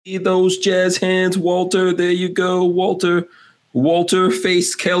those jazz hands, Walter. There you go, Walter. Walter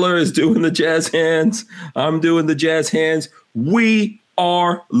Face Keller is doing the jazz hands. I'm doing the jazz hands. We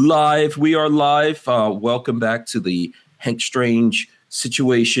are live. We are live. Welcome back to the Hank Strange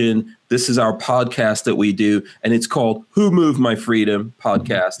situation. This is our podcast that we do, and it's called Who Moved My Freedom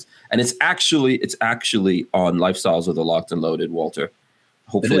podcast. And it's actually on Lifestyles of the Locked and Loaded, Walter.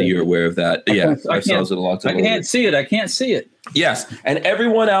 Hopefully you're aware of that. Lifestyles of the Locked and Loaded. I can't see it. Yes. And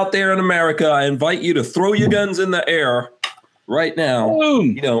everyone out there in America, I invite you to throw your guns in the air right now.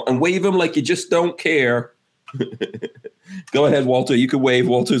 Boom. And wave them like you just don't care. Go ahead, Walter. You can wave.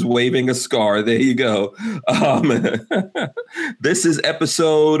 Walter's waving a scar. There you go. This is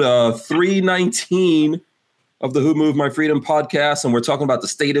episode 319 of the Who Moved My Freedom podcast. And we're talking about the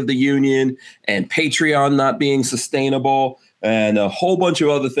State of the Union and Patreon not being sustainable and a whole bunch of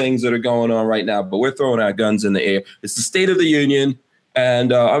other things that are going on right now. But we're throwing our guns in the air. It's the State of the Union.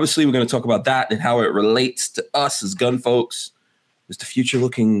 And obviously, we're going to talk about that and how it relates to us as gun folks. Is the future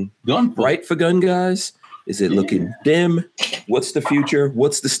looking bright for gun guys? Is it looking dim? What's the future?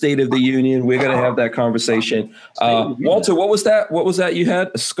 What's the State of the Union? We're going to have that conversation. Walter, what was that? What was that you had?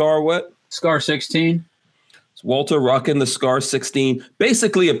 A SCAR what? SCAR 16. Walter rocking the SCAR 16.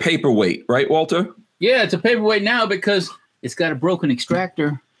 Basically a paperweight, right, Walter? Yeah, it's a paperweight now because it's got a broken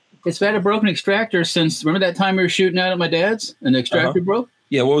extractor. It's had a broken extractor since, remember that time we were shooting out at my dad's and the extractor broke?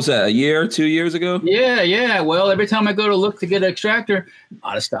 Yeah, what was that, a year, 2 years ago? Yeah. Well, every time I go to look to get an extractor,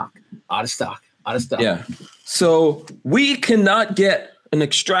 out of stock. Yeah. So we cannot get an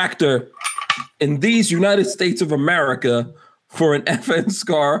extractor in these United States of America for an FN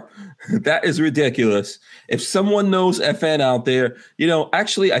SCAR. That is ridiculous. If someone knows FN out there,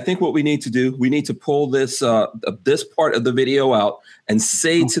 actually, I think what we need to do, we need to pull this part of the video out and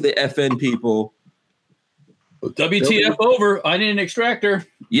say to the FN people, WTF over, I need an extractor.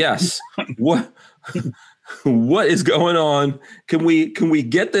 Yes. What is going on? Can we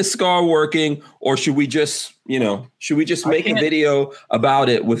get this SCAR working, or should we just make a video about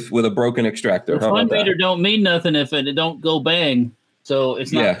it with a broken extractor? The fun meter don't mean nothing if it don't go bang. So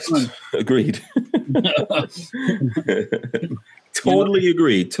it's not fun. Agreed. Totally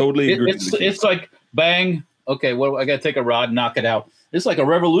agreed. It's like bang. Okay, well, I got to take a rod and knock it out. It's like a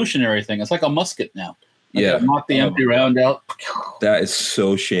revolutionary thing. It's like a musket now. Knock the empty round out. That is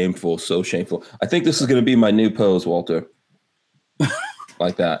so shameful. So shameful. I think this is going to be my new pose, Walter.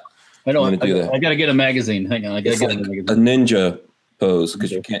 Like that. I got to get a magazine. Hang on. I got to get a magazine. A ninja pose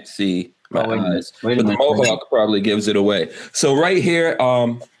because you can't see my eyes. But the mohawk probably gives it away. So right here,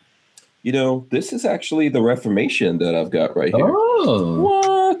 this is actually the Reformation that I've got right here. Oh.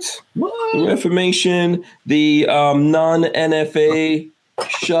 What? The Reformation, the non-NFA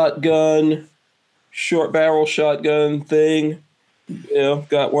shotgun, short barrel shotgun thing.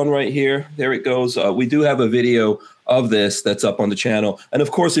 Got one right here. There it goes. We do have a video of this that's up on the channel. And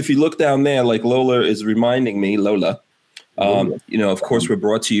of course, if you look down there, like Lola is reminding me, of course, we're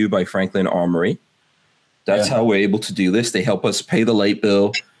brought to you by Franklin Armory. That's how we're able to do this. They help us pay the light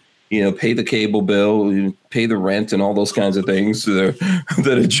bill, pay the cable bill, pay the rent and all those kinds of things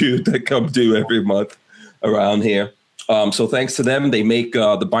that come due every month around here. So thanks to them, they make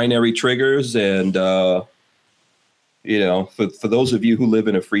the binary triggers. And, for those of you who live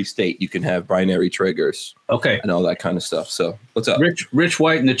in a free state, you can have binary triggers. Okay. And all that kind of stuff. So what's up? Rich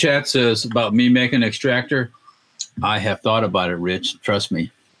White in the chat says about me making an extractor. I have thought about it, Rich. Trust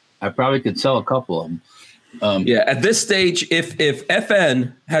me. I probably could sell a couple of them. At this stage, if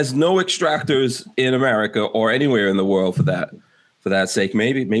FN has no extractors in America or anywhere in the world for that sake,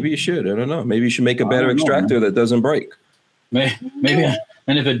 maybe you should. I don't know. Maybe you should make a better extractor that doesn't break. Maybe.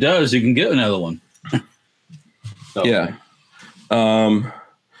 And if it does, you can get another one. So. Yeah.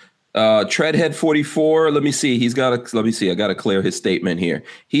 Treadhead 44. Let me see. I got to clear his statement here.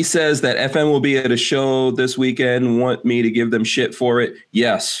 He says that FN will be at a show this weekend. Want me to give them shit for it?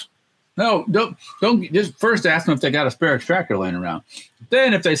 Yes. No, don't just first ask them if they got a spare extractor laying around.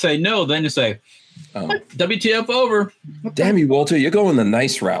 Then if they say no, then you say, WTF over. Damn you, Walter. You're going the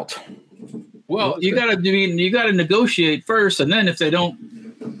nice route. Well, you gotta negotiate first, and then if they don't,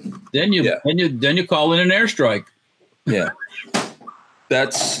 then you call in an airstrike. Yeah.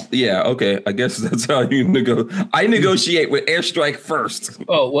 Okay. I guess that's how you negotiate. I negotiate with airstrike first.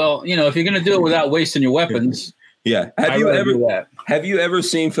 Oh, well, if you're going to do it without wasting your weapons. Yeah. Have you ever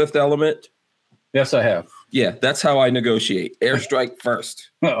seen Fifth Element? Yes, I have. Yeah. That's how I negotiate. Airstrike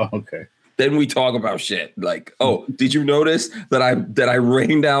first. Oh, okay. Then we talk about shit like, oh, did you notice that I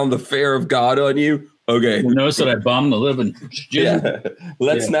rained down the fear of God on you? Okay. You notice that I bombed the living. Yeah.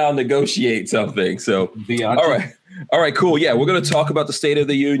 Let's now negotiate something. So, all right, cool. Yeah, we're going to talk about the State of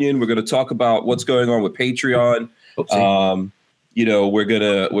the Union. We're going to talk about what's going on with Patreon. You know, we're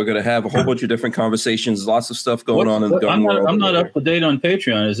gonna have a whole bunch of different conversations. Lots of stuff going on in the gun world. I'm not up to date on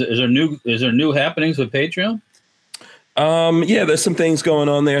Patreon. Is there new happenings with Patreon? Yeah, there's some things going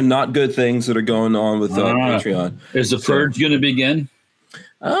on there. Not good things that are going on with Patreon. Is the purge going to begin?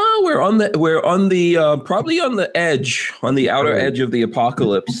 We're on the probably on the edge, on the outer edge of the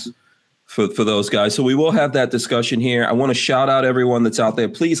apocalypse for those guys. So we will have that discussion here. I want to shout out everyone that's out there.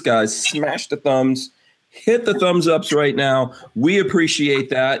 Please, guys, smash the thumbs. Hit the thumbs ups right now. We appreciate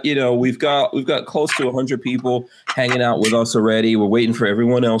that. You know, we've got close to 100 people hanging out with us already. We're waiting for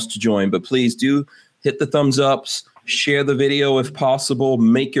everyone else to join, but please do hit the thumbs ups, share the video if possible,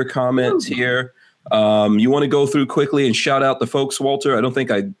 make your comments here. You want to go through quickly and shout out the folks, Walter? I don't think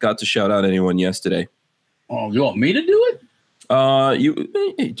I got to shout out anyone yesterday. Oh, you want me to do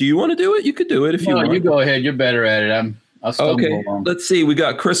it? Do you want to do it? You could do it if you want. You go ahead. You're better at it. Okay, let's see. We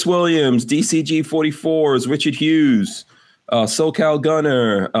got Chris Williams, DCG 44s, Richard Hughes, SoCal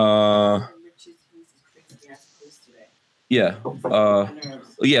Gunner.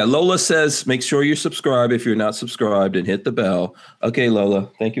 Lola says, make sure you subscribe if you're not subscribed and hit the bell. Okay, Lola,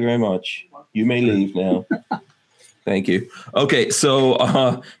 thank you very much. You may leave now. Thank you. Okay,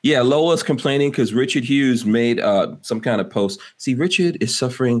 so Lola's complaining because Richard Hughes made some kind of post. See, Richard is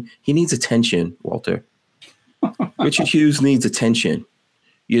suffering. He needs attention, Walter. Richard Hughes needs attention.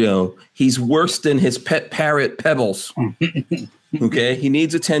 You know, he's worse than his pet parrot Pebbles. Okay, he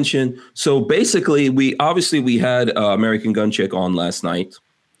needs attention. So basically, we had American Gun Chick on last night,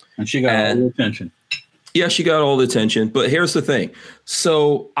 and she got all the attention. Yeah, she got all the attention. But here's the thing: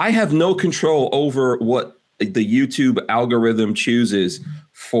 so I have no control over what the YouTube algorithm chooses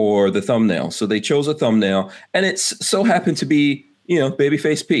for the thumbnail. So they chose a thumbnail, and it's so happened to be,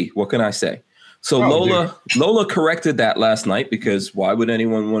 Babyface P. What can I say? So Lola corrected that last night because why would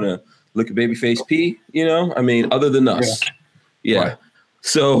anyone want to look at Babyface P? I mean, other than us. Yeah. Right.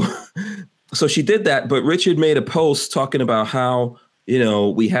 So she did that. But Richard made a post talking about how,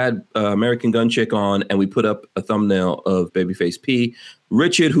 we had American Gun Chick on and we put up a thumbnail of Babyface P.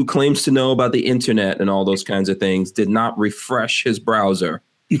 Richard, who claims to know about the internet and all those kinds of things, did not refresh his browser.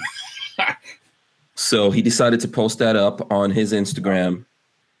 So he decided to post that up on his Instagram.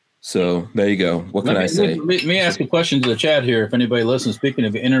 So there you go. What can I say? Let me ask a question to the chat here. If anybody listens, speaking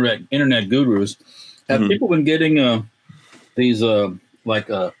of internet gurus, have people been getting these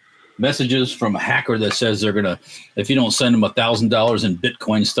messages from a hacker that says they're gonna, if you don't send them $1,000 in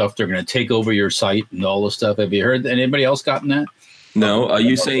Bitcoin stuff, they're gonna take over your site and all this stuff? Have you heard? Anybody else gotten that? No. Are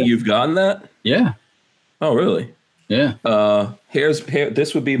you saying you've gotten that? Yeah. Oh, really? Yeah.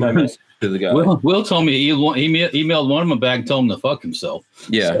 This would be my message to the guy. Will told me he emailed one of them back and told him to fuck himself.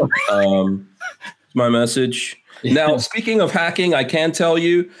 Yeah. My message. Now, speaking of hacking, I can tell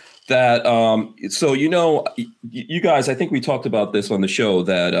you that, you guys, I think we talked about this on the show,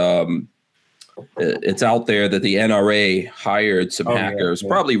 that it's out there that the NRA hired some hackers,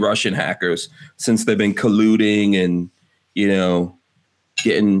 probably Russian hackers, since they've been colluding and,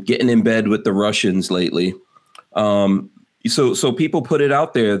 getting in bed with the Russians lately. So people put it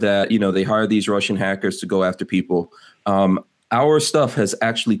out there that, they hire these Russian hackers to go after people. Our stuff has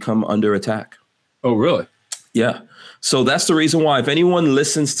actually come under attack. Oh, really? Yeah. So that's the reason why, if anyone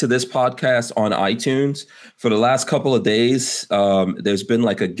listens to this podcast on iTunes for the last couple of days, there's been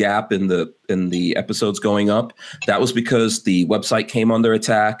like a gap in the episodes going up. That was because the website came under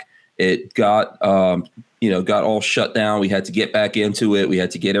attack. It got all shut down. We had to get back into it. We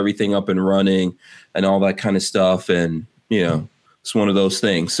had to get everything up and running and all that kind of stuff. And, it's one of those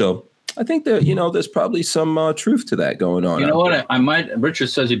things. So I think that, there's probably some truth to that going on. You know what? Richard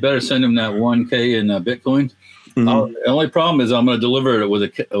says you better send him that 1K in Bitcoin. Mm-hmm. The only problem is I'm going to deliver it with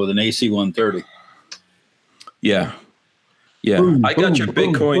an AC-130. Yeah. Yeah. I got your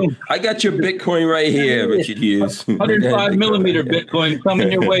Bitcoin. I got your Bitcoin right here, Richard Hughes. 105 millimeter Bitcoin coming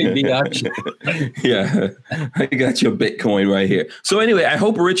your way, biatch. Yeah. I got your Bitcoin right here. So anyway, I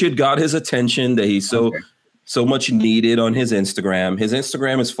hope Richard got his attention that he's so much needed on his Instagram. His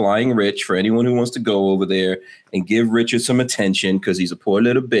Instagram is Flying Rich for anyone who wants to go over there and give Richard some attention because he's a poor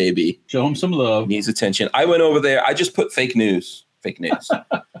little baby. Show him some love. He needs attention. I went over there. I just put fake news.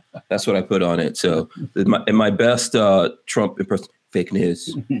 That's what I put on it. So in my best Trump impression, fake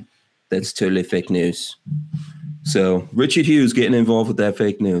news. That's totally fake news. So Richard Hughes getting involved with that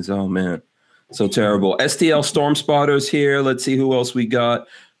fake news. Oh, man. So terrible. STL Storm Spotters here. Let's see who else we got.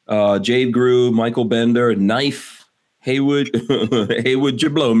 Jade Grew, Michael Bender, Knife, Haywood, Haywood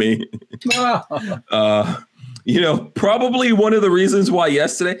Jablomi. Probably one of the reasons why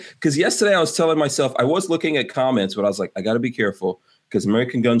because yesterday I was telling myself, I was looking at comments, but I was like, I got to be careful because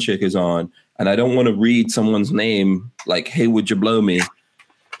American Gun Chick is on, and I don't want to read someone's name like Haywood Jablomi.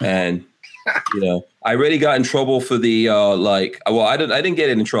 And, I already got in trouble for the, I didn't get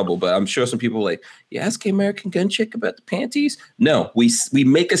in trouble, but I'm sure some people were like, you ask American Gun Chick about the panties? No, we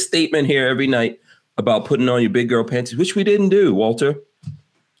make a statement here every night about putting on your big girl panties, which we didn't do, Walter.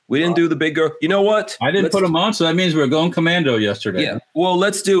 We didn't do the big girl. You know what? I didn't put them on, so that means we're going commando yesterday. Yeah. Well,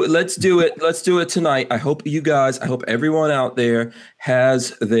 let's do it. Let's do it tonight. I hope everyone out there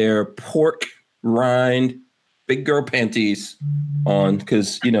has their pork rind big girl panties on,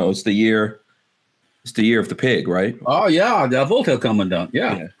 because it's the year of the pig, right? Oh yeah, the Volta Commandant.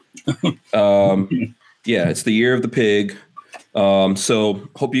 Yeah. It's the year of the pig. So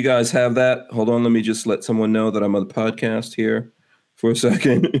hope you guys have that. Hold on, let me just let someone know that I'm on the podcast here for a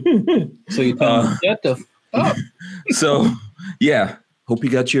second. So you get the So yeah, hope you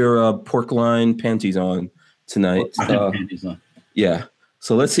got your pork line panties on tonight. Panties on. Yeah.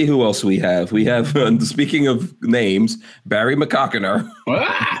 So let's see who else we have. We have, speaking of names, Barry McCockiner.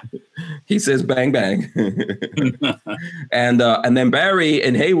 He says bang bang. And then Barry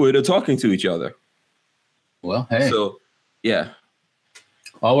and Haywood are talking to each other. Well, hey. So yeah.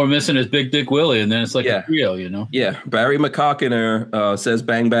 All we're missing is Big Dick Willie, and then it's like a trio, Yeah. Barry McCockiner says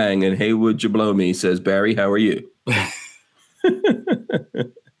bang bang, and Haywood Jablomi says, Barry, how are you?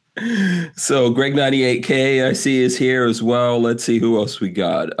 So Greg 98K I see is here as well. Let's see who else we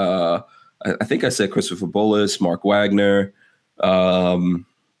got. I think I said Christopher Bullis, Mark Wagner, Armament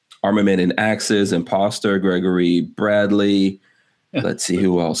and Axes, Imposter, Gregory Bradley. Let's see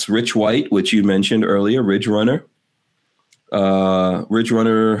who else. Rich White, which you mentioned earlier, Ridge Runner. Ridge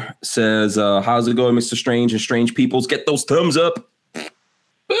Runner says, how's it going, Mr. Strange and Strange Peoples? Get those thumbs up.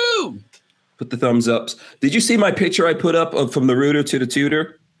 Boom. Put the thumbs ups. Did you see my picture I put up from the rooter to the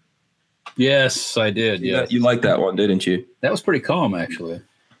tutor? Yes, I did. Yeah. You liked that one, didn't you? That was pretty calm, actually.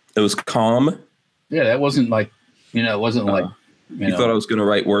 It was calm. Yeah, that wasn't like, it wasn't like, you thought I was going to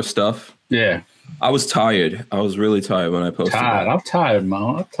write worse stuff? Yeah. I was tired. I was really tired when I posted that. I'm tired,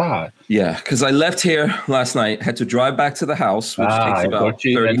 Mom. I'm tired. Yeah, because I left here last night, had to drive back to the house, which takes about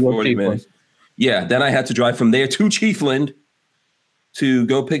 30, 40 minutes. Yeah, then I had to drive from there to Chiefland to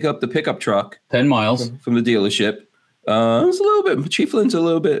go pick up the pickup truck. 10 miles. From the dealership. It was a little bit, Chiefland's a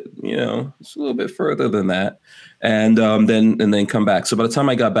little bit, it's a little bit further than that. And then come back. So by the time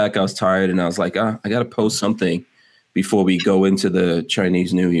I got back, I was tired, and I was like, I got to post something before we go into the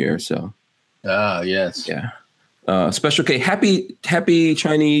Chinese New Year. So. Yes. Yeah. Special K, happy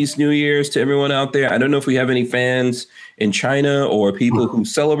Chinese New Year's to everyone out there. I don't know if we have any fans in China or people who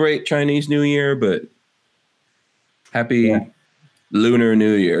celebrate Chinese New Year, but happy Lunar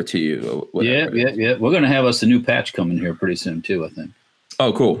New Year to you. Yeah. We're going to have us a new patch coming here pretty soon too, I think.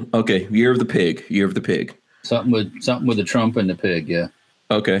 Oh, cool. Okay. Year of the pig. Something with the Trump and the pig. Yeah.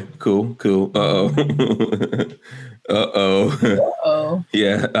 Okay. Cool. Uh-oh.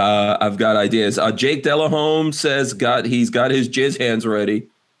 Yeah, I've got ideas. Jake Delahome says he's got his jizz hands ready.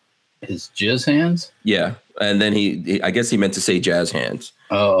 His jizz hands? Yeah, and then he I guess he meant to say jazz hands.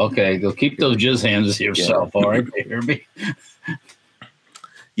 Oh, okay. Go keep those jizz hands to yourself, all right?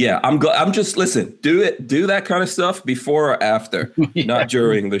 Yeah, I'm just listen. Do that kind of stuff before or after, not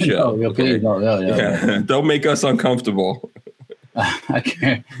during the show. No, okay? Please, no. Don't make us uncomfortable. I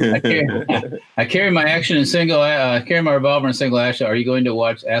carry my action in single. I carry my revolver in single action. Are you going to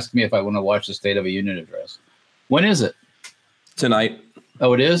ask me if I want to watch the State of the Union address? When is it? Tonight.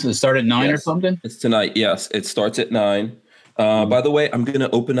 Oh, it is? It starts at 9 or something? It's tonight. Yes, it starts at 9. By the way, I'm going to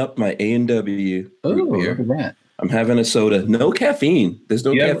open up my A&W root beer. Look at that. I'm having a soda. No caffeine. There's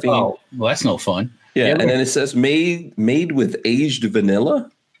no caffeine. Oh, well, that's no fun. Yeah, and then it says made with aged vanilla.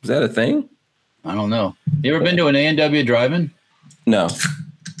 Is that a thing? I don't know. You ever been to an A&W drive-in? No.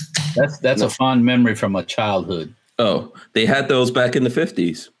 That's a fond memory from my childhood. Oh, they had those back in the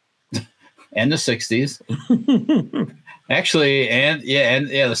 50s. And the 60s. Actually,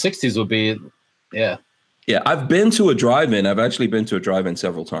 the 60s would be, yeah. Yeah, I've been to a drive-in. I've actually been to a drive-in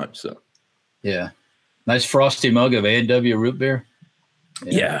several times. So. Yeah. Nice frosty mug of A&W root beer.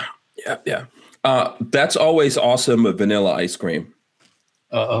 Yeah. That's always awesome with vanilla ice cream.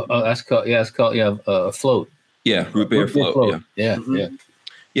 It's called float. Yeah, root beer float. Yeah.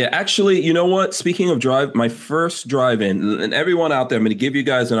 Yeah, actually, you know what? Speaking of my first drive-in, and everyone out there, I'm going to give you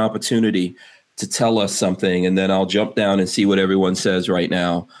guys an opportunity to tell us something, and then I'll jump down and see what everyone says right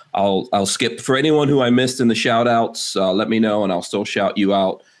now. I'll skip for anyone who I missed in the shout-outs. Let me know, and I'll still shout you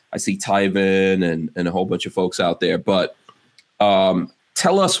out I see Tyven and a whole bunch of folks out there. But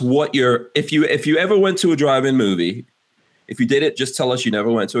tell us what if you ever went to a drive-in movie. If you did it, just tell us you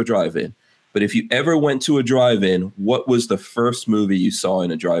never went to a drive-in. But if you ever went to a drive-in, what was the first movie you saw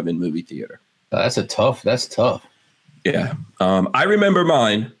in a drive-in movie theater? That's tough. Yeah. I remember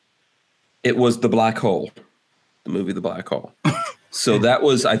mine. It was The Black Hole, the movie The Black Hole. So that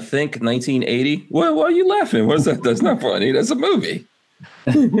was, I think, 1980. Well, why are you laughing? What's that? That's not funny. That's a movie.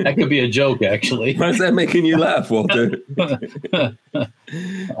 That could be a joke, actually. Why is that making you laugh, Walter?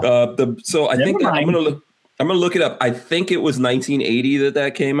 So I think I'm gonna look it up. I think it was 1980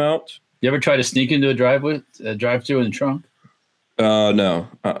 that came out. You ever try to sneak into a drive-through in the trunk? No.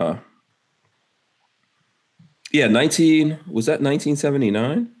 Yeah, was that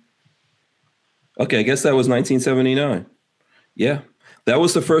 1979? Okay, I guess that was 1979. Yeah, that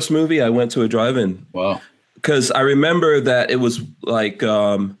was the first movie I went to a drive-in. Wow. Because I remember that it was like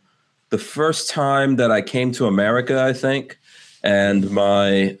the first time that I came to America, I think. And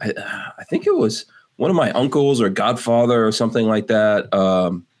I think it was one of my uncles or godfather or something like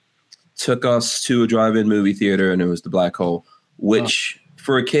that took us to a drive-in movie theater, and it was The Black Hole, which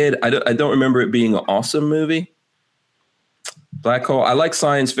for a kid, I don't remember it being an awesome movie. Black Hole. I like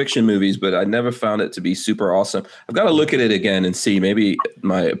science fiction movies, but I never found it to be super awesome. I've got to look at it again and see. Maybe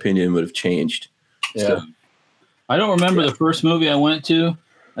my opinion would have changed. Yeah. So, I don't remember the first movie I went to.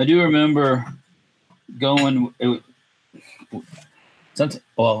 I do remember going. A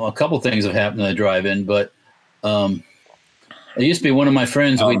couple things have happened in the drive-in, but it used to be one of my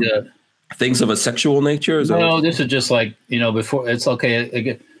friends. Things of a sexual nature? No, this is just like, before. It's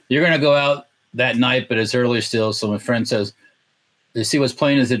okay. You're going to go out that night, but it's early still. So my friend says, they see what's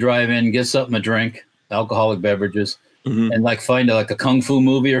playing at the drive-in, get something to drink, alcoholic beverages, and find a kung fu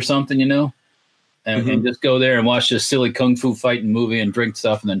movie or something, and just go there and watch this silly kung fu fighting movie and drink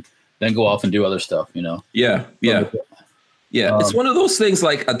stuff, and then go off and do other stuff, Yeah. It's one of those things.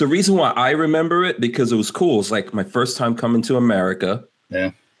 Like the reason why I remember it, because it was cool. It's like my first time coming to America.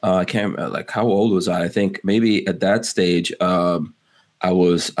 Yeah. I can't how old was I? I think maybe at that stage, I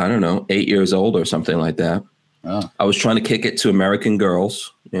was, I don't know, 8 years old or something like that. Oh. I was trying to kick it to American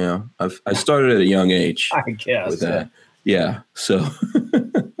girls. I started at a young age. I guess. With that. Yeah. So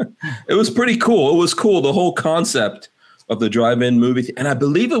it was pretty cool. It was cool. The whole concept of the drive-in movie. And I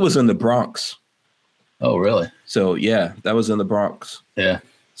believe it was in the Bronx. Oh, really? So, yeah, that was in the Bronx. Yeah.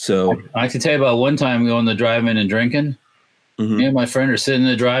 So I can tell you about one time going to the drive-in and drinking. Me and my friend are sitting in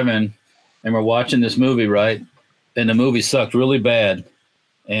the drive-in and we're watching this movie, right? And the movie sucked really bad.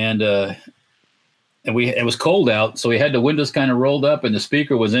 And it was cold out, so we had the windows kind of rolled up, and the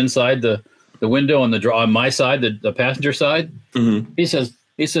speaker was inside the window on my side, the passenger side. He says,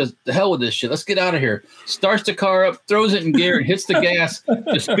 "The hell with this shit. Let's get out of here." Starts the car up, throws it in gear, and hits the gas.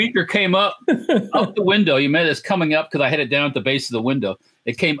 The speaker came up the window. You meant it's coming up because I had it down at the base of the window.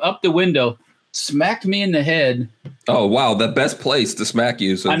 It came up the window, smacked me in the head. Oh wow, the best place to smack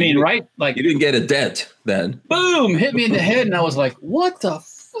you. So right? Like you didn't get a dent then. Boom! Hit me in the head, and I was like, "What the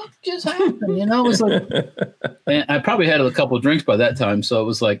fuck just happened?" It was like, and I probably had a couple of drinks by that time, so it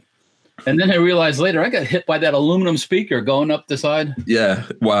was like. And then I realized later I got hit by that aluminum speaker going up the side. Yeah.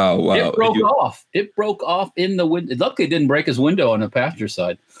 Wow. It broke off. It broke off in the window. Luckily, it didn't break his window on the passenger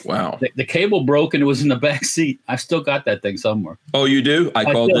side. Wow. The cable broke and it was in the back seat. I still got that thing somewhere. Oh, you do? I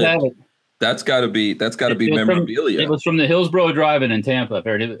called still have it. That's got to be memorabilia. It was from the Hillsborough Drive-In in Tampa. I've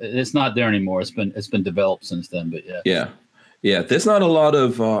heard it's not there anymore. It's been developed since then. But yeah. Yeah. There's not a lot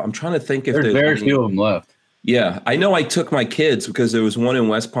of. I'm trying to think if there's very few of them left. Yeah, I know. I took my kids because there was one in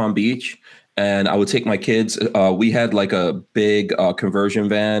West Palm Beach, and I would take my kids. We had like a big conversion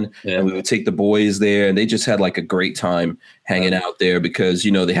van, and we would take the boys there, and they just had like a great time hanging out there because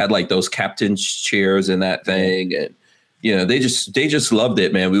they had like those captain's chairs and that thing, and they just loved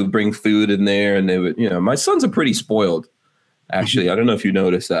it, man. We would bring food in there, and they would. My sons are pretty spoiled, actually. I don't know if you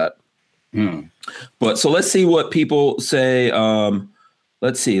noticed that, but so let's see what people say.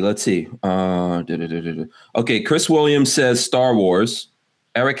 Let's see. Okay, Chris Williams says Star Wars.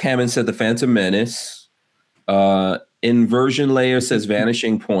 Eric Hammond said The Phantom Menace. Inversion Layer says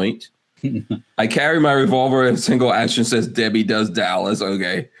Vanishing Point. I carry my revolver in single action says Debbie Does Dallas.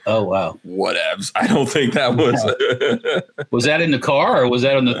 Okay. Oh, wow. Whatevs. I don't think that was. Was that in the car or was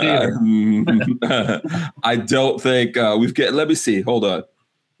that in the theater? I don't think let me see. Hold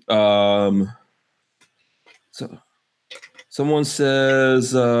on. Someone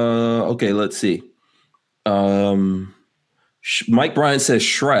says, okay, let's see. Mike Bryant says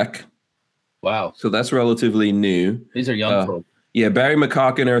Shrek. Wow. So that's relatively new. These are young folks. Yeah, Barry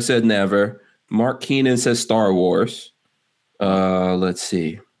McCockiner said never. Mark Keenan says Star Wars. Let's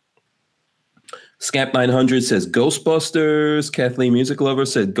see. Scamp 900 says Ghostbusters. Kathleen Music Lover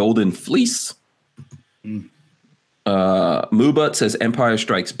said Golden Fleece. Moobut says Empire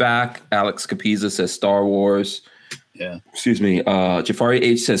Strikes Back. Alex Capiza says Star Wars. Yeah. Excuse me. Jafari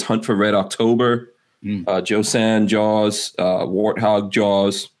H says Hunt for Red October. Joe San Jaws. Warthog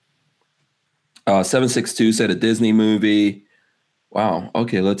Jaws. 762 said a Disney movie. Wow.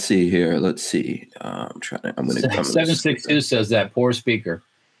 Okay, let's see here. Let's see. I'm going to come. 762 says that poor speaker.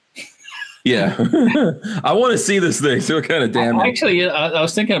 Yeah. I want to see this thing. So what kind of damn. Actually, I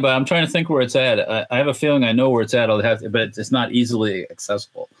was thinking about it. I'm trying to think where it's at. I have a feeling I know where it's at. I'll have to, but it's not easily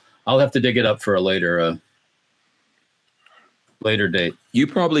accessible. I'll have to dig it up for a later date. You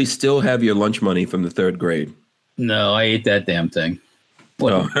probably still have your lunch money from the 3rd grade. No, I ate that damn thing.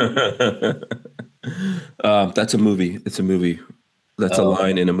 Oh. That's a movie. It's a movie. That's a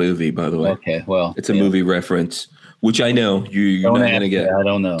line in a movie, by the way. Okay, well. It's a movie reference, which I know you're not going to get. I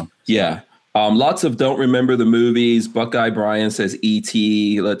don't know. Yeah. Lots of don't remember the movies. Buckeye Brian says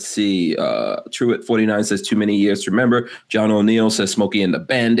E.T. Let's see. Truett 49 says Too Many Years to Remember. John O'Neill says Smokey and the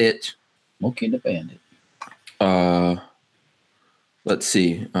Bandit. Smokey and the Bandit. Let's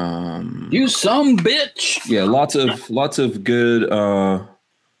see. You some bitch. Yeah, lots of good.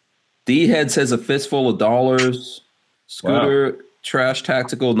 D-Head says A Fistful of Dollars. Scooter, Trash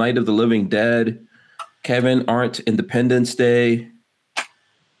Tactical, Night of the Living Dead. Kevin, Aren't Independence Day.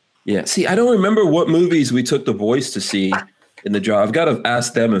 Yeah, see, I don't remember what movies we took the boys to see in the drive. I've got to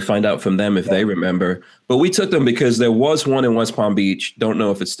ask them and find out from them if they remember. But we took them because there was one in West Palm Beach. Don't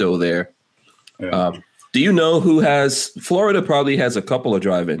know if it's still there. Yeah. Do you know who has – Florida probably has a couple of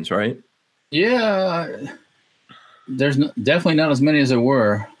drive-ins, right? Yeah. There's definitely not as many as there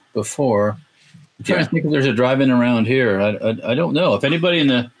were before. I'm trying to think if there's a drive-in around here. I don't know. If anybody in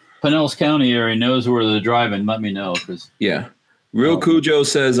the Pinellas County area knows where the drive-in, let me know. Yeah. Real Cujo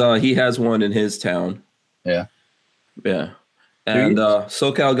says he has one in his town. Yeah. Yeah. And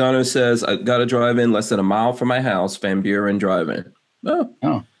SoCal Gunner says, I got a drive-in less than a mile from my house, Van Buren Drive-In.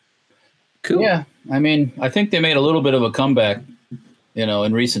 Oh. Cool. Yeah. I mean, I think they made a little bit of a comeback,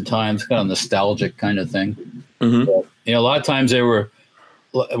 in recent times, kind of nostalgic kind of thing. Mm-hmm. But, a lot of times they were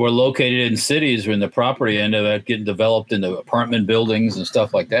located in cities where the property ended up getting developed into apartment buildings and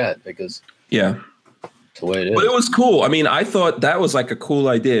stuff like that because that's the way it is. But it was cool. I mean, I thought that was like a cool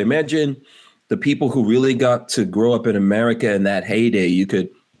idea. Imagine the people who really got to grow up in America in that heyday. You could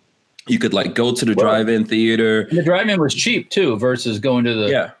like go to the drive-in theater. And the drive-in was cheap too versus going to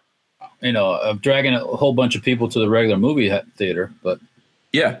the dragging a whole bunch of people to the regular movie theater. But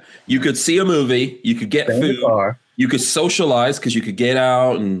yeah, you could see a movie, you could get food. You could socialize because you could get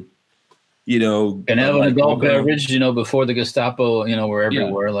out and, and have an adult beverage, before the Gestapo, were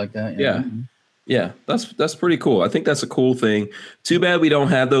everywhere like that. Yeah. Yeah. That's pretty cool. I think that's a cool thing. Too bad we don't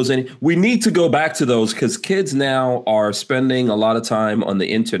have those. We need to go back to those because kids now are spending a lot of time on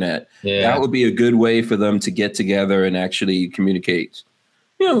the internet. Yeah. That would be a good way for them to get together and actually communicate.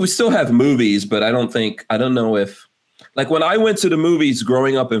 We still have movies, but I don't know if, like when I went to the movies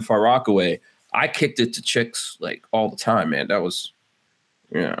growing up in Far Rockaway, I kicked it to chicks like all the time, man. That was,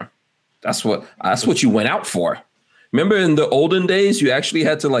 that's what you went out for. Remember in the olden days, you actually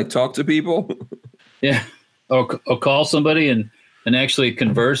had to like talk to people. Yeah. Or call somebody and actually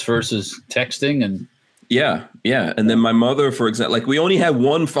converse versus texting. And yeah. And then my mother, for example, like we only had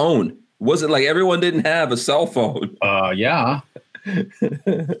one phone. It wasn't like everyone didn't have a cell phone. Yeah.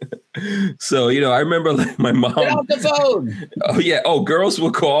 So, I remember like my mom. Get off the phone. Oh, yeah. Oh, girls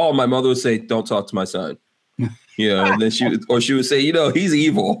would call. My mother would say, don't talk to my son. And then she would say, he's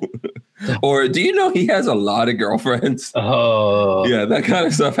evil. Or do you know he has a lot of girlfriends? Oh. Yeah, that kind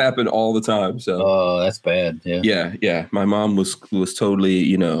of stuff happened all the time. So that's bad. Yeah. Yeah. My mom was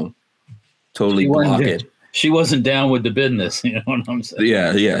totally, totally blocking. She wasn't down with the business. You know what I'm saying?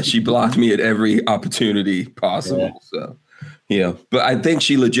 Yeah. She blocked me at every opportunity possible. Yeah. So. Yeah, but I think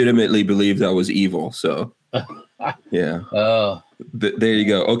she legitimately believed I was evil. So, yeah. Oh, there you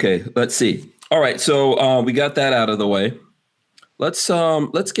go. Okay, let's see. All right, so we got that out of the way. Let's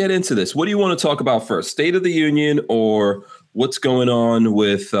get into this. What do you want to talk about first? State of the Union or what's going on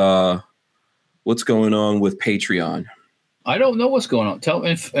with Patreon? I don't know what's going on. Tell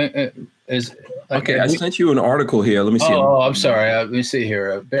me if okay, I sent you an article here. Let me see. Oh, I'm sorry. Let me see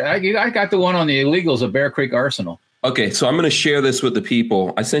here. I got the one on the illegals of Bear Creek Arsenal. Okay, so I'm going to share this with the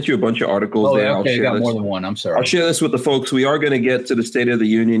people. I sent you a bunch of articles there. Okay, I got more than one. I'm sorry. I'll share this with the folks. We are going to get to the State of the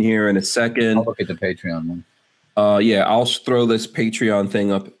Union here in a second. I'll look at the Patreon one. I'll throw this Patreon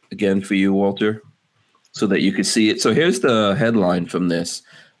thing up again for you, Walter, so that you can see it. So here's the headline from this.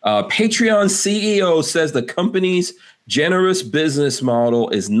 Patreon CEO says the company's generous business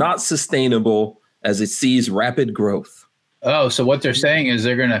model is not sustainable as it sees rapid growth. Oh, so what they're saying is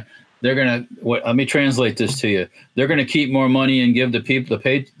they're gonna let me translate this to you. They're gonna keep more money and give the people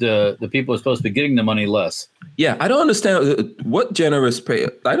the people who are supposed to be getting the money less. Yeah, I don't understand what generous pay.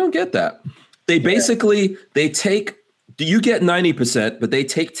 I don't get that. They basically they take. Do you get 90%, but they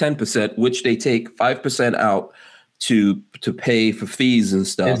take 10%, which they take 5% out to pay for fees and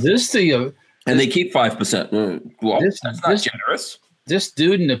stuff. Is this the and they keep 5%? Well, that's not generous. This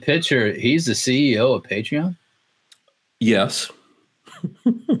dude in the picture, he's the CEO of Patreon? Yes.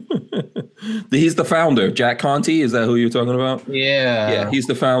 He's the founder. Jack Conte, is that who you're talking about? Yeah. Yeah, he's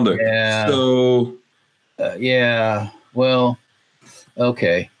the founder. Yeah. So yeah. Well,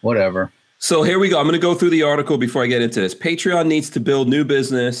 okay, whatever. So here we go. I'm going to go through the article before I get into this. Patreon needs to build new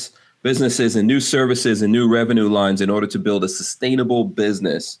businesses and new services and new revenue lines in order to build a sustainable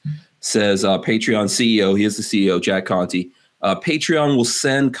business, says Patreon CEO. He is the CEO, Jack Conte. Patreon will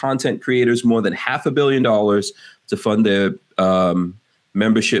send content creators more than $500 million to fund their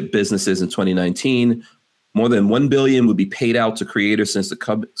membership businesses in 2019. More than $1 billion would be paid out to creators since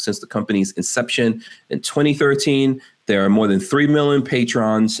the company's inception in 2013. There are more than 3 million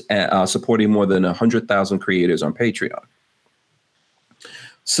patrons supporting more than 100,000 creators on Patreon.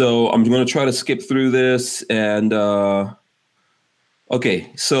 So I'm going to try to skip through this. And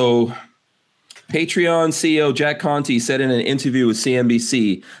okay, so Patreon CEO Jack Conte said in an interview with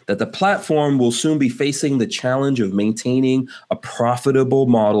CNBC that the platform will soon be facing the challenge of maintaining a profitable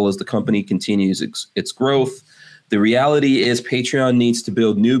model as the company continues its growth. The reality is Patreon needs to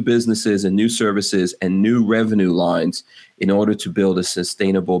build new businesses and new services and new revenue lines in order to build a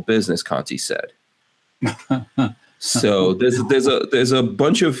sustainable business, Conte said. So there's a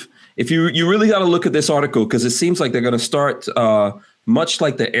bunch of, if you really got to look at this article, because it seems like they're going to start, much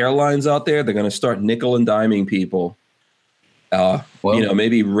like the airlines out there, they're going to start nickel and diming people.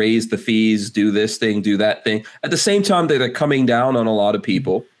 Maybe raise the fees, do this thing, do that thing. At the same time, they're coming down on a lot of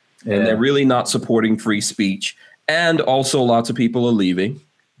people, and they're really not supporting free speech. And also lots of people are leaving.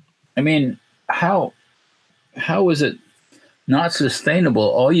 I mean, how is it not sustainable?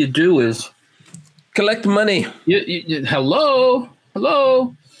 All you do is collect money. Hello.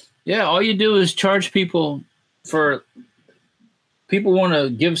 Yeah, all you do is charge people for. People want to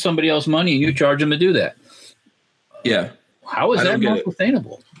give somebody else money, and you charge them to do that. Yeah. How is that not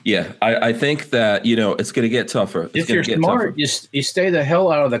sustainable? Yeah, I think that it's going to get tougher. If you're smart, you stay the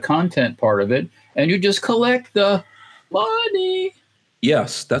hell out of the content part of it, and you just collect the money.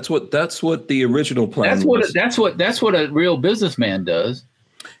 Yes, that's what the original plan was. That's what a real businessman does.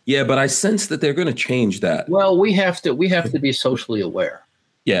 Yeah, but I sense that they're going to change that. Well, we have to be socially aware.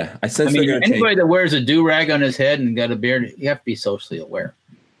 Yeah, I sense they're going to change. Anybody that wears a do-rag on his head and got a beard, you have to be socially aware.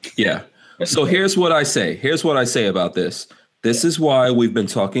 Yeah. So here's what I say. Here's what I say about this. This is why we've been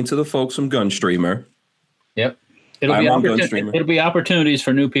talking to the folks from Gunstreamer. Yep. It'll be opportunities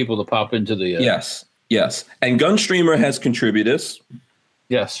for new people to pop into the. Yes. And Gunstreamer has contributors.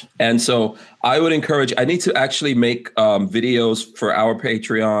 Yes. And so I would encourage, I need to actually make videos for our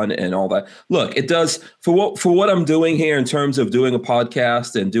Patreon and all that. Look, it does for what I'm doing here in terms of doing a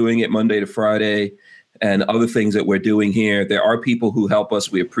podcast and doing it Monday to Friday and other things that we're doing here. There are people who help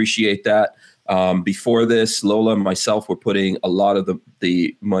us. We appreciate that. Before this, Lola and myself were putting a lot of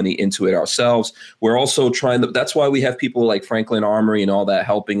the money into it ourselves. We're also that's why we have people like Franklin Armory and all that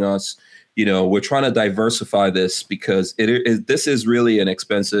helping us. We're trying to diversify this because this is really an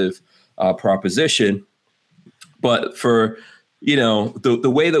expensive proposition. But for,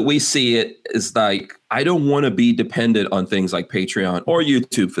 the way that we see it is like, I don't want to be dependent on things like Patreon or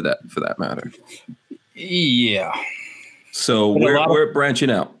YouTube for that matter. Yeah. So we're branching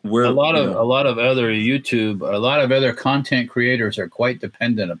out. A lot of other content creators are quite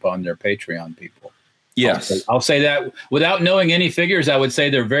dependent upon their Patreon people. Yes. I'll say that without knowing any figures, I would say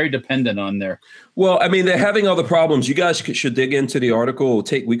they're very dependent on their. Well, I mean, they're having other problems. You guys should dig into the article.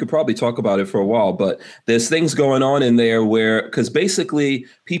 We could probably talk about it for a while, but there's things going on in there because basically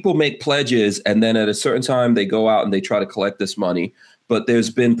people make pledges and then at a certain time they go out and they try to collect this money, but there's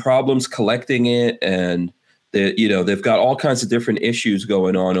been problems collecting it and they've got all kinds of different issues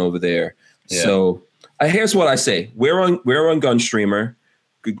going on over there. Yeah. So here's what I say. We're on Gunstreamer.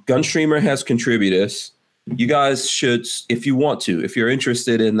 Gunstreamer has contributors. You guys should, if you're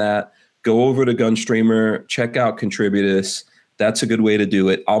interested in that, go over to Gunstreamer, check out contributors. That's a good way to do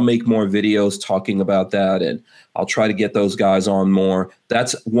it. I'll make more videos talking about that, and I'll try to get those guys on more.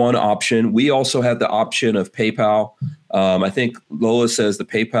 That's one option. We also have the option of PayPal. I think Lola says the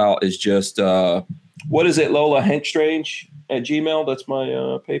PayPal is just, what is it, Lola? Hank Strange at Gmail? That's my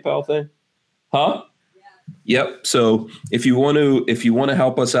PayPal thing. Huh? Yep. So if you want to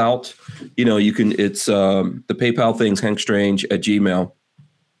help us out, you can. It's the PayPal thing's hankstrange@gmail.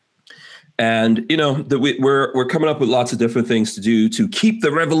 And we're coming up with lots of different things to do to keep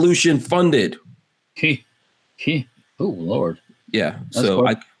the revolution funded. Oh Lord. Yeah.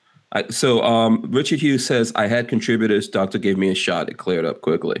 That's Richard Hughes says, I had contributors. Doctor gave me a shot. It cleared up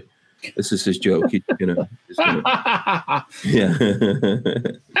quickly. This is his joke. He's gonna yeah.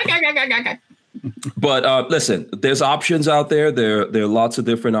 But listen, there's options out there. There are lots of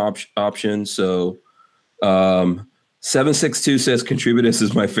different options. So 762 says contributors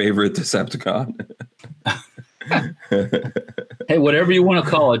is my favorite Decepticon. Hey, whatever you want to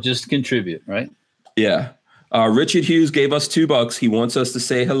call it, just contribute, right? Yeah. Richard Hughes gave us $2. He wants us to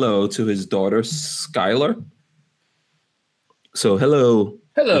say hello to his daughter, Skylar. So hello,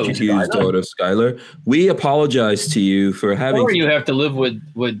 Richard Hughes' daughter, Skylar. We apologize to you for having. Or you have to live with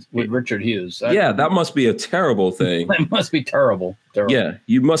Richard Hughes. That must be a terrible thing. That must be terrible. Yeah,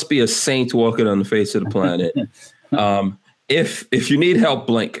 you must be a saint walking on the face of the planet. If you need help,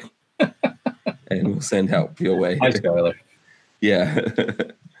 blink, and we'll send help your way. Hi, Skylar. Yeah.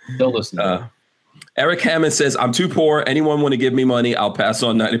 Don't listen to me. Eric Hammond says, I'm too poor. Anyone want to give me money? I'll pass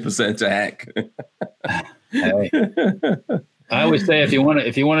on 90% to Hank. Hey. I always say if you want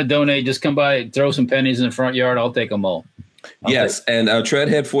to donate, just come by, throw some pennies in the front yard. I'll take them all. And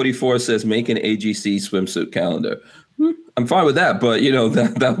Treadhead 44 says, make an AGC swimsuit calendar. I'm fine with that, but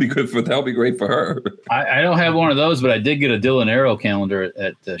that'll be great for her. I don't have one of those, but I did get a Dylan Arrow calendar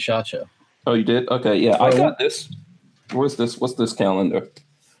at the SHOT Show. Oh, you did? Okay, yeah, I got this. Where's this? What's this calendar?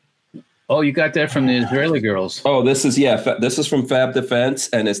 Oh, you got that from the Israeli girls. Oh, this is from Fab Defense,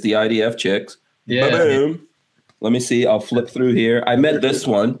 and it's the IDF chicks. Yeah. Boom. Let me see. I'll flip through here. I met this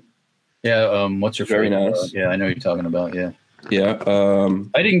one. Yeah. What's your very favorite? nice? Yeah, I know what you're talking about. Yeah. Yeah.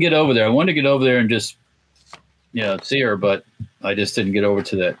 I didn't get over there. I wanted to get over there and just see her, but I just didn't get over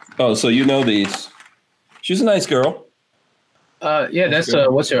to that. Oh, so these? She's a nice girl. Yeah, that's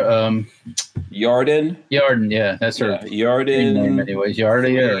what's her Yarden. Yarden, yeah, that's her Yarden name anyways.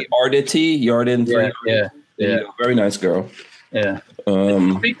 Yarden. Ardity. Yarden. Yeah. Very nice girl. Yeah.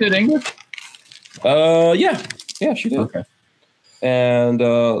 Speak good English? Yeah, she did. Okay. And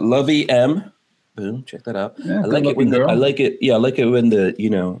Lovey M. Boom, check that out. Yeah, I like it when I like it when the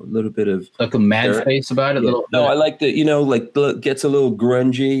a little bit of like a mad dirt. Face about it. Yeah. I like the gets a little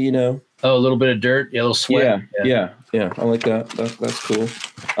grungy. Oh, a little bit of dirt, a little sweat. Yeah. I like that. That's cool.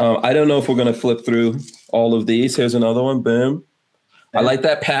 I don't know if we're gonna flip through all of these. Here's another one. Boom. Yeah. I like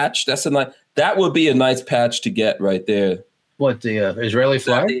that patch. That would be a nice patch to get right there. What, the Israeli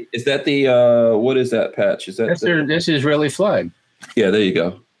flag? Is that the what is that patch? Is that this Israeli flag? Yeah, there you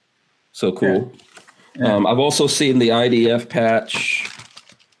go. So cool. Yeah. I've also seen the IDF patch.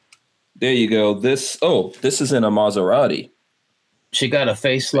 There you go. This is in a Maserati. She got a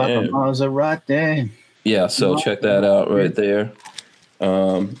face like a Maserati. Yeah, so check that out right there.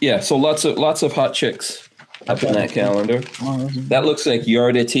 So lots of hot chicks up in that calendar. That looks like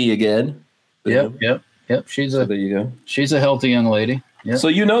Yardity again. Yep. There you go. She's a healthy young lady. Yep. So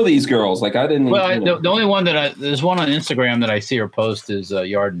these girls? Like I didn't. Well, the only one there's one on Instagram that I see her post is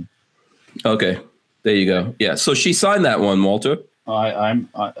Yarden. Okay, there you go. Yeah, so she signed that one, Walter. I'm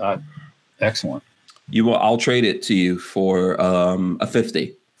excellent. I'll trade it to you for a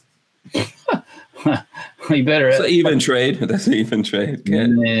 50. You better. It's an even trade. That's an even trade.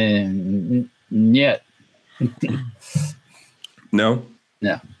 Yet. No.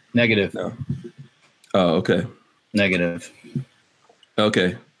 Negative. No. Oh, okay. Negative.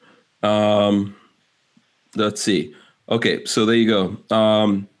 Okay. Let's see. Okay, so there you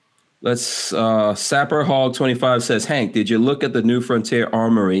go. Sapper Hog 25 says, Hank, did you look at the New Frontier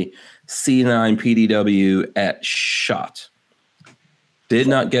Armory C9 PDW at SHOT? Did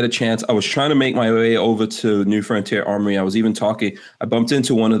not get a chance. I was trying to make my way over to New Frontier Armory. I was even talking. I bumped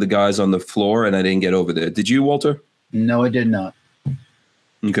into one of the guys on the floor, and I didn't get over there. Did you, Walter? No, I did not.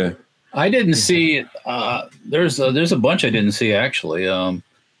 Okay. I didn't see. There's a bunch I didn't see actually.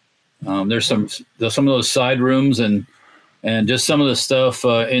 There's some of those side rooms and just some of the stuff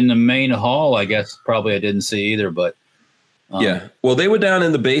in the main hall. I guess probably I didn't see either, but. Yeah. Well, they were down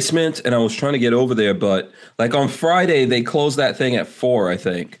in the basement and I was trying to get over there, but like on Friday, they closed that thing at 4, I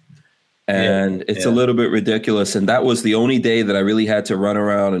think. And it's a little bit ridiculous. And that was the only day that I really had to run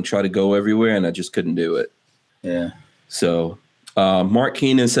around and try to go everywhere. And I just couldn't do it. Yeah. So Mark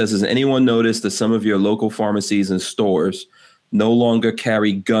Keenan says, has anyone noticed that some of your local pharmacies and stores no longer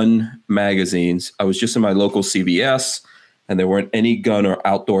carry gun magazines? I was just in my local CVS and there weren't any gun or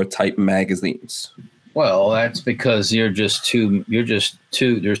outdoor type magazines. Well, that's because there's too much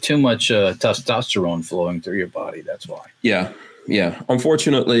testosterone flowing through your body. That's why. Yeah. Yeah.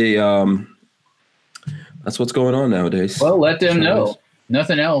 Unfortunately, that's what's going on nowadays. Well, let them know.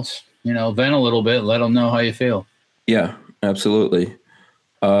 Nothing else. Vent a little bit. Let them know how you feel. Yeah, absolutely.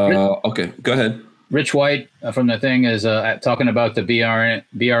 Okay, go ahead. Rich White from the thing is talking about the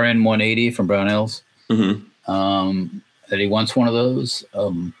BRN 180 from Brownells. Mm-hmm. That he wants one of those.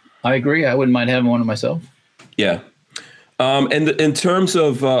 I agree. I wouldn't mind having one of myself. Yeah. And in terms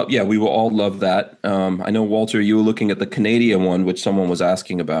of, we will all love that. I know, Walter, you were looking at the Canadian one, which someone was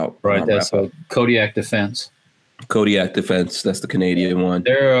asking about. Right. That's a Kodiak Defense. Kodiak Defense. That's the Canadian one.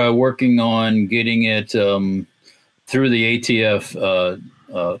 They're working on getting it through the ATF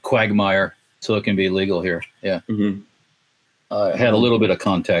quagmire so it can be legal here. Yeah. Mm-hmm. I had a little bit of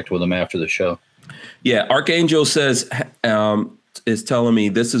contact with them after the show. Yeah. Archangel says, is telling me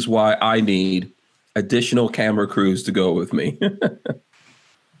this is why I need additional camera crews to go with me.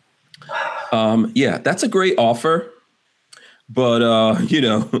 Yeah, that's a great offer. But,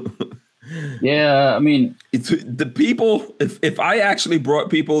 yeah, I mean, it's the people, if I actually brought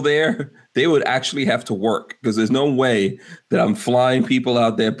people there, they would actually have to work because there's no way that I'm flying people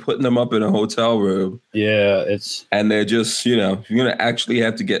out there, putting them up in a hotel room. Yeah, and they're just, you're going to actually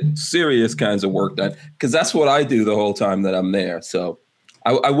have to get serious kinds of work done because that's what I do the whole time that I'm there. So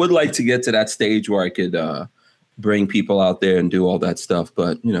I would like to get to that stage where I could bring people out there and do all that stuff.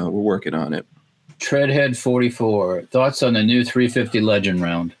 But, we're working on it. Treadhead 44. Thoughts on the new 350 Legend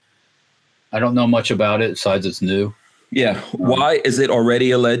round? I don't know much about it besides it's new. Yeah. Why is it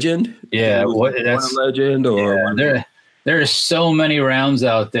already a legend? Yeah. That's a legend or there are so many rounds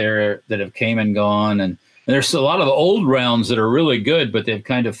out there that have came and gone. And there's a lot of old rounds that are really good, but they've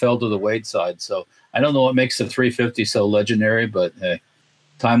kind of fell to the wayside. So I don't know what makes the 350 so legendary, but hey,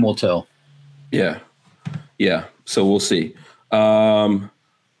 time will tell. Yeah. Yeah. So we'll see.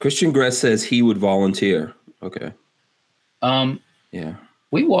 Christian Gress says he would volunteer. Okay. Yeah.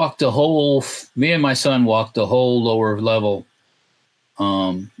 We walked me and my son walked the whole lower level.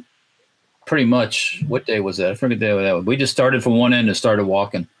 Pretty much, what day was that? I forget the day that was. We just started from one end and started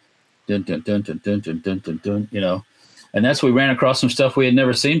walking. Dun, dun, dun, dun, dun, dun, dun, dun, dun, and that's, we ran across some stuff we had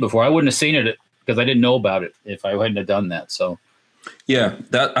never seen before. I wouldn't have seen it because I didn't know about it if I hadn't have done that. So, yeah,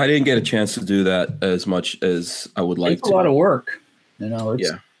 that I didn't get a chance to do that as much as I would like to. It's a lot of work,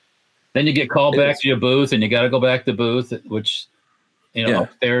 yeah. Then you get called back to your booth and you got to go back to the booth, which,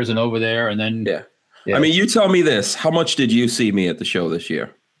 upstairs and over there. And then, I mean, you tell me this, how much did you see me at the show this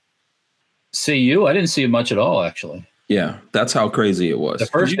year? See you? I didn't see much at all, actually. Yeah. That's how crazy it was. The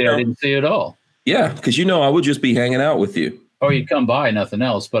first day I didn't see it at all. Yeah. Cause I would just be hanging out with you. Or you'd come by, nothing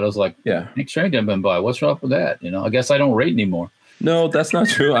else. But I was like, Nick Strange hasn't been by. What's up with that? I guess I don't rate anymore. No, that's not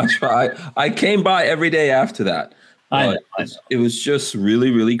true. I came by every day after that. I know. It was just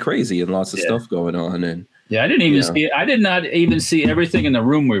really, really crazy and lots of stuff going on. And I didn't even see it. I did not even see everything in the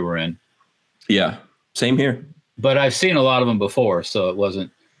room we were in. Yeah. Same here. But I've seen a lot of them before, so it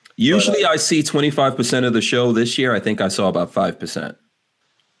wasn't. Usually I see 25% of the show. This year, I think I saw about 5%.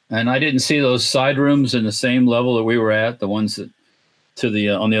 And I didn't see those side rooms in the same level that we were at, the ones that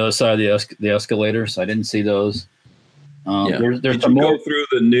on the other side of the escalators. I didn't see those. There's Did you go through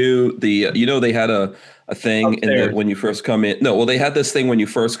they had a thing when you first come in. No, well, they had this thing when you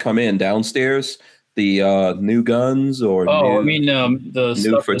first come in downstairs, the new guns or the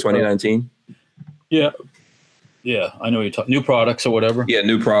new for 2019. Yeah. Yeah, I know you're talking new products or whatever. Yeah,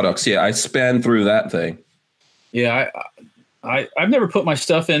 new products. Yeah, I span through that thing. Yeah, I've never put my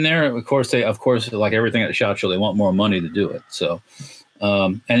stuff in there. Of course, like everything at the shop show, they want more money to do it. So,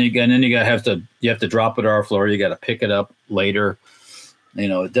 and then you have to drop it to our floor. You got to pick it up later.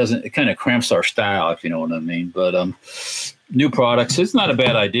 It kind of cramps our style, if you know what I mean. But new products, it's not a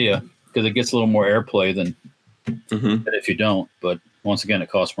bad idea because it gets a little more airplay than if you don't. But once again,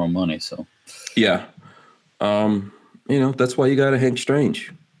 it costs more money. So, yeah. That's why you got to Hank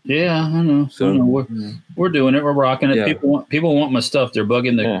Strange. Yeah, I know. So we're doing it. We're rocking it. Yeah. People want my stuff. They're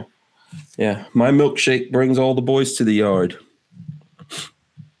bugging the. Yeah. My milkshake brings all the boys to the yard.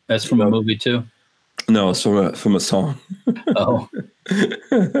 That's from a movie too. No, it's from a song. Oh. I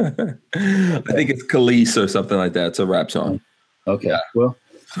think it's Khalees or something like that. It's a rap song. Okay. Yeah. Well,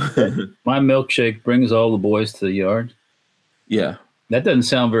 my milkshake brings all the boys to the yard. Yeah. That doesn't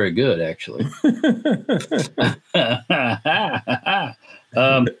sound very good, actually.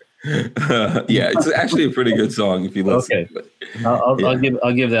 Yeah, it's actually a pretty good song if you listen. Okay,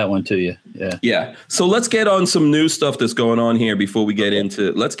 I'll give that one to you. Yeah. Yeah. So let's get on some new stuff that's going on here before we get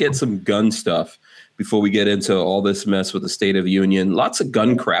into. Let's get some gun stuff before we get into all this mess with the State of the Union. Lots of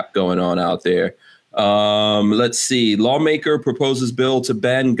gun crap going on out there. Let's see. Lawmaker proposes bill to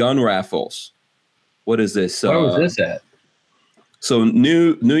ban gun raffles. What is this? Where was this at? So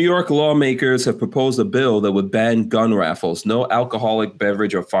New York lawmakers have proposed a bill that would ban gun raffles. No alcoholic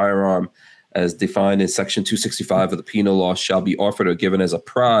beverage or firearm, as defined in Section 265 of the Penal Law, shall be offered or given as a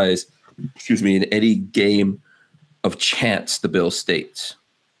prize, in any game of chance, the bill states.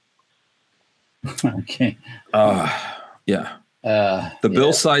 Okay. Yeah. The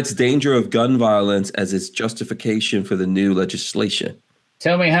bill cites danger of gun violence as its justification for the new legislation.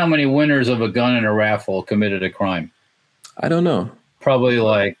 Tell me how many winners of a gun in a raffle committed a crime. I don't know. Probably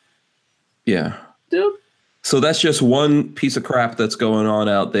like. Yeah. Dude. So that's just one piece of crap that's going on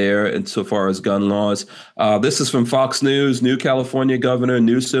out there insofar as gun laws. This is from Fox News. New California Governor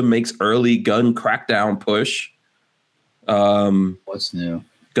Newsom makes early gun crackdown push. What's new?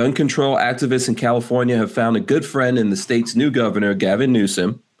 Gun control activists in California have found a good friend in the state's new governor, Gavin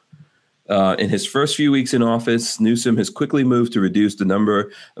Newsom. In his first few weeks in office, Newsom has quickly moved to reduce the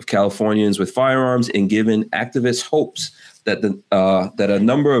number of Californians with firearms and given activists hopes that that a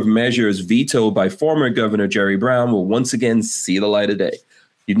number of measures vetoed by former Governor Jerry Brown will once again see the light of day.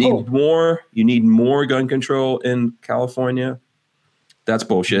 You need more. You need more gun control in California. That's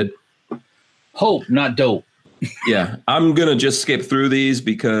bullshit. Hope, not dope. Yeah, I'm gonna just skip through these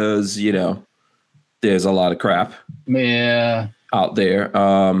because there's a lot of crap. Yeah, out there.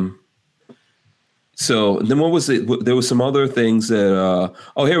 So then what was it? There was some other things that.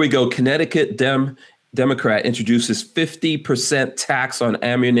 Here we go. Connecticut Democrat introduces 50% tax on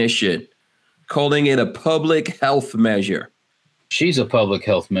ammunition, calling it a public health measure. She's a public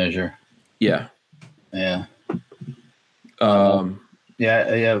health measure. Yeah. Yeah. Yeah.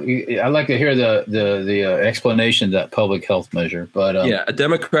 I'd like to hear the explanation of that public health measure. But a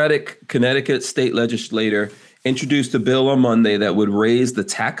Democratic Connecticut state legislator introduced a bill on Monday that would raise the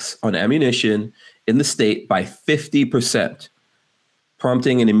tax on ammunition in the state by 50%,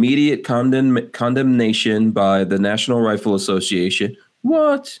 prompting an immediate condemnation by the National Rifle Association.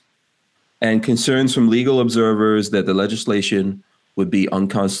 What? And concerns from legal observers that the legislation would be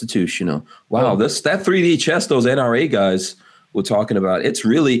unconstitutional. Wow, that 3D chess those NRA guys were talking about. It's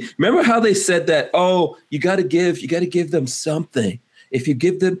really, remember how they said that, you got to give them something. If you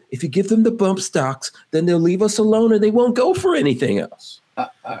give them the bump stocks, then they'll leave us alone and they won't go for anything else.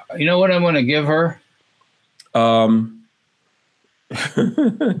 You know what I'm going to give her? I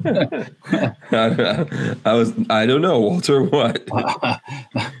don't know, Walter. What?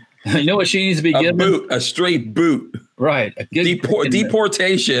 You know what she needs to be given? A straight boot. Right.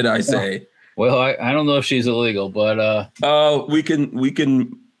 Deportation, I say. Well, I don't know if she's illegal, but we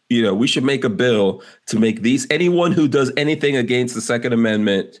should make a bill to make anyone who does anything against the Second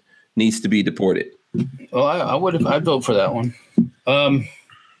Amendment needs to be deported. Well, I'd vote for that one.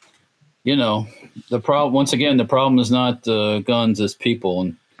 The problem is not guns, it's people,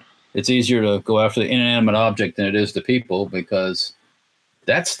 and it's easier to go after the inanimate object than it is the people because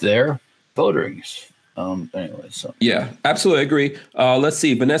that's their voting. Yeah, absolutely agree. Let's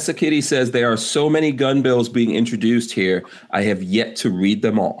see. Vanessa Kitty says there are so many gun bills being introduced here. I have yet to read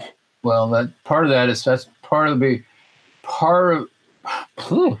them all. Well, that's part of the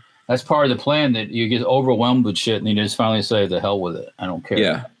plan that you get overwhelmed with shit and you just finally say the hell with it. I don't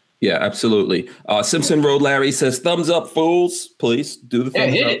care. Yeah, absolutely. Simpson Road Larry says thumbs up, fools. Please do the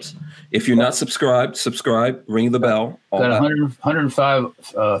thumbs ups. If you're not subscribed, subscribe, ring the bell. Got 105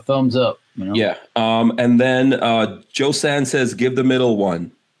 thumbs up. Yeah. And then Joe San says, give the middle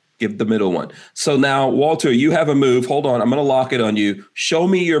one. Give the middle one. So now, Walter, you have a move. Hold on. I'm going to lock it on you. Show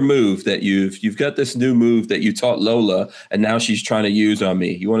me your move that you've got this new move that you taught Lola, and now she's trying to use on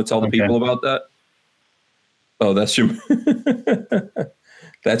me. You want to tell the people about that? Oh, that's your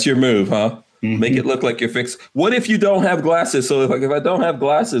that's your move, huh? Mm-hmm. Make it look like you're fixing. What if you don't have glasses? So if I don't have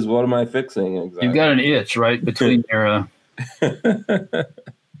glasses, what am I fixing exactly? You've got an itch right between your.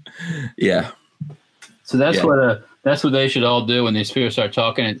 Yeah. So that's what they should all do when these people start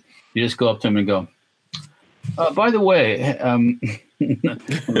talking. And you just go up to them and go, by the way,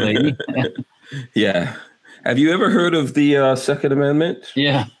 lady. Yeah. Have you ever heard of the Second Amendment?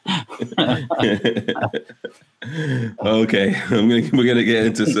 Yeah. Okay, we're gonna get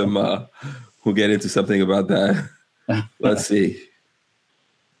into some. We'll get into something about that. Let's see.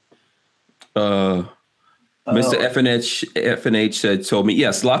 Mr. FNH told me,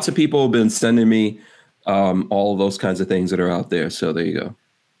 yes, lots of people have been sending me all of those kinds of things that are out there. So there you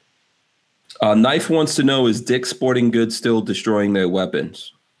go. Knife wants to know, is Dick's Sporting Goods still destroying their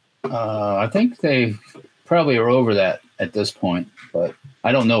weapons? I think they probably are over that at this point, but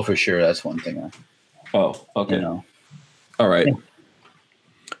I don't know for sure. That's one thing. Oh, okay. All right.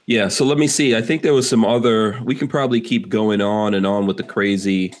 Yeah, so let me see. I think there was some other. We can probably keep going on and on with the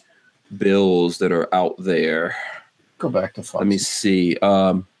crazy bills that are out there. Go back to Fox. Let me see.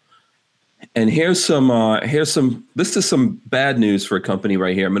 And here's some. This is some bad news for a company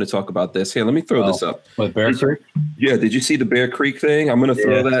right here. I'm going to talk about this. Here, let me throw this up. With Bear Creek? Yeah, did you see the Bear Creek thing? I'm going to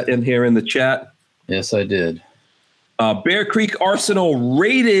throw that in here in the chat. Yes, I did. Bear Creek Arsenal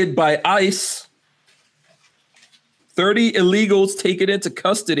raided by ICE. 30 illegals taken into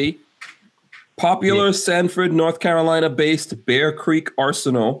custody. Popular Sanford, North Carolina-based Bear Creek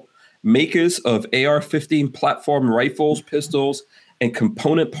Arsenal, makers of AR-15 platform rifles, pistols, and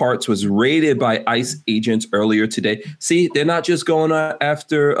component parts, was raided by ICE agents earlier today. See, they're not just going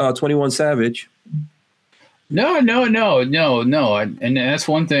after 21 Savage. No. And that's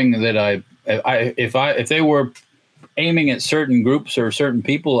one thing that if they were aiming at certain groups or certain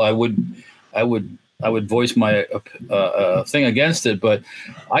people, I would voice my thing against it. But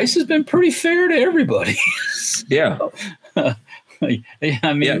ICE has been pretty fair to everybody. Yeah. I mean,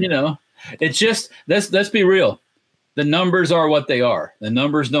 it's just let's be real. The numbers are what they are. The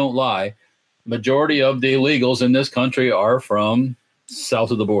numbers don't lie. Majority of the illegals in this country are from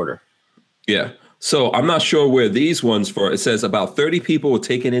south of the border. Yeah. So I'm not sure where these ones for. It says about 30 people were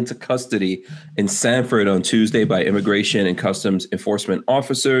taken into custody in Sanford on Tuesday by Immigration and Customs Enforcement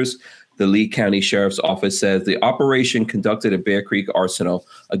officers. The Lee County Sheriff's Office says the operation conducted at Bear Creek Arsenal,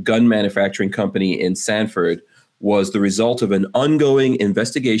 a gun manufacturing company in Sanford, was the result of an ongoing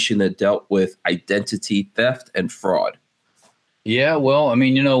investigation that dealt with identity theft and fraud. Yeah, well, I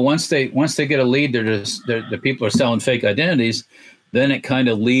mean, once they get a lead, the people are selling fake identities. Then it kind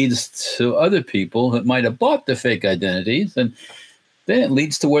of leads to other people that might have bought the fake identities, and then it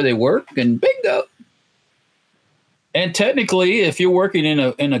leads to where they work, and bingo. And technically, if you're working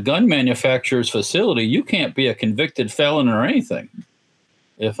in a gun manufacturer's facility, you can't be a convicted felon or anything,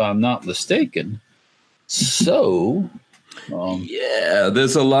 if I'm not mistaken. So, yeah,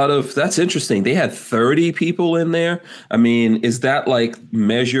 there's a lot of, that's interesting. They had 30 people in there. I mean, is that like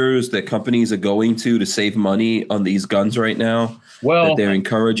measures that companies are going to save money on these guns right now? Well, that they're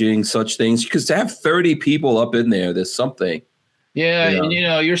encouraging such things, because to have 30 people up in there's something. Yeah, and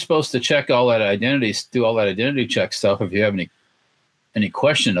you're supposed to check all that do all that identity check stuff if you have any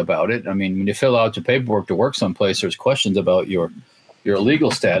question about it. I mean, when you fill out the paperwork to work someplace, there's questions about your legal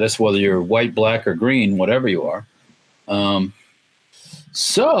status, whether you're white, black, or green, whatever you are.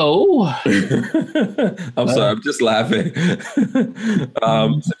 So I'm sorry, I'm just laughing. Simpson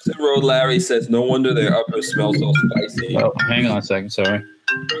Road Larry says, no wonder their upper smells so spicy. Oh, hang on a second, sorry.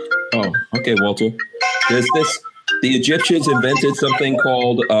 Oh, okay, Walter. There's this. The Egyptians invented something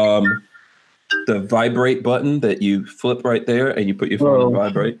called the vibrate button that you flip right there and you put your phone on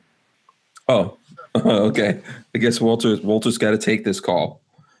vibrate. Oh, okay. I guess Walter's got to take this call.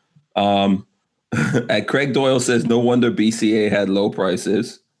 At Craig Doyle says, no wonder BCA had low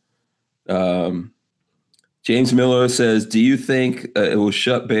prices. James Miller says, do you think it will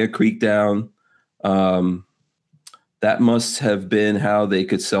shut Bear Creek down? That must have been how they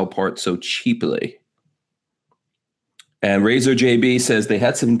could sell parts so cheaply. And Razor JB says they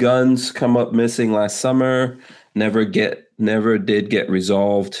had some guns come up missing last summer. Never did get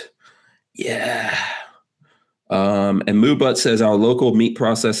resolved. Yeah. And Moobutt says our local meat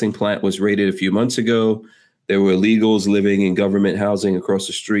processing plant was raided a few months ago. There were illegals living in government housing across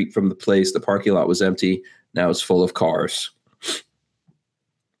the street from the place. The parking lot was empty. Now it's full of cars.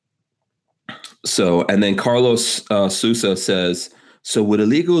 So, and then Carlos Sousa says, so would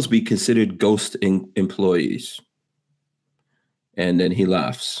illegals be considered ghost employees? And then he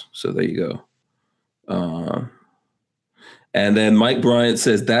laughs. So there you go. And then Mike Bryant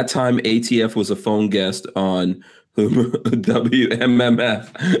says that time ATF was a phone guest on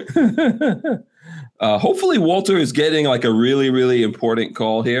WMMF. Hopefully Walter is getting like a really, really important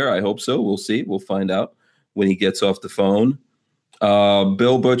call here. I hope so. We'll see. We'll find out when he gets off the phone.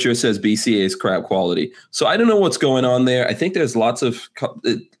 Bill Butcher says BCA is crap quality. So I don't know what's going on there. I think there's lots of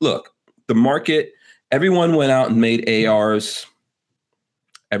look, the market, everyone went out and made ARs.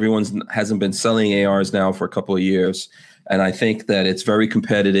 Everyone hasn't been selling ARs now for a couple of years. And I think that it's very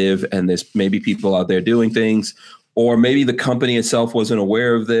competitive and there's maybe people out there doing things, or maybe the company itself wasn't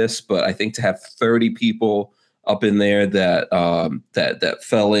aware of this. But I think to have 30 people up in there that that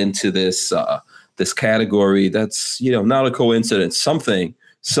fell into this this category, that's, not a coincidence.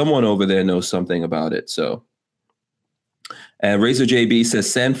 Someone over there knows something about it. So, and Razor JB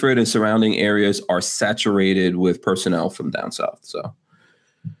says Sanford and surrounding areas are saturated with personnel from down south. So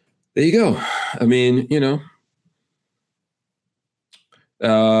there you go. I mean,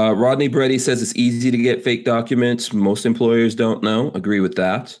 Rodney Brady says it's easy to get fake documents. Most employers don't know. Agree with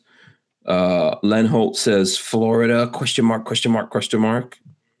that. Len Holt says Florida, question mark, question mark, question mark.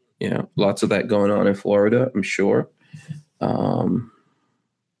 Yeah, lots of that going on in Florida, I'm sure.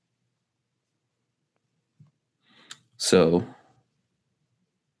 So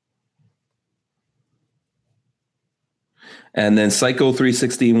and then Psycho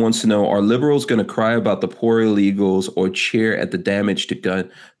 316 wants to know, are liberals going to cry about the poor illegals or cheer at the damage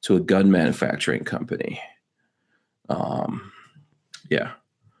to a gun manufacturing company? Yeah.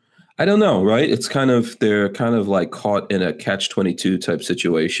 I don't know, right? They're kind of like caught in a catch-22 type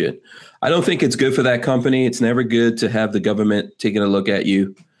situation. I don't think it's good for that company. It's never good to have the government taking a look at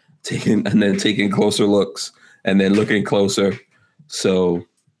you, taking closer looks and then looking closer. So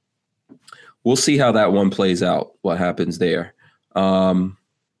we'll see how that one plays out, what happens there. Let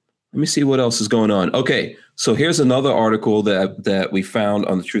me see what else is going on. Okay, so here's another article that we found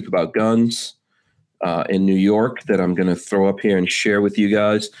on The Truth About Guns in New York that I'm going to throw up here and share with you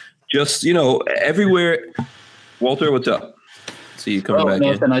guys. Just, everywhere. Walter, what's up? See you coming back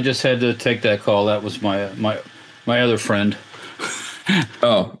in. I just had to take that call. That was my other friend.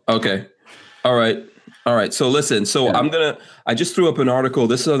 Oh, okay. All right. So listen. So yeah. I just threw up an article.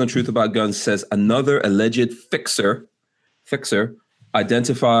 This is on The Truth About Guns. Says another alleged fixer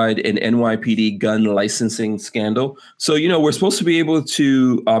identified in NYPD gun licensing scandal. So, we're supposed to be able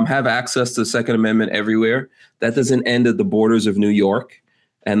to have access to the Second Amendment everywhere. That doesn't end at the borders of New York.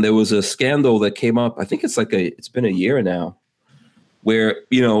 And there was a scandal that came up. I think it's been a year now, where,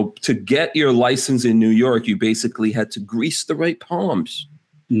 to get your license in New York, you basically had to grease the right palms.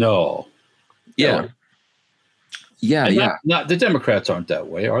 No. Yeah. Yeah. Not the Democrats aren't that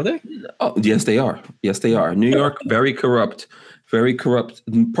way, are they? Oh, yes, they are. Yes, they are. New York, very corrupt. Very corrupt,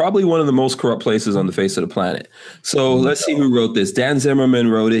 probably one of the most corrupt places on the face of the planet. So let's see who wrote this. Dan Zimmerman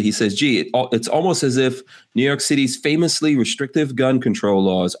wrote it. He says, it's almost as if New York City's famously restrictive gun control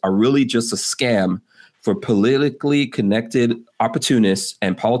laws are really just a scam for politically connected opportunists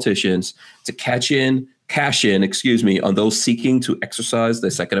and politicians to cash in, on those seeking to exercise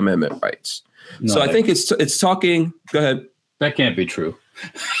their Second Amendment rights. No, so I think it's talking. Go ahead. That can't be true.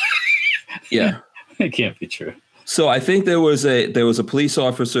 Yeah. It can't be true. So I think there was a police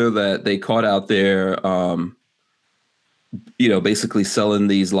officer that they caught out there, basically selling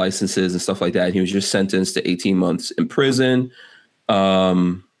these licenses and stuff like that. And he was just sentenced to 18 months in prison. Yeah.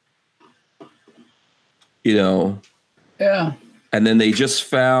 And then they just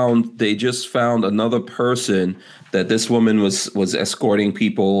found another person that this woman was escorting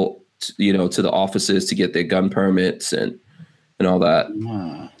people, to the offices to get their gun permits and all that,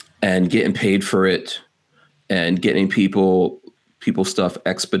 and getting paid for it. And getting people stuff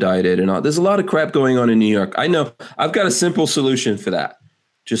expedited and all. There's a lot of crap going on in New York. I know. I've got a simple solution for that.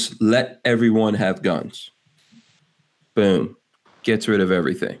 Just let everyone have guns. Boom. Gets rid of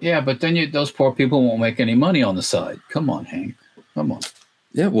everything. Yeah, but then those poor people won't make any money on the side. Come on, Hank. Come on.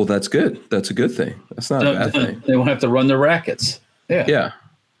 Yeah, well, that's good. That's a good thing. That's not a bad thing. They won't have to run their rackets. Yeah.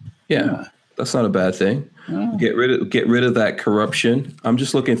 That's not a bad thing. Oh. Get rid of that corruption. I'm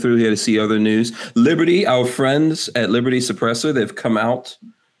just looking through here to see other news. Liberty, our friends at Liberty Suppressor, they've come out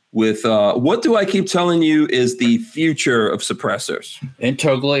with what do I keep telling you is the future of suppressors?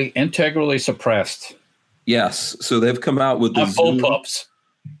 Integrally suppressed. Yes. So they've come out with the bullpups.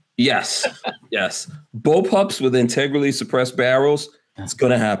 Yes. Yes. Bullpups with integrally suppressed barrels. It's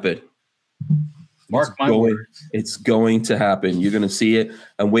going to happen. Mark my words. It's going to happen. You're going to see it.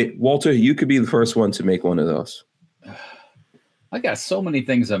 And wait, Walter, you could be the first one to make one of those. I got so many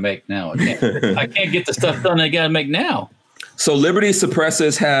things I make now. I can't get the stuff done I got to make now. So Liberty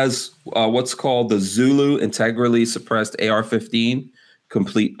Suppressors has what's called the Zulu integrally suppressed AR-15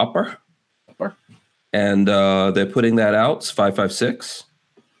 complete upper. And they're putting that out. It's $556.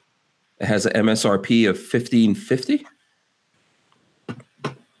 It has an MSRP of $1,550.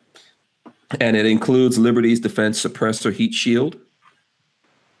 And it includes Liberty's Defense Suppressor Heat Shield.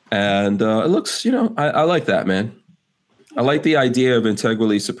 And it looks, I like that, man. I like the idea of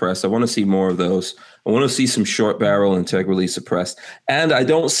integrally suppressed. I want to see more of those. I want to see some short barrel integrally suppressed. And I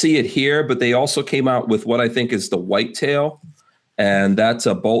don't see it here, but they also came out with what I think is the Whitetail. And that's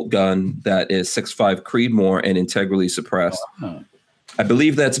a bolt gun that is 6.5 Creedmoor and integrally suppressed. Uh-huh. I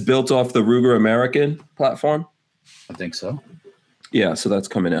believe that's built off the Ruger American platform. I think so. Yeah, so that's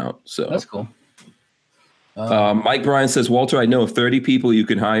coming out. So that's cool. Mike Bryan says, Walter, I know of 30 people you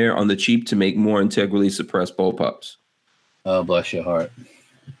can hire on the cheap to make more integrally suppressed bullpups. Oh, bless your heart.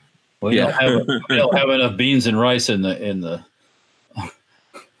 We don't have enough beans and rice in the.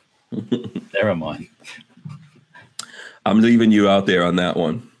 Never mind. I'm leaving you out there on that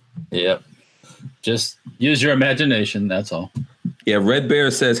one. Yep. Just use your imagination. That's all. Yeah, Red Bear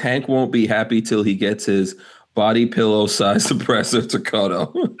says Hank won't be happy till he gets his body pillow size suppressor to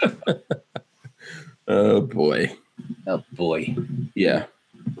Kodo. Oh boy. Oh boy. Yeah.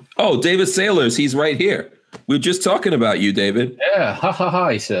 Oh, David Sailors, he's right here. We were just talking about you, David. Yeah, ha ha ha.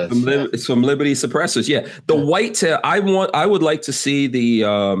 He says from Liberty Suppressors. Yeah, the whitetail. I would like to see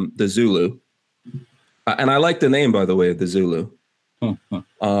the Zulu, and I like the name, by the way, of the Zulu.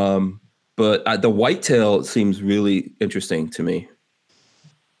 But the whitetail seems really interesting to me.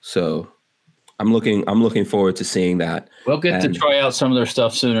 So I'm looking forward to seeing that. We'll get to try out some of their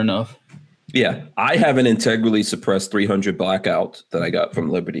stuff soon enough. Yeah, I have an integrally suppressed 300 Blackout that I got from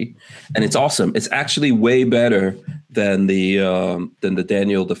Liberty, and it's awesome. It's actually way better than the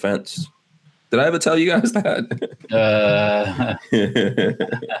Daniel Defense. Did I ever tell you guys that?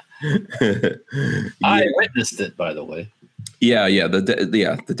 I witnessed it, by the way. Yeah,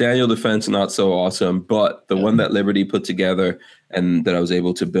 the Daniel Defense, not so awesome, but the one that Liberty put together and that I was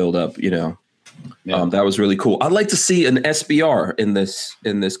able to build up, that was really cool. I'd like to see an SBR in this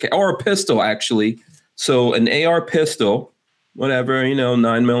or a pistol, actually. So an AR pistol, whatever,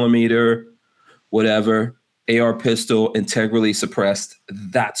 9mm, whatever, AR pistol, integrally suppressed.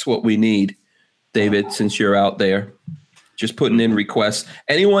 That's what we need, David, since you're out there. Just putting in requests.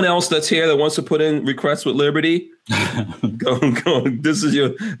 Anyone else that's here that wants to put in requests with Liberty, go. This is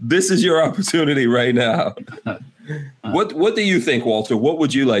your opportunity right now. What do you think, Walter? What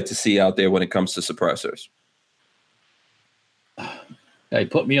would you like to see out there when it comes to suppressors? Hey,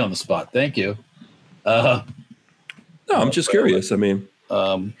 put me on the spot. Thank you. No, I'm just curious. I mean,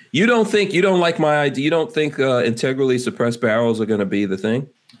 you don't like my idea. You don't think integrally suppressed barrels are going to be the thing?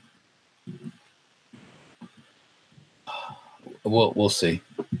 We'll see.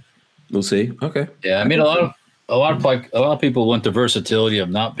 We'll see. Okay. Yeah, I mean, a lot of people want the versatility of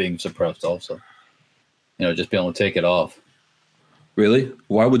not being suppressed, also. Just being able to take it off. Really?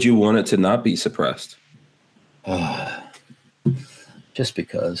 Why would you want it to not be suppressed? Just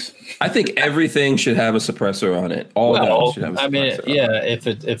because. I think everything should have a suppressor on it. All of them should have a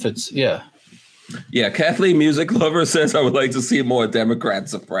suppressor. If it's yeah. Yeah, Kathleen Music Lover says I would like to see more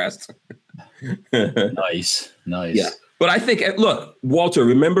Democrats suppressed. Nice. Yeah. But I think, look, Walter,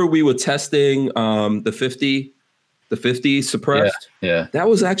 remember we were testing the 50 suppressed? Yeah. That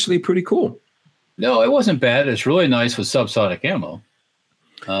was actually pretty cool. No, it wasn't bad. It's really nice with subsonic ammo.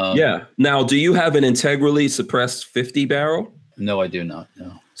 Yeah. Now, do you have an integrally suppressed 50 barrel? No, I do not.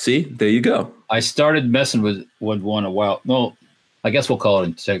 No. See, there you go. I started messing with one a while. No, I guess we'll call it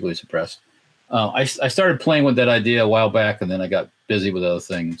integrally suppressed. I started playing with that idea a while back, and then I got busy with other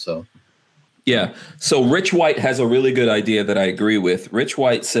things. So. Yeah. So Rich White has a really good idea that I agree with. Rich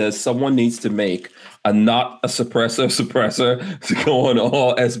White says someone needs to make not a suppressor to go on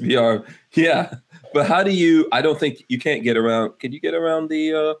all SBR. Yeah. But how do you, I don't think you can't get around. Can you get around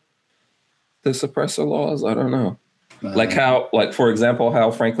the suppressor laws? I don't know. For example,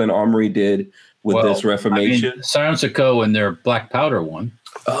 how Franklin Armory did with this Reformation. Silencer Co. and their black powder one.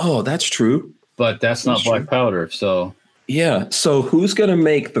 Oh, that's true. But that's not black powder. So. Yeah. So who's going to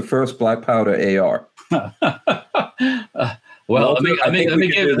make the first black powder AR? Let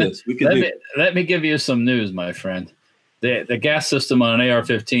me give you some news, my friend. The gas system on an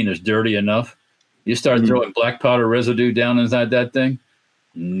AR-15 is dirty enough. You start throwing black powder residue down inside that thing.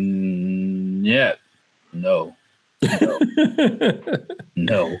 Yeah. No.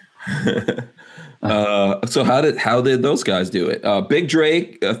 So how did those guys do it? Big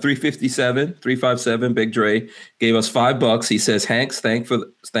Dre, 357, Big Dre gave us $5. He says, Hanks,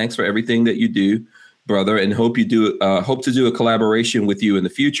 thanks for everything that you do, brother, and hope to do a collaboration with you in the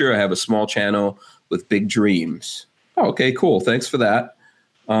future. I have a small channel with big dreams. Oh, okay, cool. Thanks for that.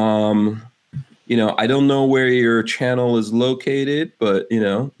 I don't know where your channel is located, but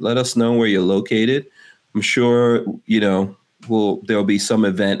let us know where you're located. I'm sure there'll be some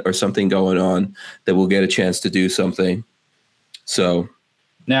event or something going on that we'll get a chance to do something. So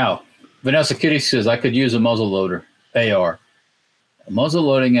now, Vanessa Kitty says I could use a muzzle loader AR, a muzzle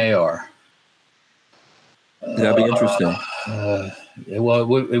loading AR. That'd be interesting. It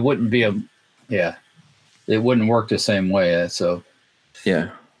wouldn't be it wouldn't work the same way. So yeah,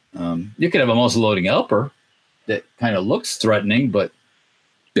 you could have a muzzle loading helper that kind of looks threatening, but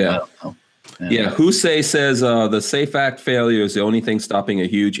yeah. I don't know. Yeah, Hussein says the SAFE Act failure is the only thing stopping a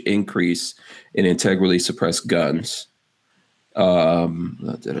huge increase in integrally suppressed guns. And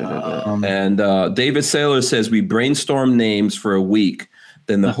David Saylor says we brainstorm names for a week,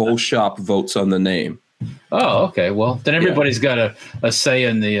 then the whole shop votes on the name. Oh, okay. Well, then everybody's got a say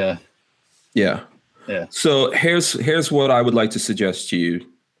in the Yeah. So here's what I would like to suggest to you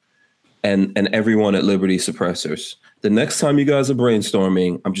and everyone at Liberty Suppressors. The next time you guys are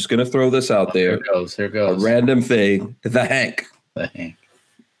brainstorming, I'm just going to throw this out there. Here goes. A random thing. The Hank. The Hank.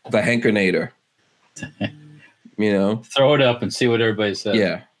 The Hankernator. You know? Throw it up and see what everybody says.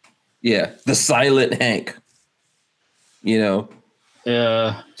 Yeah. Yeah. The Silent Hank. You know?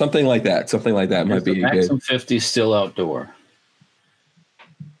 Yeah. Something like that. Something like that might be the Maxim 50 still outdoor?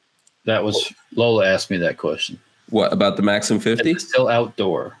 That was Lola asked me that question. What about the Maxim 50? Still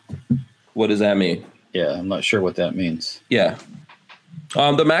outdoor. What does that mean? Yeah, I'm not sure what that means. Yeah.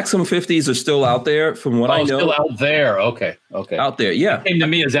 The Maxim 50s are still out there from what I know. Still out there. Okay. Out there, yeah. It came to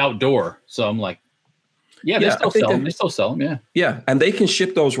me as outdoor. So I'm like, they still sell them. They still sell them, yeah. Yeah, and they can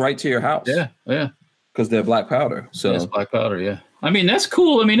ship those right to your house. Yeah. Because they're black powder. So it's black powder, yeah. I mean, that's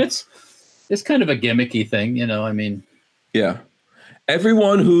cool. I mean, it's kind of a gimmicky thing, you know. I mean, yeah.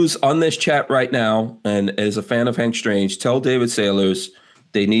 Everyone who's on this chat right now and is a fan of Hank Strange, tell David Sailors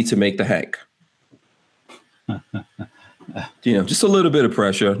they need to make the Hank. You know, just a little bit of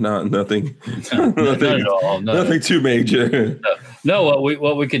pressure, nothing at all. Nothing too major. No,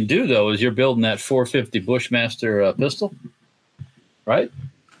 what we can do though is you're building that 450 Bushmaster pistol, right?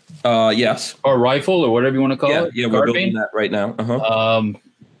 Yes. Or rifle or whatever you want to call it. Yeah, we're building that right now.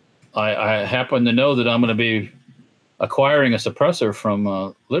 I happen to know that I'm going to be acquiring a suppressor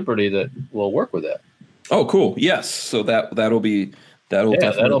from Liberty that will work with that. Oh, cool. Yes. So that'll be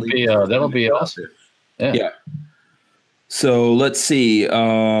awesome. Yeah. So let's see.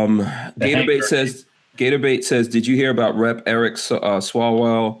 Gatorbait says, did you hear about Rep. Eric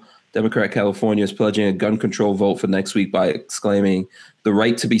Swalwell, Democrat California, is pledging a gun control vote for next week by exclaiming, "The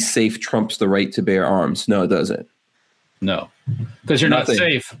right to be safe trumps the right to bear arms"? No, it doesn't. No, because you're not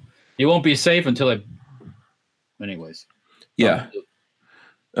safe. You won't be safe until anyways. Yeah.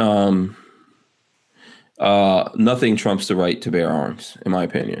 Nothing trumps the right to bear arms, in my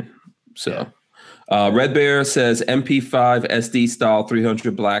opinion. So, Red Bear says MP5 SD style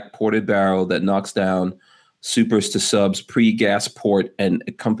 300 black ported barrel that knocks down supers to subs, pre-gas port, and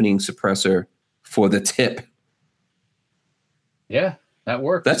accompanying suppressor for the tip. Yeah, that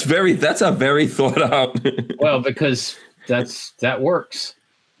works. That's a very thought out. Well, because that works.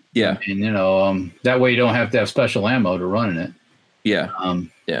 Yeah. And you know, that way you don't have to have special ammo to run in it. Yeah.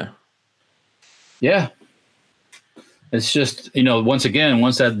 Yeah. It's just, you know, once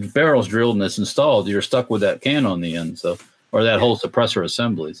that barrel's drilled and it's installed, you're stuck with that can on the end. So, or that whole suppressor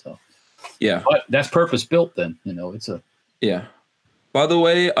assembly. So, yeah, but that's purpose built. Then, you know, yeah. By the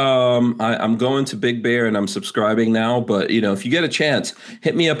way, I'm going to Big Bear and I'm subscribing now. But you know, if you get a chance,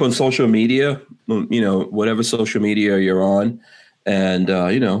 hit me up on social media. You know, whatever social media you're on, and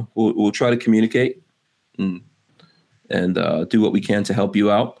you know, we'll try to communicate and do what we can to help you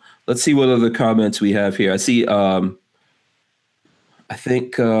out. Let's see what other comments we have here. I see. I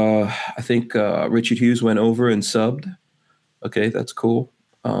think Richard Hughes went over and subbed. Okay, that's cool.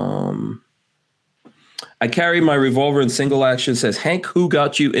 I carry my revolver in single action. Says Hank, who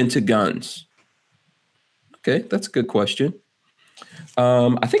got you into guns? Okay, that's a good question.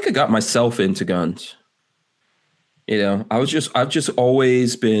 I think I got myself into guns. You know, I've just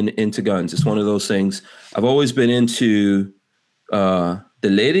always been into guns. It's one of those things. I've always been into the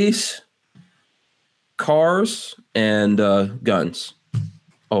ladies, cars, and guns.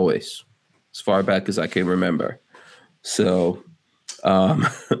 Always, as far back as I can remember. So, and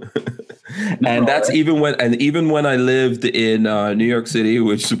that's even when I lived in New York City,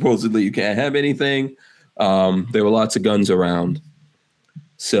 which supposedly you can't have anything. There were lots of guns around.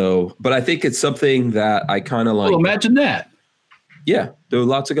 So, but I think it's something that I kind of like. Well, imagine that. Yeah, there were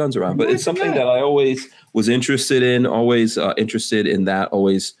lots of guns around, but it's something that I always was interested in. Always interested in that.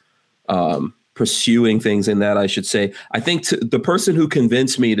 Always. Pursuing things in that, I should say. I think the person who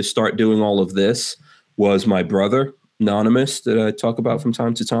convinced me to start doing all of this was my brother, Anonymous, that I talk about from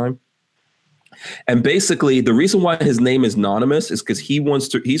time to time. And basically, the reason why his name is Anonymous is because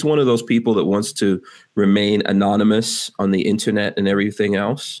he's one of those people that wants to remain anonymous on the internet and everything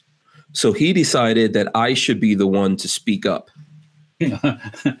else. So he decided that I should be the one to speak up.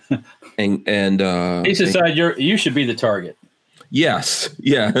 and he decided you should be the target. Yes.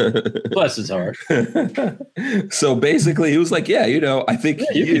 Yeah. Bless his heart. So basically he was like, yeah, you know, I think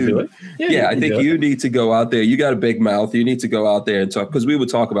you can do it. Yeah, I think you need to go out there. You got a big mouth. You need to go out there and talk, because we would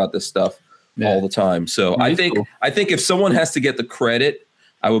talk about this stuff all the time. So I think if someone has to get the credit,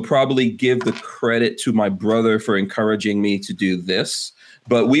 I would probably give the credit to my brother for encouraging me to do this.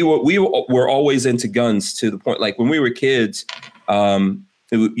 But we were always into guns to the point, like when we were kids,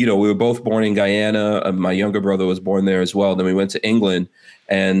 we were both born in Guyana. My younger brother was born there as well. Then we went to England,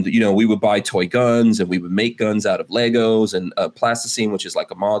 and we would buy toy guns, and we would make guns out of Legos and plasticine, which is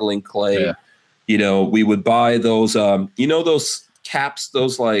like a modeling clay. Yeah. We would buy those, those caps,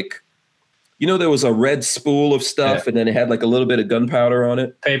 those like, there was a red spool of stuff, and then it had like a little bit of gunpowder on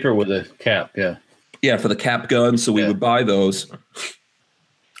it. Paper with a cap, yeah. Yeah, for the cap gun. So we would buy those.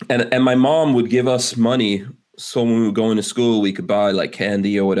 And my mom would give us money so when we were going to school, we could buy like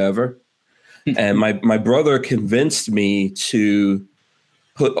candy or whatever. And my brother convinced me to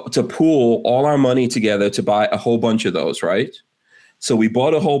pool all our money together to buy a whole bunch of those, right? So we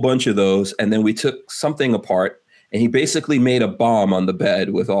bought a whole bunch of those, and then we took something apart, and he basically made a bomb on the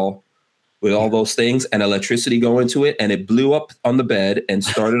bed with all those things and electricity going to it, and it blew up on the bed and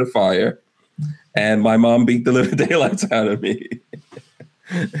started a fire. And my mom beat the living daylights out of me.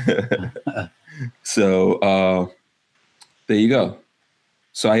 So there you go.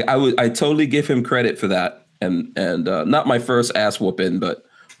 So I totally give him credit for that, and not my first ass whooping, but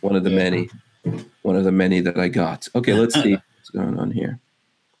one of the many that I got. Okay, let's see what's going on here.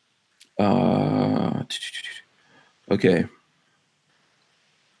 Okay.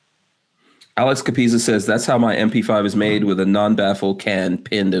 Alex Capiza says that's how my MP5 is made, with a non-baffle can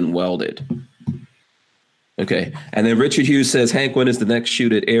pinned and welded. Okay. And then Richard Hughes says, Hank, when is the next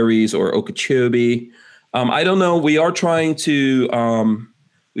shoot at Aries or Okeechobee? I don't know. We'll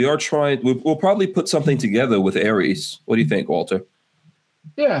probably put something together with Aries. What do you think, Walter?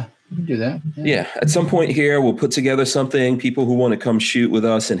 Yeah, we can do that. Yeah. At some point here, we'll put together something. People who want to come shoot with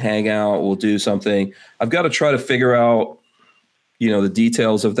us and hang out, we'll do something. I've got to try to figure out, the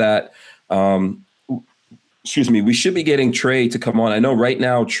details of that. Excuse me. We should be getting Trey to come on. I know right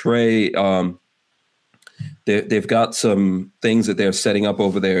now, Trey, they've got some things that they're setting up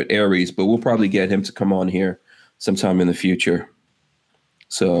over there at Aries, but we'll probably get him to come on here sometime in the future.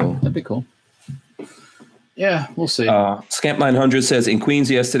 So that'd be cool. Yeah, we'll see. Scamp 900 says, in Queens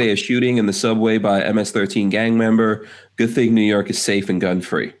yesterday, a shooting in the subway by MS-13 gang member. Good thing New York is safe and gun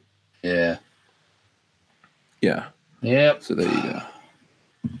free. Yeah. Yeah. Yep. So there you go.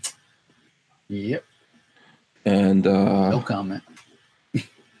 Yep. And no comment.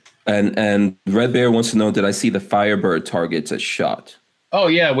 And Red Bear wants to know, did I see the Firebird targets at SHOT? Oh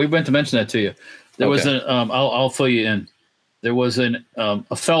yeah, we meant to mention that to you. There was an I'll fill you in. There was a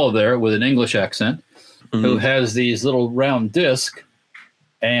fellow there with an English accent who has these little round disc,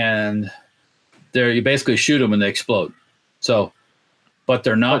 and you basically shoot them and they explode. So, but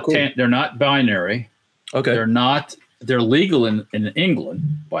they're not they're not binary. Okay. They're legal in England,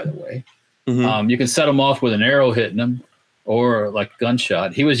 by the way. You can set them off with an arrow hitting them, or like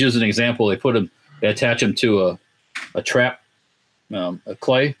gunshot. He was using an example. They attach them to a trap,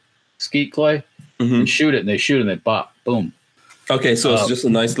 a skeet clay, and shoot it, and they shoot and they pop, boom. Okay, so it's just a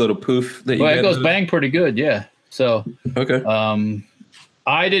nice little poof that you get. It goes bang pretty good, yeah. So okay.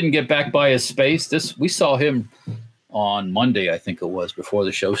 I didn't get back by his space. We saw him on Monday, I think it was, before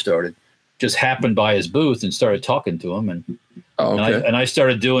the show started. Just happened by his booth and started talking to him, and I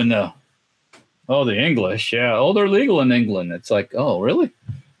started doing the English, yeah. Oh, they're legal in England. It's like, oh, really?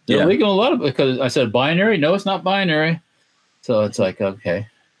 They're legal a lot of, because I said binary. No, it's not binary. So it's like, okay.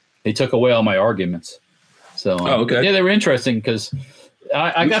 He took away all my arguments. So yeah, they were interesting because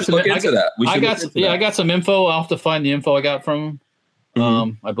I got some. I got some info. I'll have to find the info I got from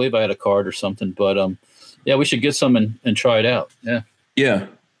him. I believe I had a card or something, but yeah, we should get some and try it out. Yeah. Yeah.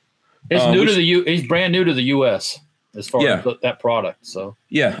 It's he's brand new to the US as far as that product. So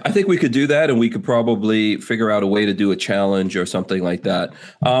yeah, I think we could do that, and we could probably figure out a way to do a challenge or something like that.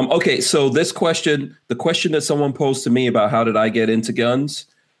 Okay, so the question that someone posed to me about how did I get into guns?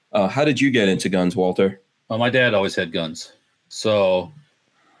 How did you get into guns, Walter? Well, my dad always had guns, so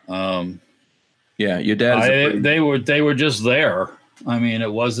yeah, your dad. They were just there. I mean,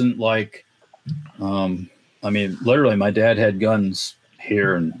 it wasn't like, literally, my dad had guns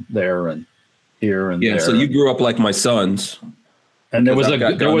here and there and here and there. Yeah, so you grew up like my sons. And there was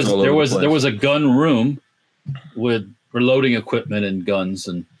a gun room with reloading equipment and guns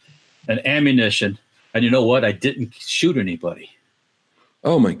and ammunition. And you know what? I didn't shoot anybody.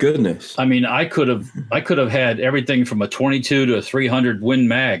 Oh my goodness! I mean, I could have had everything from a 22 to a 300 Win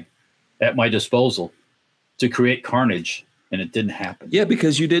Mag at my disposal to create carnage, and it didn't happen. Yeah,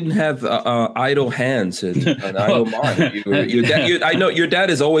 because you didn't have idle hands and idle mind. I know your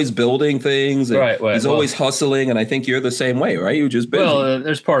dad is always building things. And right. He's always hustling, and I think you're the same way, right? You're just busy. Well,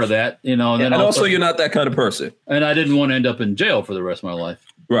 there's part of that, And then also you're not that kind of person. And I didn't want to end up in jail for the rest of my life.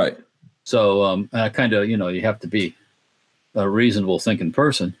 Right. So I kind of, you have to be a reasonable thinking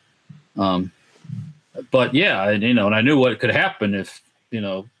person. But yeah, and I knew what could happen if you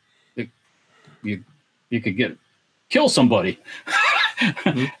know, you could kill somebody,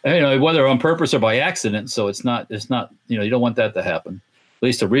 whether on purpose or by accident. So it's not, you don't want that to happen. At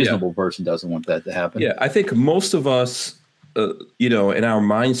least a reasonable person doesn't want that to happen. Yeah, I think most of us, in our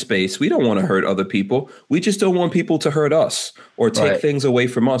mind space, we don't want to hurt other people. We just don't want people to hurt us or take things away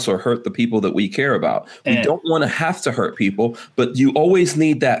from us or hurt the people that we care about. We don't want to have to hurt people, but you always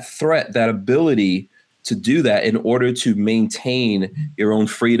need that threat, that ability to do that in order to maintain your own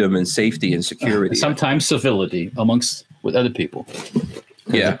freedom and safety and security. Sometimes civility with other people.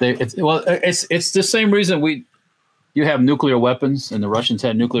 Yeah. It's the same reason you have nuclear weapons and the Russians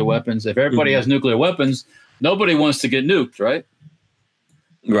had nuclear weapons. If everybody has nuclear weapons, nobody wants to get nuked, right?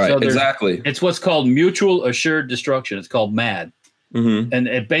 Right, so exactly. It's what's called mutual assured destruction. It's called MAD. Mm-hmm. And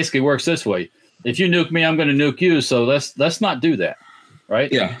it basically works this way. If you nuke me, I'm going to nuke you. So let's not do that.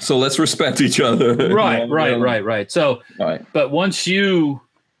 Right? Yeah. So let's respect each other. Right. So, but once you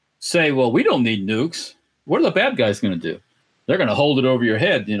say, well, we don't need nukes, what are the bad guys going to do? They're going to hold it over your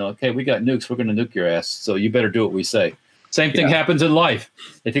head. Okay, we got nukes. We're going to nuke your ass. So you better do what we say. Same thing happens in life.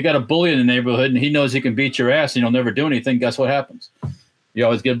 If you got a bully in the neighborhood and he knows he can beat your ass and you'll never do anything, guess what happens? You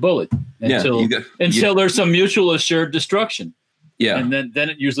always get bullied until there's some mutual assured destruction. Yeah. And then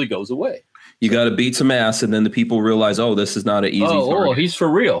it usually goes away. You got to beat some ass, and then the people realize, oh, this is not an easy target. Oh, he's for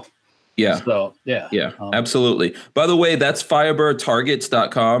real. Yeah. So, yeah. Yeah, absolutely. By the way, that's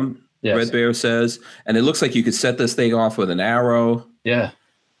firebirdtargets.com, yes. Red Bear says. And it looks like you could set this thing off with an arrow. Yeah.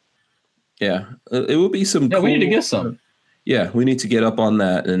 Yeah. It would be some cool, we need to get some. Yeah, we need to get up on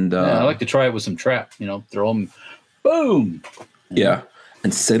that. And I like to try it with some trap, throw them, boom. Yeah.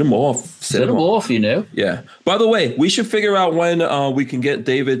 And set them off. Set them off, Yeah. By the way, we should figure out when we can get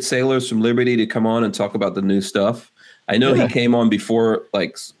David Sailors from Liberty to come on and talk about the new stuff. I know he came on before,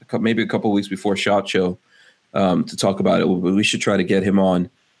 like maybe a couple of weeks before SHOT Show to talk about it. But we should try to get him on.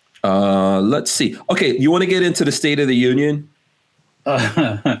 Let's see. Okay, you want to get into the State of the Union?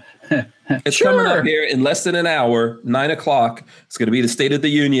 It's coming up here in less than an hour, 9:00. It's going to be the State of the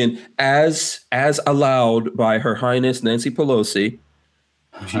Union as allowed by Her Highness Nancy Pelosi.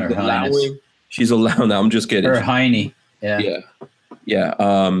 She's allowed. No, I'm just kidding. Her Heine. Yeah.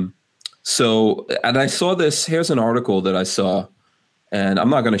 So, and I saw this. Here's an article that I saw, and I'm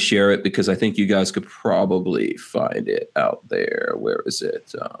not going to share it because I think you guys could probably find it out there. Where is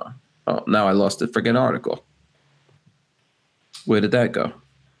it? Now I lost the freaking article. Where did that go?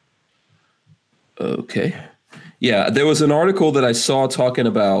 Okay. Yeah, there was an article that I saw talking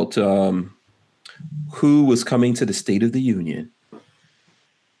about who was coming to the State of the Union.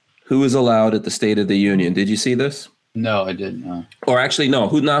 Who is allowed at the State of the Union? Did you see this? No, I didn't. No. Or actually, no.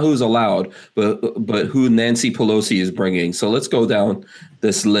 Not who's allowed, but who Nancy Pelosi is bringing. So let's go down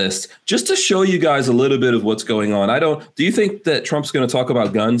this list just to show you guys a little bit of what's going on. Do you think that Trump's going to talk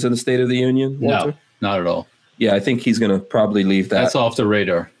about guns in the State of the Union, Walter? No, not at all. Yeah, I think he's going to probably leave that. That's off the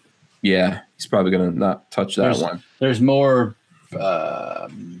radar. Yeah, he's probably going to not touch that one. There's more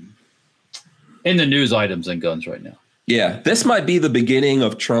in the news items than guns right now. Yeah, this might be the beginning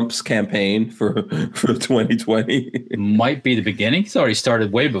of Trump's campaign for 2020. Might be the beginning. It's already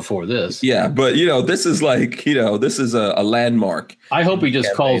started way before this. Yeah, but this is like, this is a landmark. I hope he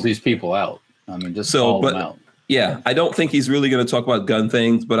just calls these people out. I mean, just call them out. Yeah, I don't think he's really going to talk about gun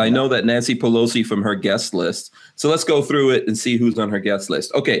things, but I know that Nancy Pelosi from her guest list. So let's go through it and see who's on her guest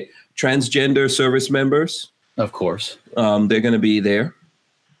list. Okay, transgender service members. Of course. They're going to be there.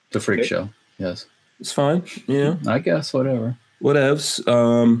 The freak show. Yes. It's fine. Yeah. I guess whatever. Whatevs.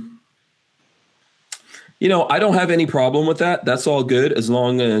 I don't have any problem with that. That's all good as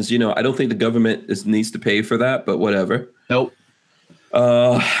long as, I don't think the government needs to pay for that, but whatever. Nope.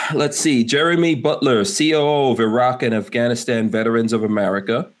 Let's see. Jeremy Butler, COO of Iraq and Afghanistan Veterans of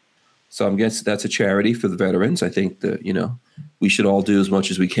America. So I'm guessing that's a charity for the veterans. I think that, we should all do as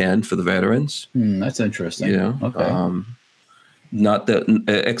much as we can for the veterans. That's interesting. Okay. Not that,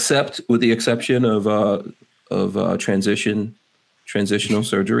 except with the exception of transitional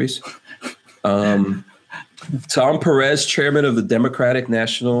surgeries. Tom Perez, chairman of the Democratic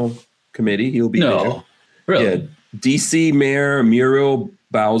National Committee, he'll be there. Really? Yeah. DC Mayor Muriel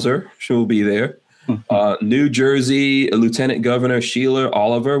Bowser, she will be there. New Jersey Lieutenant Governor Sheila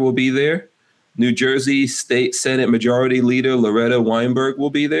Oliver will be there. New Jersey State Senate Majority Leader Loretta Weinberg will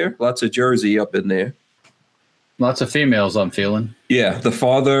be there. Lots of Jersey up in there. Lots of females, I'm feeling. Yeah, the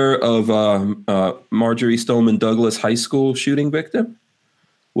father of Marjorie Stoneman Douglas High School shooting victim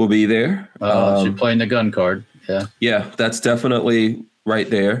will be there. She's playing the gun card. Yeah. Yeah, that's definitely right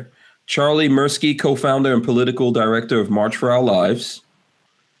there. Charlie Mirsky, co-founder and political director of March for Our Lives.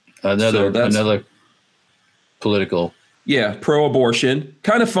 Another political Yeah, pro-abortion.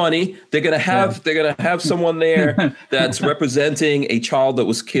 Kind of funny. They're gonna have someone there that's representing a child that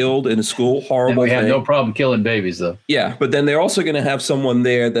was killed in a school. Horrible. We have thing. no problem killing babies, though. Yeah, but then they're also gonna have someone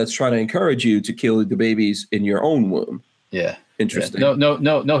there that's trying to encourage you to kill the babies in your own womb. Yeah. Interesting. Yeah.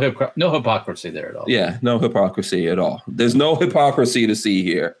 No hypocrisy there at all. Yeah, no hypocrisy at all. There's no hypocrisy to see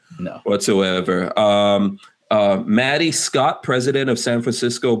here. No. Whatsoever. Maddie Scott, president of San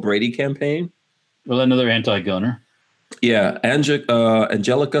Francisco Brady campaign. Well, another anti-gunner. Yeah,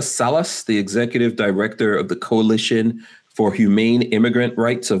 Angelica Salas, the executive director of the Coalition for Humane Immigrant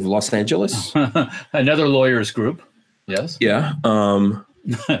Rights of Los Angeles. Another lawyers group. Yes. Yeah.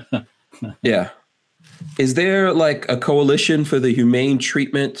 Yeah. Is there like a coalition for the humane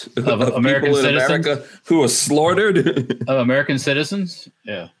treatment of American people in citizens? America who are slaughtered? Of American citizens?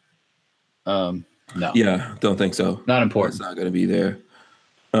 Yeah. No. Yeah, don't think so. Not important. It's not going to be there.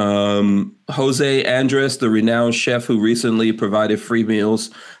 Jose Andres, the renowned chef who recently provided free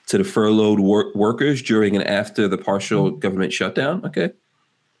meals to the furloughed workers during and after the partial government shutdown. Okay.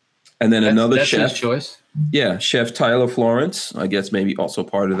 And then that's chef. His choice. Yeah, Chef Tyler Florence, I guess maybe also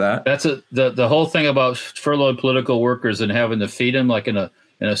part of that. That's the whole thing about furloughed political workers and having to feed them like in a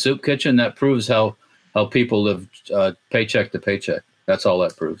soup kitchen. That proves how people live paycheck to paycheck. That's all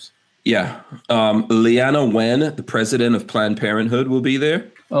that proves. Yeah. Leana Wen, the president of Planned Parenthood, will be there.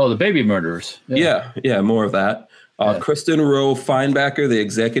 Oh, the baby murderers. Yeah, more of that. Kristen Rowe Feinbacher, the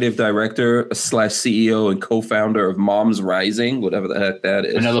executive director / CEO and co-founder of Moms Rising, whatever the heck that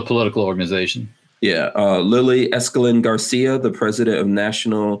is. Another political organization. Yeah. Lily Escalin Garcia, the president of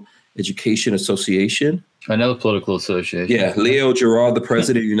National Education Association. Another political association. Yeah. Leo Gerard, the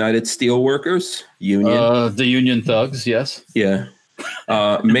president of United Steelworkers Union. The union thugs, yes. Yeah.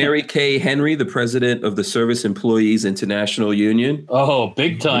 Mary Kay Henry, the president of the Service Employees International Union. Oh,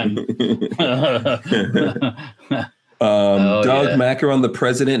 big time. Doug Macaron, the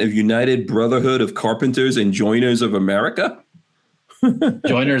president of United Brotherhood of Carpenters and Joiners of America.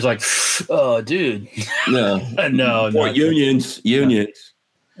 Joiners like, oh, dude. No. No. Unions.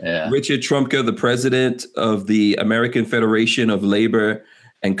 Yeah. Richard Trumka, the president of the American Federation of Labor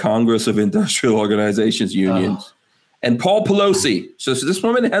and Congress of Industrial Organizations Unions. And Paul Pelosi. So this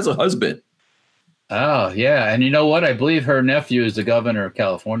woman has a husband. Oh, yeah. And you know what? I believe her nephew is the governor of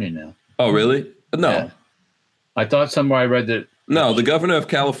California now. Oh, really? No. Yeah. I thought somewhere I read that. No, the governor of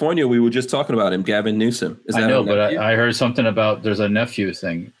California, we were just talking about him, Gavin Newsom. I know, but I heard something about there's a nephew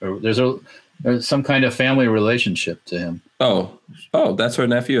thing. Or there's some kind of family relationship to him. Oh, that's her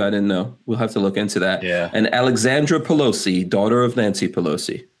nephew? I didn't know. We'll have to look into that. Yeah. And Alexandra Pelosi, daughter of Nancy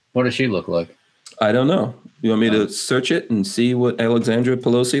Pelosi. What does she look like? I don't know. You want me to search it and see what Alexandra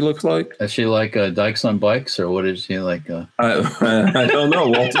Pelosi looks like? Is she like Dykes on Bikes, or what is she like? I don't know,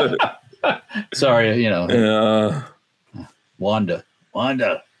 Walter. Sorry, Wanda.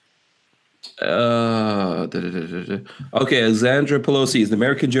 Okay, Alexandra Pelosi is an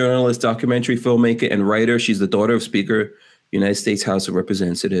American journalist, documentary filmmaker, and writer. She's the daughter of Speaker, United States House of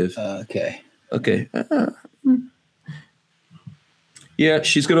Representatives. Okay. Yeah,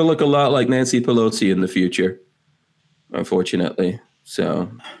 she's going to look a lot like Nancy Pelosi in the future, unfortunately. So,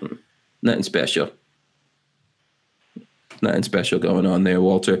 nothing special. Nothing special going on there,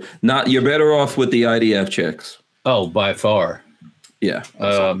 Walter. You're better off with the IDF checks. Oh, by far. Yeah.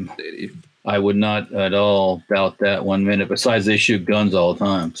 I would not at all doubt that 1 minute. Besides, they shoot guns all the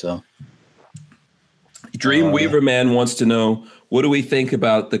time. So, Dreamweaver Man wants to know, what do we think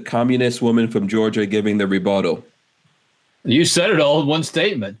about the communist woman from Georgia giving the rebuttal? You said it all in one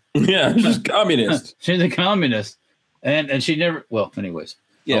statement. Yeah, she's communist. She's a communist, and she never. Well, anyways.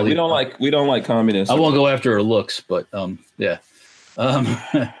 Yeah, we don't like communists. I won't go after her looks, but yeah.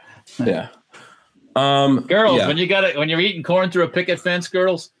 Yeah. Girls, when you're eating corn through a picket fence,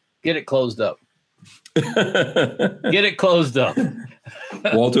 girls, get it closed up. Get it closed up.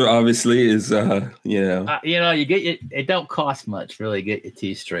 Walter obviously is, you get it don't cost much really to get your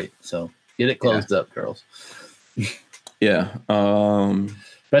teeth straight. So get it closed up, girls. Yeah.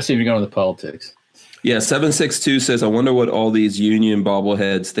 Especially if you're going to the politics. Yeah. 762 says, I wonder what all these union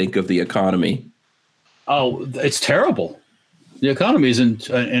bobbleheads think of the economy. Oh, it's terrible. The economy is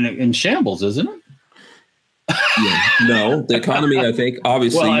in shambles, isn't it? Yeah. No, the economy, I think,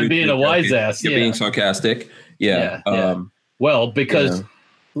 obviously. Well, I'm being a wise ass. You're being sarcastic. Yeah. Well, because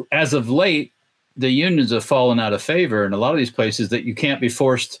as of late, the unions have fallen out of favor in a lot of these places that you can't be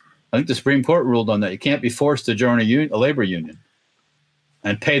forced. I think the Supreme Court ruled on that. You can't be forced to join a labor union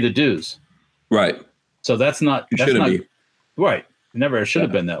and pay the dues. Right. So that's not. You shouldn't be. Right. Never should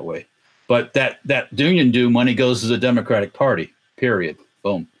have been that way. But that union due money goes to the Democratic Party. Period.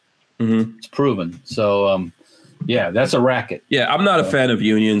 Boom. Mm-hmm. It's proven. So Yeah, that's a racket. Yeah, I'm not a fan of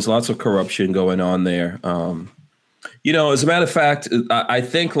unions. Lots of corruption going on there. As a matter of fact, I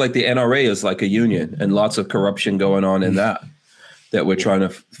think like the NRA is like a union, and lots of corruption going on in that we're trying to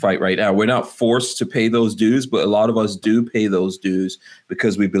fight right now. We're not forced to pay those dues, but a lot of us do pay those dues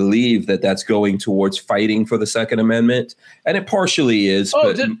because we believe that that's going towards fighting for the Second Amendment, and it partially is.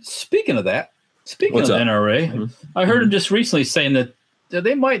 Oh, speaking of that, speaking of the NRA, I heard him just recently saying that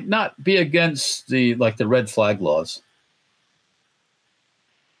they might not be against the red flag laws.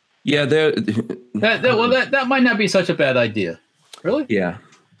 Yeah, that might not be such a bad idea. Really? Yeah.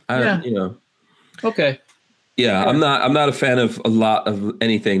 Okay. Yeah, I'm not a fan of a lot of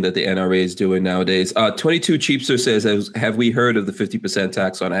anything that the NRA is doing nowadays. 22 Cheapster says, have we heard of the 50%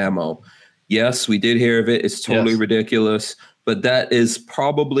 tax on ammo? Yes, we did hear of it. It's totally ridiculous. But that is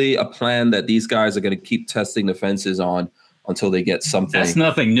probably a plan that these guys are going to keep testing the fences on until they get something. That's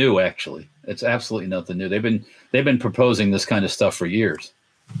nothing new, actually. It's absolutely nothing new. They've been proposing this kind of stuff for years.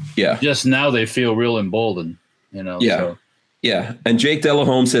 Yeah. Just now they feel real emboldened, Yeah. So. Yeah. And Jake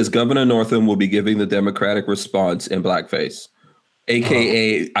Delahome says Governor Northam will be giving the Democratic response in blackface,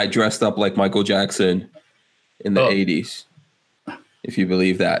 AKA I dressed up like Michael Jackson in the 80s, if you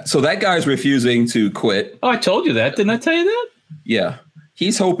believe that. So that guy's refusing to quit. Oh, I told you that. Didn't I tell you that? Yeah.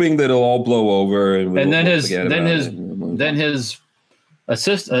 He's hoping that it'll all blow over. And then his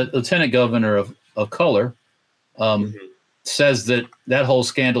lieutenant governor of color says that whole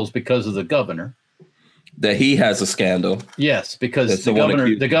scandal is because of the governor. That he has a scandal. Yes, because the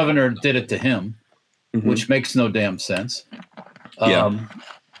governor did it to him, which makes no damn sense. Yeah.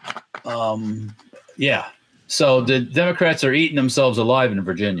 So the Democrats are eating themselves alive in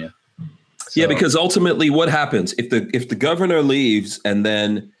Virginia. So. Yeah, because ultimately what happens if the governor leaves and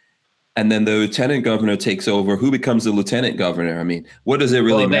then the lieutenant governor takes over, who becomes the lieutenant governor? I mean, what does it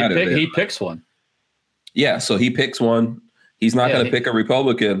really matter? He picks one. Yeah, so he picks one. He's not going to pick a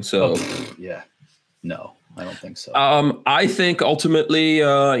Republican. So yeah. No, I don't think so. I think ultimately,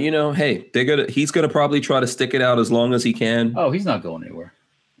 hey, he's gonna probably try to stick it out as long as he can. Oh, he's not going anywhere.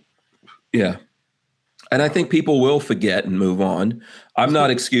 Yeah, and I think people will forget and move on. I'm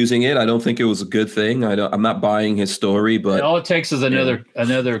not excusing it. I don't think it was a good thing. I'm not buying his story, but all it takes is another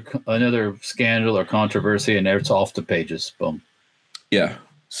scandal or controversy, and it's off the pages. Boom. Yeah.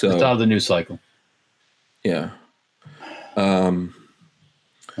 So it's out of the news cycle. Yeah. And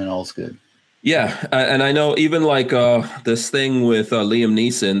all's good. Yeah, and I know even like this thing with Liam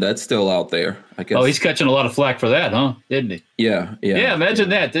Neeson, that's still out there, I guess. Oh, he's catching a lot of flack for that, huh? Didn't he? Yeah. Yeah, imagine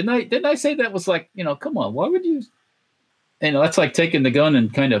that. Didn't I say that was like, come on, why would you? That's like taking the gun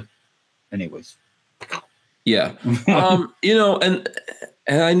and kind of, anyways. Yeah. And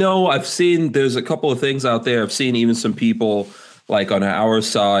I know I've seen there's a couple of things out there. I've seen even some people like on our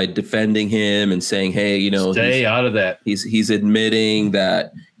side defending him and saying, hey, stay out of that. He's admitting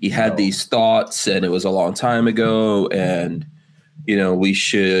that he had these thoughts and it was a long time ago and, we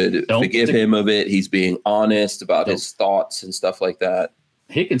should forgive him of it. He's being honest about his thoughts and stuff like that.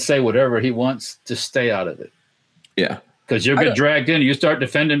 He can say whatever he wants. Just stay out of it. Yeah. Because you'll get dragged in. You start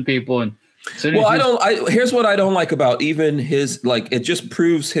defending people and here's what I don't like about even his, it just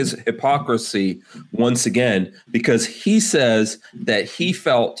proves his hypocrisy once again, because he says that he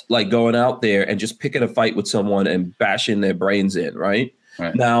felt like going out there and just picking a fight with someone and bashing their brains in. Right.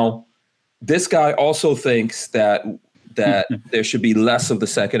 Now, this guy also thinks that there should be less of the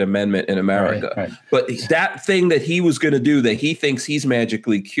Second Amendment in America. Right. But that thing that he was going to do that he thinks he's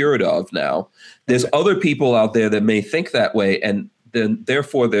magically cured of now, there's other people out there that may think that way. And then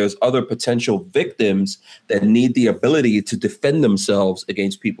therefore there's other potential victims that need the ability to defend themselves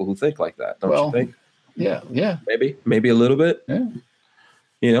against people who think like that. Don't you think? Yeah. Maybe a little bit.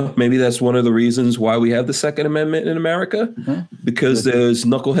 Yeah. Maybe that's one of the reasons why we have the Second Amendment in America, because there's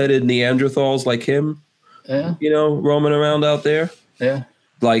knuckleheaded Neanderthals like him, roaming around out there. Yeah.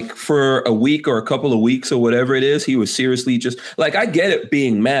 Like for a week or a couple of weeks or whatever it is, he was seriously just like, I get it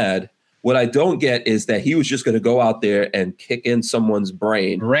being mad. What I don't get is that he was just going to go out there and kick in someone's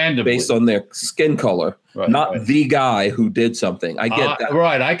brain randomly based on their skin color, not the guy who did something. I get that.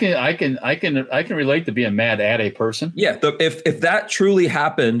 Right. I can relate to being mad at a person. Yeah. If that truly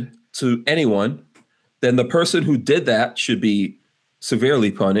happened to anyone, then the person who did that should be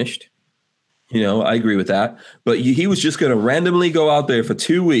severely punished. I agree with that. But he was just going to randomly go out there for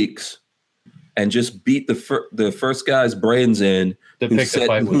 2 weeks and just beat the first guy's brains in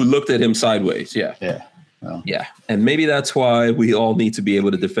who looked at him sideways. Yeah. Yeah. Well. Yeah. And maybe that's why we all need to be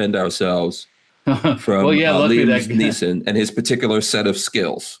able to defend ourselves from Liam Neeson and his particular set of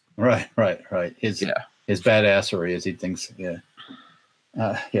skills. Right. His badassery, as he thinks. Yeah.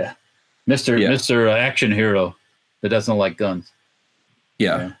 Mr. Action Hero. that doesn't like guns.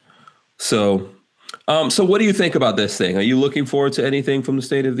 Yeah. So what do you think about this thing? Are you looking forward to anything from the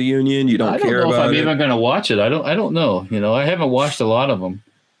State of the Union? You don't care about it? I don't know if I'm even going to watch it. I don't know. You know, I haven't watched a lot of them.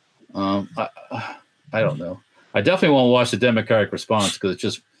 I don't know. I definitely won't watch the Democratic response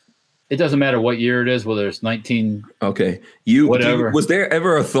because it doesn't matter what year it is, whether it's 19. Okay. Whatever. Was there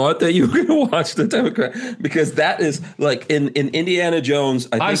ever a thought that you were going to watch the Democrat? Because that is like in Indiana Jones.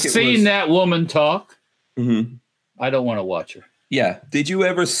 I've seen that woman talk. Mm-hmm. I don't want to watch her. Yeah. Did you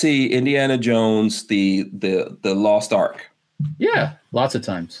ever see Indiana Jones, the Lost Ark? Yeah. Lots of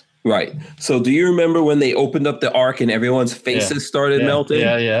times. Right. So do you remember when they opened up the Ark and everyone's faces started melting?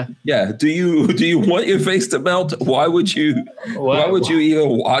 Yeah. Do you want your face to melt? Why would you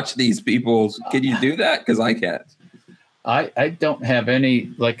even watch these people? Can you do that? Because I can't. I don't have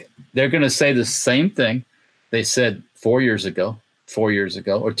any, like, they're going to say the same thing they said 4 years ago,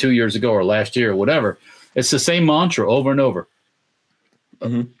 or 2 years ago, or last year, or whatever. It's the same mantra over and over.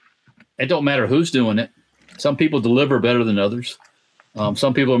 Mm-hmm. It don't matter who's doing it. Some people deliver better than others.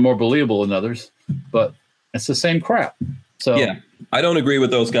 Some people are more believable than others, but it's the same crap. So yeah, I don't agree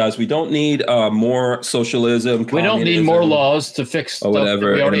with those guys. We don't need more socialism. We don't need more laws to fix stuff that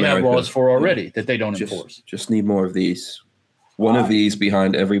we already have laws for already that they don't enforce. Just need more of these. One of these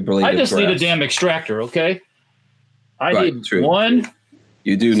behind every blade. I just need a damn extractor, okay? I need one.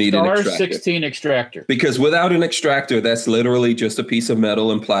 You do need an extractor. 16 extractor. Because without an extractor, that's literally just a piece of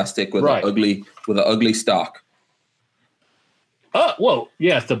metal and plastic with an ugly stock. Oh, whoa.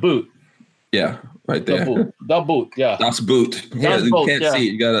 Yeah, it's the boot. Yeah, right there. The boot, yeah. That's boot. Yeah, you can't see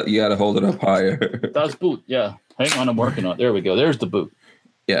it. You gotta hold it up higher. That's boot, yeah. Hang on, I'm working on it. There we go. There's the boot.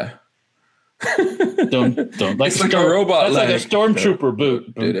 Yeah. Don't. It's like a robot. That's like a stormtrooper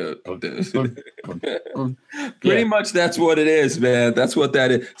boot. Pretty much that's what it is, man. That's what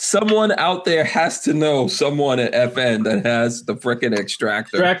that is. Someone out there has to know someone at FN that has the frickin'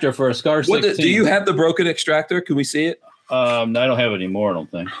 extractor. Extractor for a SCAR 16. Do you have the broken extractor? Can we see it? I don't have it anymore, I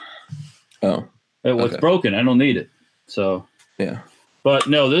don't think. Oh. It's broken. I don't need it. So yeah. But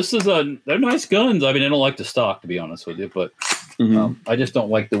no, they're nice guns. I mean, I don't like the stock, to be honest with you, but I just don't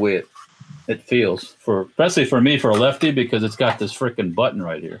like the way it feels, especially for me, for a lefty, because it's got this freaking button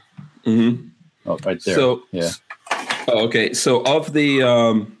right here. Mm-hmm. Oh, right there. So yeah. Oh, okay. So of the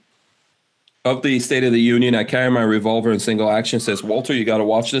State of the Union, I carry my revolver in single action. Says Walter, you got to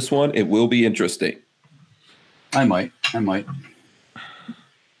watch this one. It will be interesting. I might. Yeah.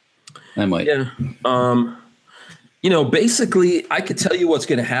 Basically, I could tell you what's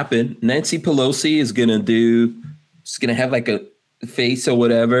going to happen. Nancy Pelosi is going to have like a face or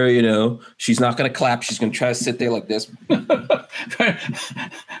whatever, She's not going to clap. She's going to try to sit there like this.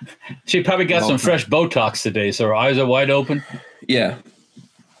 She probably got some fresh Botox today, so her eyes are wide open. Yeah.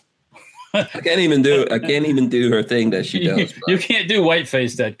 I can't even do her thing that she does. You can't do white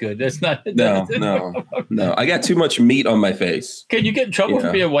face that good. That's not. No. I got too much meat on my face. Can you get in trouble for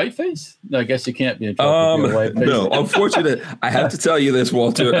being white face? No, I guess you can't be in trouble for being white face. No, unfortunately, I have to tell you this,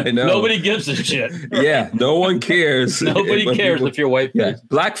 Walter. I know nobody gives a shit. Yeah, no one cares. Nobody cares if you're white face. Yeah.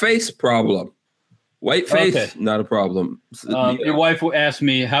 Black face, problem. White face, not a problem. Your wife will ask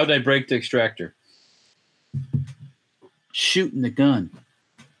me, how did I break the extractor? Shooting the gun.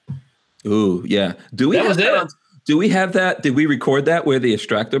 Ooh, yeah. Do we have that? Did we record that where the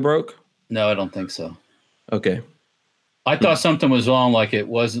extractor broke? No, I don't think so. Okay. I thought something was wrong. Like it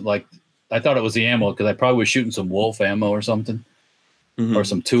wasn't like, I thought it was the ammo because I probably was shooting some Wolf ammo or something, or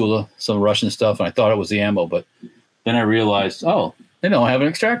some Tula, some Russian stuff. And I thought it was the ammo, but then I realized, they don't have an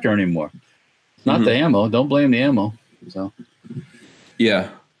extractor anymore. It's not the ammo. Don't blame the ammo. So. Yeah.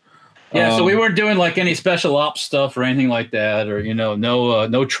 Yeah, so we weren't doing like any special ops stuff or anything like that, or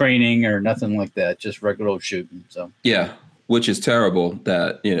no training or nothing like that, just regular old shooting. So yeah, which is terrible.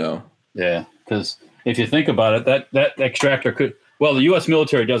 That Yeah, because if you think about it, that extractor could. Well, the U.S.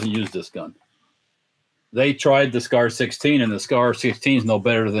 military doesn't use this gun. They tried the SCAR 16, and the SCAR 16 is no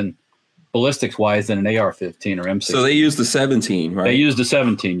better than ballistics wise than an AR-15 or M16. So they use the 17, right? They use the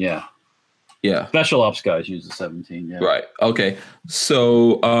 17, yeah. Yeah. Special ops guys use the 17, yeah. Right. Okay.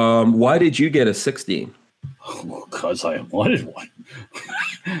 So why did you get a 16? Because I wanted one.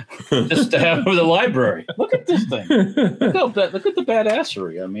 Just to have for the library. Look at this thing. Look at the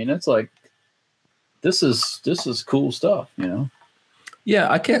badassery. I mean, it's like this is cool stuff,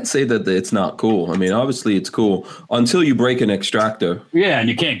 Yeah, I can't say that it's not cool. I mean, obviously it's cool until you break an extractor. Yeah, and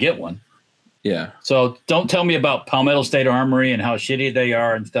you can't get one. Yeah. So don't tell me about Palmetto State Armory and how shitty they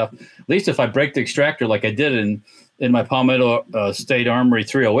are and stuff. At least if I break the extractor like I did in my Palmetto State Armory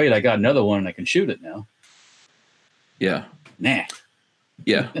 308, I got another one and I can shoot it now. Yeah. Nah.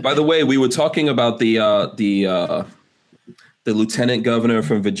 Yeah. By the way, we were talking about the lieutenant governor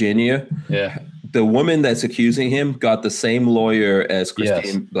from Virginia. Yeah. The woman that's accusing him got the same Lawyer as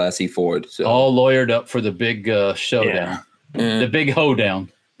Christine Blasey Ford. So all lawyered up for the big showdown, the big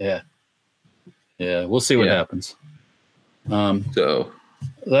hoedown. Yeah. Yeah. We'll see what happens. So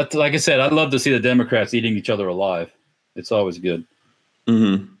that's, like I said, I'd love to see the Democrats eating each other alive. It's always good.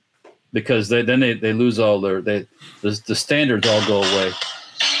 Mm-hmm. Because they lose all the standards all go away.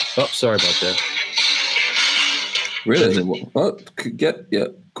 Oh, sorry about that. Really? Well,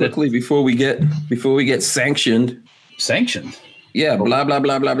 quickly before we get sanctioned. Sanctioned? Yeah, blah blah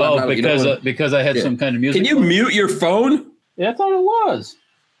blah blah blah. Oh, because I had some kind of music. Can you mute your phone? Yeah, I thought it was.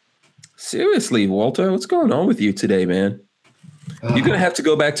 Seriously, Walter, what's going on with you today, man? You're gonna have to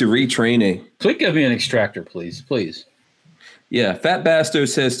go back to retraining. Please give me an extractor, please. Yeah, Fat Bastard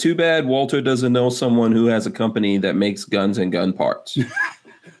says, too bad Walter doesn't know someone who has a company that makes guns and gun parts.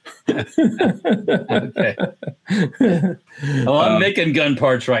 Okay. Well, I'm making gun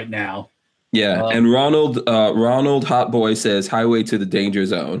parts right now. Yeah, and Ronald Hot Boy says, highway to the danger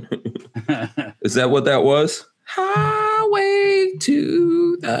zone. Is that what that was? Highway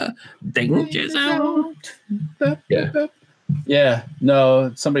to the danger zone. Yeah. Yeah.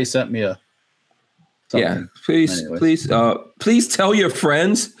 No, somebody sent me a. Something. Yeah, please tell your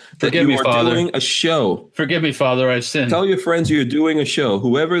friends that you are doing a show. Forgive me, Father, I've sinned. Tell your friends you're doing a show.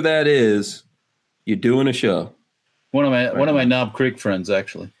 Whoever that is, you're doing a show. One of my Knob Creek friends,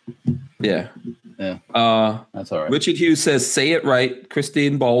 actually. Yeah. Yeah. That's all right. Richard Hughes says, say it right,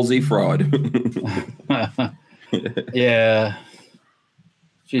 Christine Ballsy fraud. Yeah.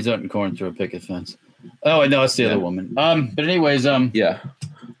 She's hunting corn through a picket fence. Oh, no, it's the other woman. But anyways, yeah.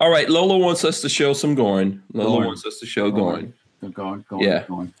 All right, Lola wants us to show some Gorn. Lola wants us to show Gorn. Gorn. Yeah.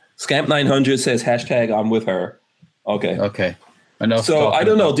 Scamp 900 says hashtag I'm with her. Okay. Enough. So I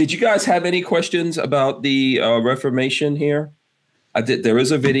don't know. Did you guys have any questions about the Reformation here? I did. There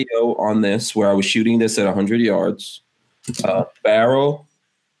is a video on this where I was shooting this at 100 yards. Barrel,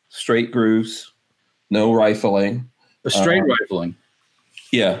 straight grooves, no rifling. Straight rifling.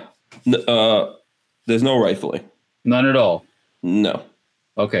 Yeah. There's no rifling. None at all. No.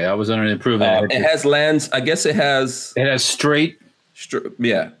 Okay, I was under the improve. It has lands. I guess it has. It has straight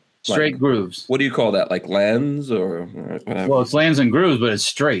grooves. What do you call that? Like lands or whatever? Well, it's lands and grooves, but it's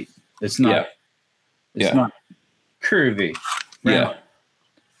straight. It's not. Yeah. It's not curvy. Yeah.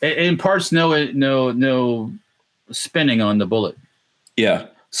 It imparts no spinning on the bullet. Yeah.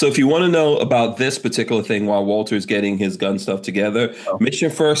 So if you want to know about this particular thing while Walter's getting his gun stuff together, Mission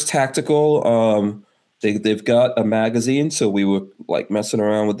First Tactical. They've got a magazine, so we were like messing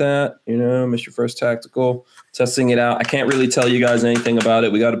around with that, Mission First Tactical, testing it out. I can't really tell you guys anything about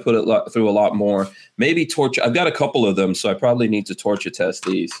it. We got to put it through a lot more. Maybe torture. I've got a couple of them, so I probably need to torture test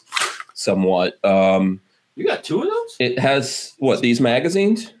these somewhat. You got two of those? It has these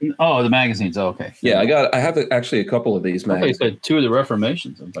magazines? Oh, the magazines. Oh, okay. Yeah, I have actually a couple of these magazines. You said two of the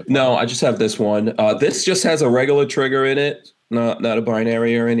Reformations. No, I just have this one. This just has a regular trigger in it, not a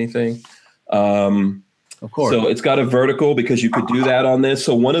binary or anything. Of course. So it's got a vertical because you could do that on this.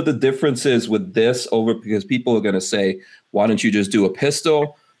 So one of the differences with this because people are going to say, why don't you just do a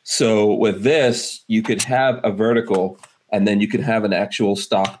pistol? So with this, you could have a vertical and then you can have an actual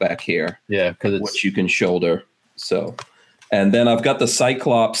stock back here. Yeah, because which you can shoulder. So, and then I've got the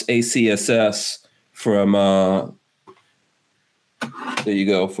Cyclops ACSS from, there you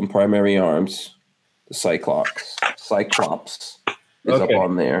go, from Primary Arms. The Cyclops is up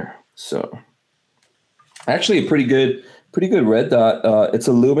on there. So. Actually, a pretty good red dot. It's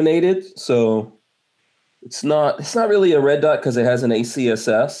illuminated, so it's not really a red dot because it has an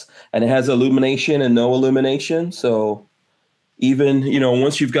ACSS and it has illumination and no illumination. So even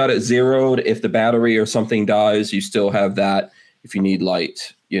once you've got it zeroed, if the battery or something dies, you still have that. If you need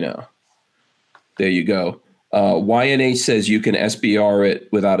light, there you go. YNH says you can SBR it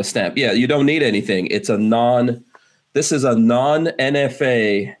without a stamp. Yeah, you don't need anything. This is a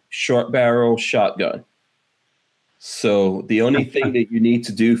non-NFA short barrel shotgun. So the only thing that you need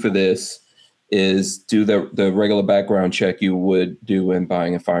to do for this is do the regular background check you would do when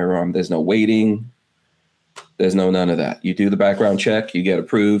buying a firearm. There's no waiting. There's none of that. You do the background check, you get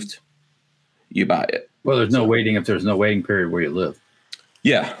approved, you buy it. Well, there's no waiting if there's no waiting period where you live.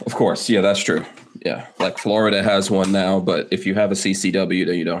 Yeah, of course. Yeah, that's true. Yeah, like Florida has one now, but if you have a CCW,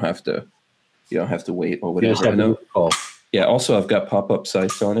 then you don't have to wait or whatever. You just have to call. Yeah. Also, I've got pop-up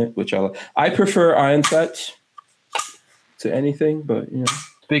sights on it, which I prefer iron sights to anything, but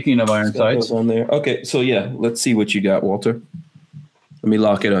Speaking of iron sights on there. Okay, so let's see what you got, Walter. Let me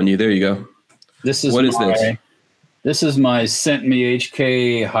lock it on you. There you go. This is what is this? This is my Sent Me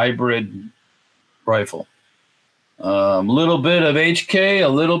HK hybrid rifle. A little bit of HK, a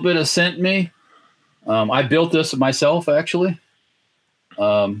little bit of Sent Me. I built this myself, actually,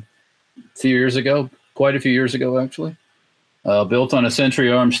 a few years ago, quite a few years ago, actually. Built on a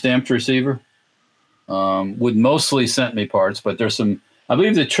Century Arms stamped receiver with mostly Sent Me parts, but there's some, I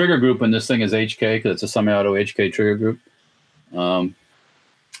believe the trigger group in this thing is HK because it's a semi-auto HK trigger group.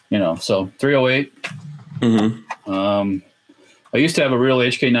 So 308. I used to have a real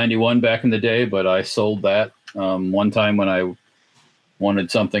HK91 back in the day, but I sold that one time when I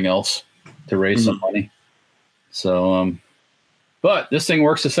wanted something else to raise some money. So, but this thing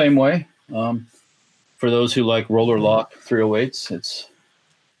works the same way. For those who like roller lock 308s, it's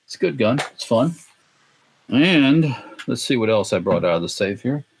a good gun. It's fun. And let's see what else I brought out of the safe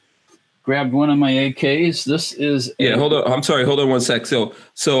here. Grabbed one of my AKs. This is hold on. I'm sorry. Hold on one sec. So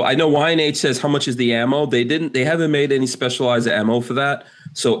I know Y&H says how much is the ammo. They haven't made any specialized ammo for that.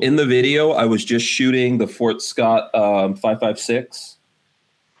 So in the video, I was just shooting the Fort Scott 5.56,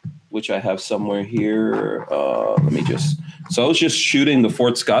 which I have somewhere here. So I was just shooting the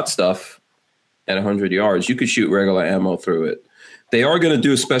Fort Scott stuff at 100 yards. You could shoot regular ammo through it. They are going to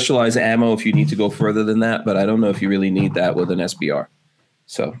do a specialized ammo if you need to go further than that, but I don't know if you really need that with an SBR.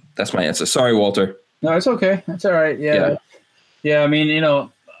 So that's my answer. Sorry, Walter. No, it's okay. That's all right. Yeah. I mean,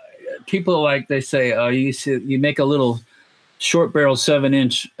 people they say, you make a little short barrel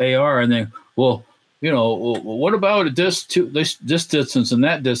 7-inch AR, and then, what about this distance and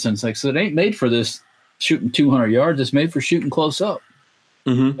that distance? Like, so it ain't made for this shooting 200 yards. It's made for shooting close up.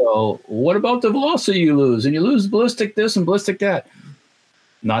 So what about the velocity you lose? And you lose ballistic this and ballistic that.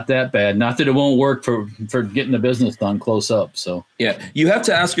 Not that bad. Not that it won't work for getting the business done close up. So yeah, you have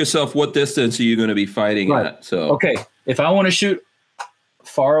to ask yourself, what distance are you going to be fighting at? So okay, if I want to shoot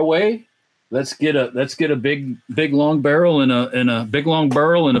far away, let's get a big long barrel and a big long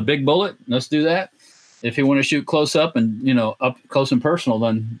barrel and a big bullet. Let's do that. If you want to shoot close up and up close and personal,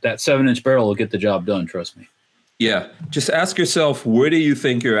 then that 7-inch barrel will get the job done. Trust me. Yeah. Just ask yourself, where do you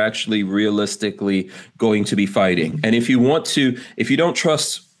think you're actually realistically going to be fighting? And if you don't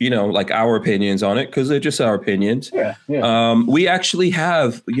trust, our opinions on it, because they're just our opinions. Yeah. We actually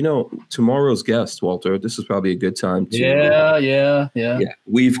have, tomorrow's guest, Walter. This is probably a good time to. Yeah.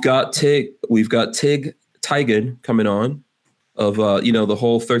 We've got Tig Tigan coming on of, the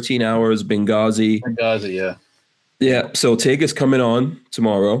whole 13 hours Benghazi. Yeah. Yeah. So Tig is coming on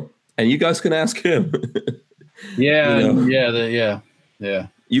tomorrow, and you guys can ask him. Yeah.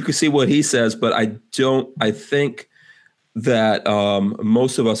 You can see what he says, but I think that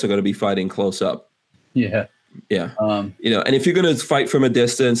most of us are going to be fighting close up. Yeah. And if you're going to fight from a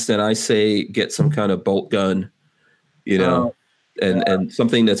distance, then I say get some kind of bolt gun, and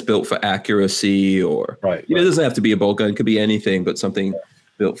something that's built for accuracy, or right. It doesn't have to be a bolt gun; it could be anything, but something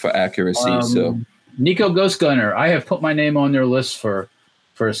built for accuracy. So, Nico Ghost Gunner, I have put my name on their list for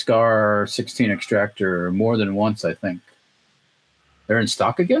a SCAR 16 extractor more than once, I think. They're in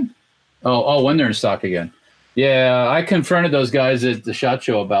stock again? Oh, when they're in stock again. Yeah, I confronted those guys at the SHOT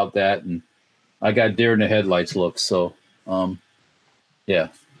Show about that, and I got deer in the headlights looks. So, yeah.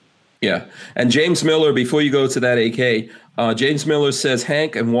 Yeah. And James Miller, before you go to that AK, James Miller says,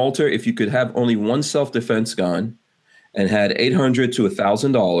 Hank and Walter, if you could have only one self-defense gun and had $800 to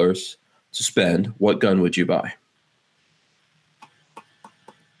 $1,000 to spend, what gun would you buy?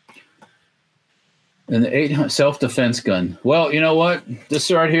 And the 800 self-defense gun. Well, you know what? This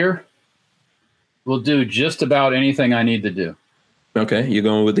right here will do just about anything I need to do. Okay, you're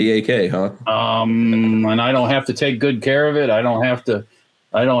going with the AK, huh? And I don't have to take good care of it. I don't have to.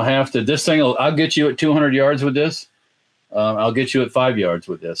 This thing, I'll get you at 200 yards with this. I'll get you at 5 yards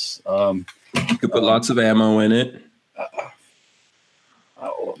with this. You could put lots of ammo in it.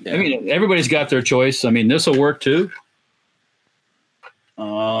 I mean, everybody's got their choice. I mean, this will work too.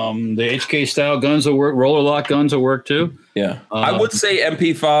 The HK style guns will work. Roller lock guns will work too. Yeah, I would say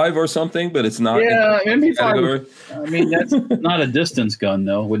MP5 or something, but it's not. Yeah, MP5. I mean, that's not a distance gun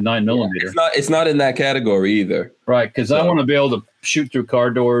though, with 9mm. It's not in that category either. Right, because I want to be able to shoot through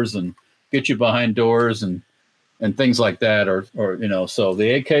car doors and get you behind doors and things like that, or So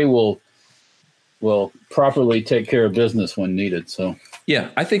the AK will properly take care of business when needed. So yeah,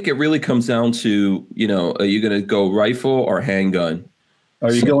 I think it really comes down to are you going to go rifle or handgun?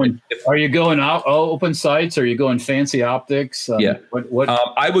 Are you going out open sights? Or are you going fancy optics? Yeah. What?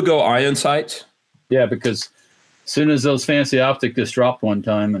 I would go iron sights. Yeah, because as soon as those fancy optics just dropped one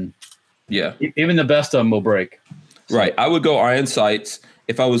time, and even the best of them will break. So. Right. I would go iron sights.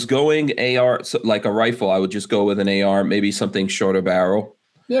 If I was going AR, like a rifle, I would just go with an AR, maybe something shorter barrel.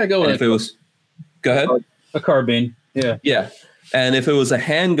 Yeah, go ahead. If it was, go ahead. A carbine. Yeah. Yeah. And if it was a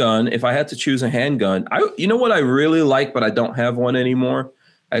handgun, if I had to choose a handgun, you know what I really like, but I don't have one anymore.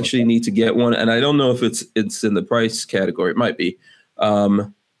 I actually need to get one, and I don't know if it's in the price category. It might be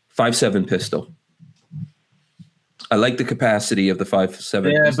 5.7 pistol. I like the capacity of the 5.7.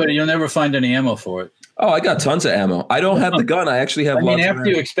 Yeah, pistol. but you'll never find any ammo for it. Oh, I got tons of ammo. I don't have the gun. I actually have. Lots after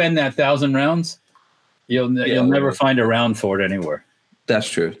you expend that 1,000 rounds, you'll never find a round for it anywhere. That's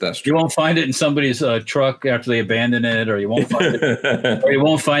true. That's true. You won't find it in somebody's truck after they abandon it, or you won't find it, or you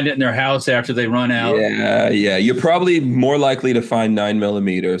won't find it in their house after they run out. Yeah. You're probably more likely to find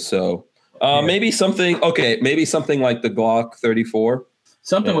 9mm. So maybe something. Okay, maybe something like the Glock 34.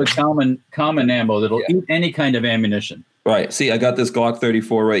 Something with common ammo that'll eat any kind of ammunition. Right. See, I got this Glock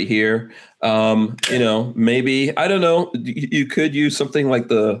 34 right here. Maybe I don't know. You could use something like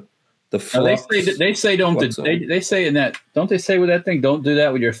the Flux. They say don't they say with that thing, don't do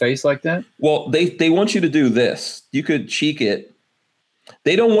that with your face like that? Well, they want you to do this. You could cheek it.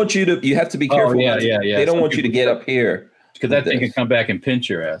 They don't want you to. You have to be careful. Yeah. They don't want you to get up here because that thing can come back and pinch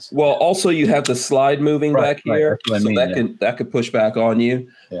your ass. Well, also you have the slide moving back here, that could push back on you.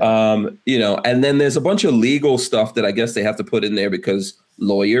 Yeah. And then there's a bunch of legal stuff that I guess they have to put in there because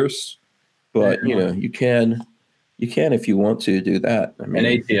lawyers. But you can if you want to do that. I mean,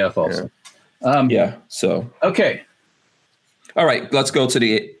 and ATF also. So okay. All right, let's go to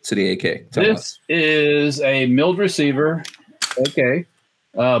the AK. This is a milled receiver. Okay.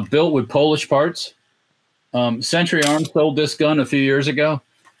 Built with Polish parts. Century Arms sold this gun a few years ago.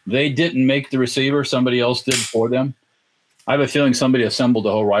 They didn't make the receiver. Somebody else did for them. I have a feeling somebody assembled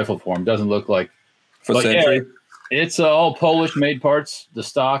the whole rifle for them. Doesn't look like. For Century? Yeah, it's all Polish made parts, the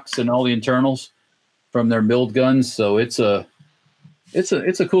stocks and all the internals from their milled guns. So it's a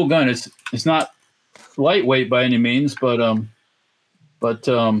cool gun. It's not lightweight by any means, but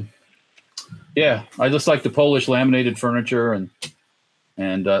yeah, I just like the Polish laminated furniture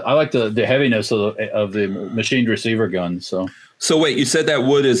and I like the heaviness of the machined receiver gun. So wait, you said that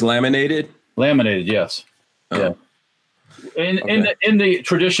wood is laminated? Laminated, yes. Oh. Yeah. In the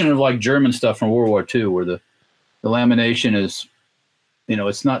tradition of like German stuff from World War II, where the lamination is,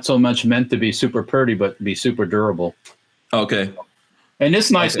 it's not so much meant to be super pretty, but be super durable. Okay. And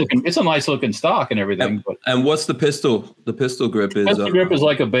it's nice looking. It's a nice looking stock and everything. And what's the pistol? The pistol grip is. Pistol grip is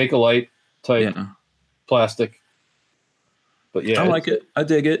like a Bakelite type plastic. But yeah, I like it. I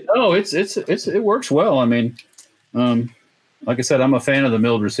dig it. Oh, it works well. I mean, like I said, I'm a fan of the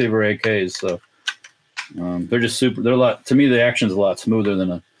milled receiver AKs. So they're just super. They're a lot. To me, the action's a lot smoother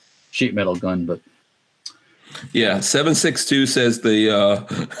than a sheet metal gun. But yeah, 762 says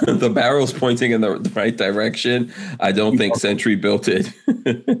the barrel's pointing in the right direction. I don't think Century built it.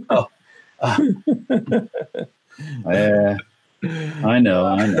 Yeah, I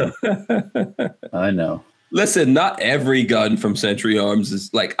know. Listen, not every gun from Century Arms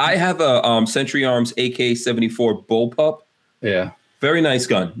is like, I have a Century Arms AK-74 Bullpup. Yeah. Very nice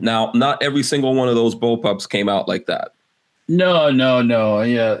gun. Now, not every single one of those Bullpups came out like that. No.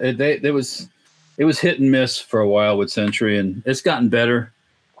 Yeah, it was hit and miss for a while with Century, and it's gotten better.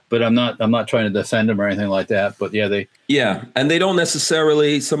 But I'm not trying to defend them or anything like that. But yeah, and they don't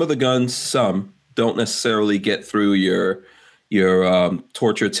necessarily. Some of the guns, don't necessarily get through your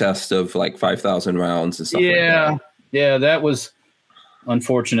torture test of like 5,000 rounds and stuff like that. Yeah, that was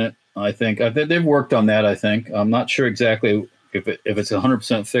unfortunate. I think they've worked on that. I think I'm not sure exactly if it's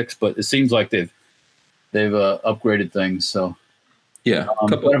 100% fixed, but it seems like they've upgraded things. So yeah,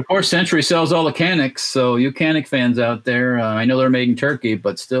 but of course, Century sells all the Canics. So you Canic fans out there, I know they're made in Turkey,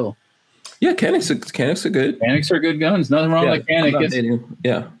 but still. Yeah, Canics are good. Canics are good guns. Nothing wrong with Canic.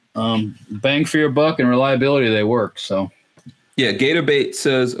 Yeah. Bang for your buck and reliability, they work. So. Yeah, Gator Bait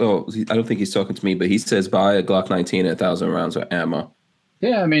says, I don't think he's talking to me, but he says buy a Glock 19 at 1,000 rounds of ammo.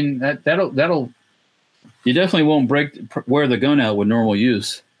 Yeah, I mean that'll you definitely won't wear the gun out with normal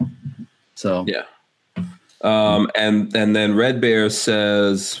use. So yeah. And then Red Bear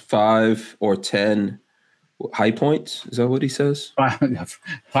says 5 or 10 high points. Is that what he says?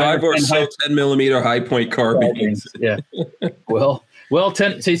 5 or so 10mm high point carbines. Yeah. Well,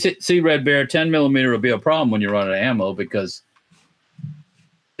 10. See, Red Bear, 10mm will be a problem when you run out of ammo because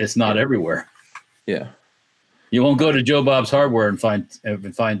it's not everywhere. Yeah. You won't go to Joe Bob's Hardware and find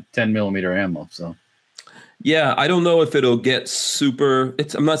 10mm ammo. So. Yeah, I don't know if it'll get super.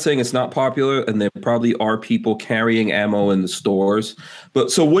 I'm not saying it's not popular, and there probably are people carrying ammo in the stores.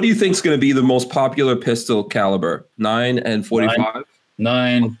 But so, what do you think is going to be the most popular pistol caliber? 9 and 45.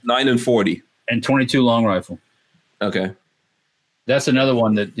 9 and 40, and 22 long rifle. Okay, that's another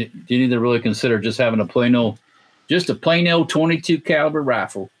one that you need to really consider. Just having a plain old 22 caliber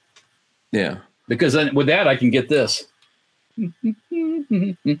rifle. Yeah. because then with that I can get this.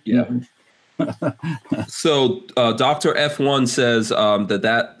 Yeah. So Dr. F1 says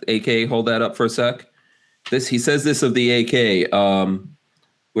that AK, hold that up for a sec. He says this of the AK.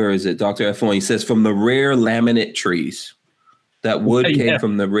 Where is it? Dr. F1, he says from the rare laminate trees. That wood came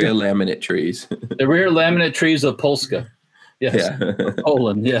from the rare laminate trees. The rare laminate trees of Polska. Yes. Yeah.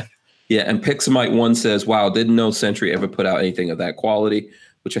 Poland, yeah. Yeah, and Pixamite1 says, wow, didn't know Century ever put out anything of that quality,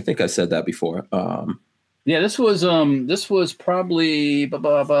 which I think I said that before. Yeah, this was probably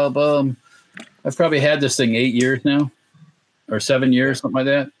I've probably had this thing 8 years now, or 7 years, something like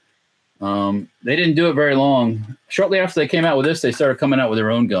that. They didn't do it very long. Shortly after they came out with this, they started coming out with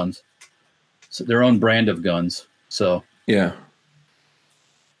their own guns, so their own brand of guns. So yeah.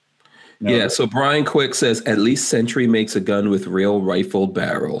 No. Yeah, so Brian Quick says, at least Century makes a gun with real rifled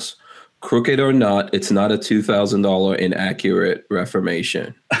barrels. Crooked or not, it's not a $2,000 inaccurate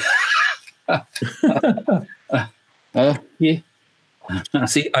reformation. Yeah.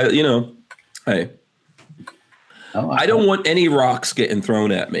 See, hey, I don't want any rocks getting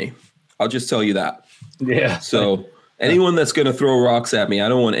thrown at me. I'll just tell you that. Yeah. So anyone that's going to throw rocks at me, I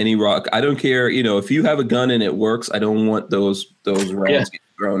don't want any rock. I don't care. If you have a gun and it works, I don't want those rounds getting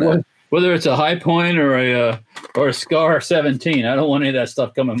thrown at me. Whether it's a High Point or a Scar 17, I don't want any of that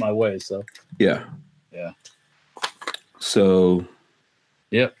stuff coming my way. So yeah. So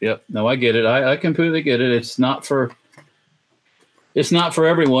yep. No, I get it. I completely get it. It's not for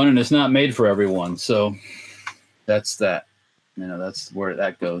everyone, and it's not made for everyone. So that's that. That's where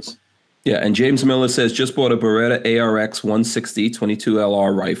that goes. Yeah, and James Miller says, just bought a Beretta ARX 160 22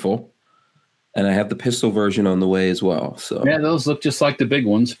 LR rifle, and I have the pistol version on the way as well. So yeah, those look just like the big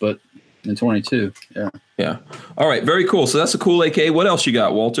ones, but in 22. Yeah. All right, very cool. So that's a cool AK. What else you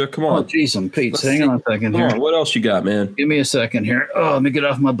got, Walter? Come on. Oh, geez, Pete. Hang on a second here. What else you got, man? Give me a second here. Oh, let me get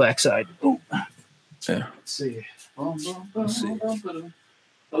off my backside. Oh. Yeah. Let's see. Oh, this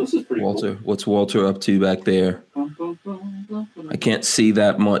is pretty Walter, cool. What's Walter up to back there? I can't see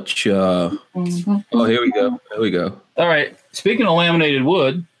that much. Oh, here we go. There we go. All right. Speaking of laminated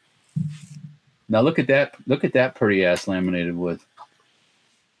wood, now look at that. Look at that pretty ass laminated wood.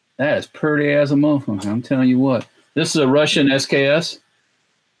 That is pretty as a motherfucker. I'm telling you what. This is a Russian SKS.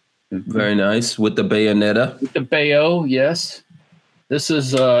 Very nice with the bayonetta. With the Bayo, yes. This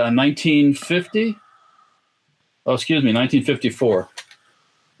is 1950. Oh, excuse me, 1954.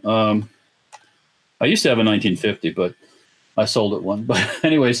 I used to have a 1950, but I sold it one. But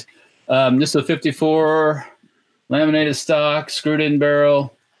anyways, this is a 54 laminated stock, screwed in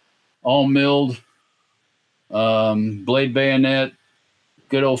barrel, all milled, blade bayonet,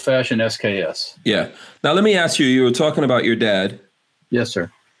 good old fashioned SKS. Yeah. Now let me ask you. You were talking about your dad. Yes, sir.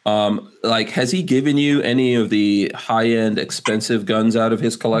 Has he given you any of the high end, expensive guns out of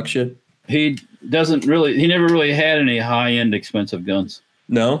his collection? He doesn't really. He never really had any high end, expensive guns.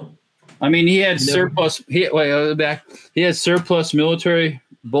 No. I mean, he had surplus. He had surplus military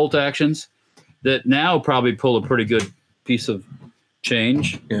bolt actions that now probably pull a pretty good piece of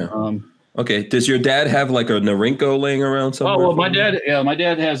change. Yeah. Okay. Does your dad have like a Norinco laying around somewhere? Oh well, my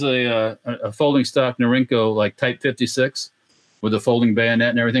dad has a folding stock Norinco like Type 56 with a folding bayonet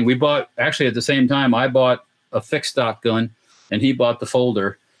and everything. We bought actually at the same time. I bought a fixed stock gun, and he bought the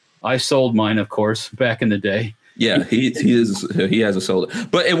folder. I sold mine, of course, back in the day. Yeah, he has a sold,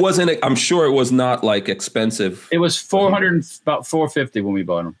 but it wasn't. I'm sure it was not like expensive. It was about $450 when we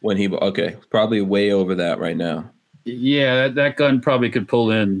bought them. Okay, probably way over that right now. Yeah, that gun probably could pull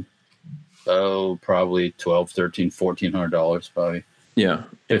in, probably $1,200, $1,300, $1,400 probably. Yeah,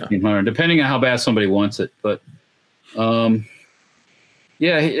 $1,500, depending on how bad somebody wants it. But,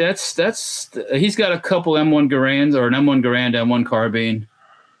 yeah, he's got a couple M1 Garands or an M1 Garand, M1 carbine.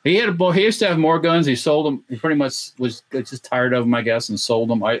 He used to have more guns. He sold them. He pretty much was just tired of them, I guess, and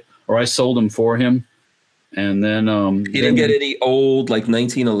sold them. I sold them for him. And then he didn't get any old like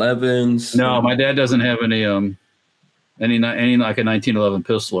 1911s. No, my dad doesn't have any like a 1911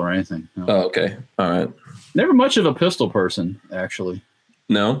 pistol or anything. No. Oh, okay, all right. Never much of a pistol person, actually.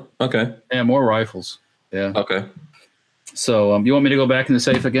 No, okay. Yeah, more rifles. Yeah. Okay. So, you want me to go back in the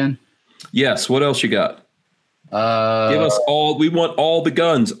safe again? Yes. What else you got? Give us all. We want all the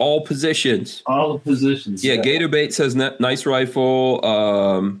guns, all positions. All the positions. Yeah. Gatorbait says nice rifle.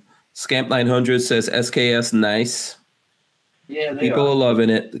 Scamp 900 says SKS nice. Yeah, people are loving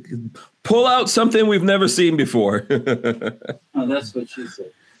it. Pull out something we've never seen before. Oh, that's what she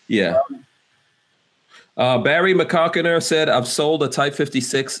said. Yeah. Barry McCockiner said, "I've sold a Type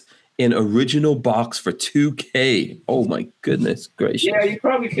 56 in original box for $2,000. Oh my goodness gracious! Yeah, you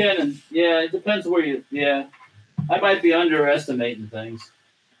probably can. Yeah, it depends where you. Yeah. I might be underestimating things.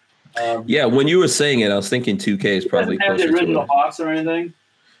 Yeah, when you were saying it, I was thinking 2K is probably doesn't have closer the original to it. box or anything.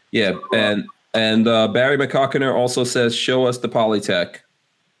 Yeah, and Barry McCockiner also says, "Show us the Polytech."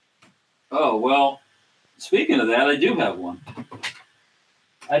 Oh well, speaking of that, I do have one.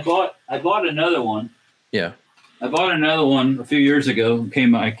 I bought another one. Yeah. I bought another one a few years ago.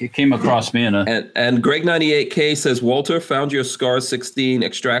 It came across me in a. And Greg98K says, Walter, found your SCAR 16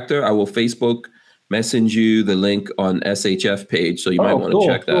 extractor. I will Facebook message you the link on SHF page, so you might want to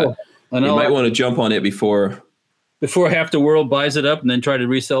check that. You might want to jump on it before half the world buys it up and then try to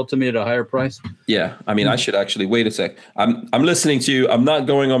resell it to me at a higher price. Yeah, I mean, I should actually wait a sec. I'm listening to you. I'm not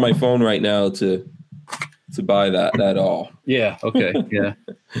going on my phone right now to buy that at all. Yeah. Okay. Yeah.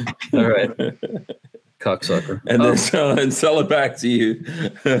 All right. Cocksucker. And then sell it back to you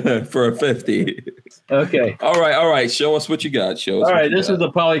for a 50. Okay. All right. Show us what you got. Show us. All right. This is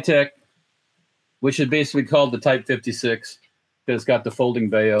the Polytech, which is basically called the Type 56 because it's got the folding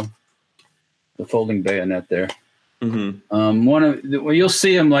bayonet there. Mm-hmm. You'll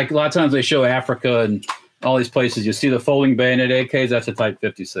see them like a lot of times they show Africa and all these places. You see the folding bayonet AKs. That's a Type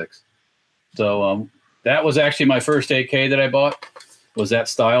 56. So that was actually my first AK that I bought. Was that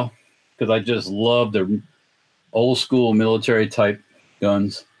style. Because I just love the old school military type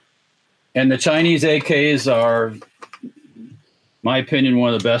guns. And the Chinese AKs are, my opinion,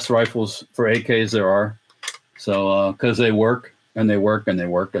 one of the best rifles for AKs there are. So, because they work and they work and they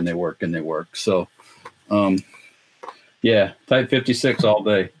work and they work and they work. So, yeah, Type 56 all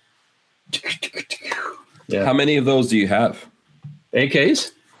day. Yeah. How many of those do you have?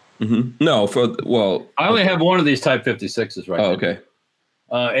 AKs? Mm-hmm. No, I only have one of these Type 56s right now. Oh, okay.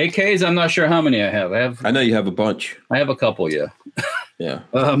 AKs, I'm not sure how many I have. I know you have a bunch. I have a couple, yeah. Yeah.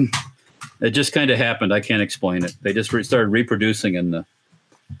 It just kind of happened. I can't explain it. They just started reproducing in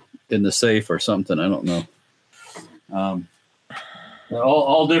the safe or something. I don't know.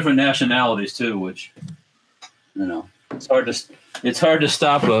 All different nationalities too, which it's hard to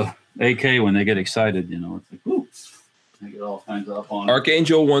stop a AK when they get excited. It's like, ooh, they get all kinds of up on.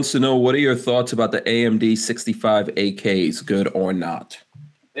 Archangel wants to know, what are your thoughts about the AMD 65 AKs, good or not?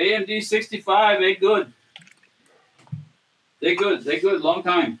 AMD 65, they good. They good. Long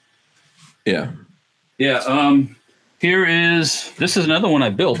time. Yeah. Yeah. This is another one I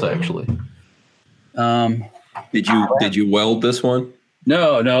built actually. Did you weld this one?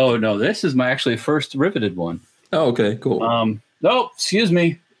 No. This is my actually first riveted one. Oh, okay, cool. No, excuse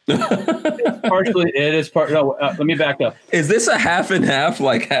me. It is part. No, let me back up. Is this a half and half,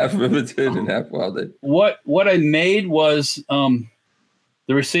 like half riveted and half welded? What I made was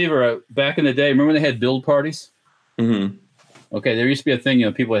the receiver back in the day. Remember when they had build parties? Mm-hmm. Okay, there used to be a thing.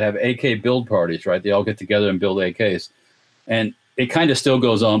 People would have AK build parties, right? They all get together and build AKs, and it kind of still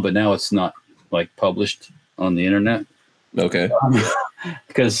goes on, but now it's not like published on the internet. Okay.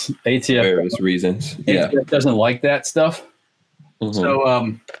 Because ATF various reasons. ATF doesn't like that stuff. Mm-hmm.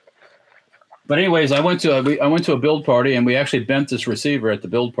 So, but anyways, I went to a build party and we actually bent this receiver at the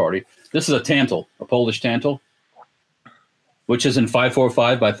build party. This is a Tantal, a Polish Tantal, which is in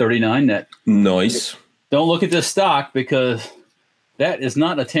 545 by 39 net. Nice. Don't look at this stock because that is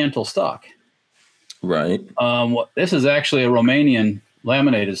not a Tantal stock. Right. This is actually a Romanian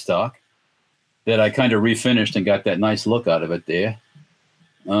laminated stock that I kind of refinished and got that nice look out of it there.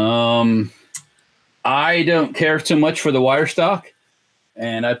 I don't care too much for the wire stock,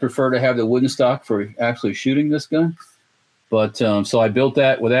 and I prefer to have the wooden stock for actually shooting this gun. But so I built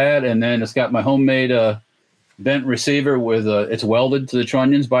that with that, and then it's got my homemade bent receiver with it's welded to the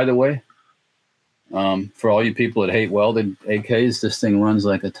trunnions, by the way. For all you people that hate welded AKs, this thing runs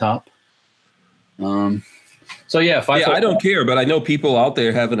like a top. So yeah, I don't care, but I know people out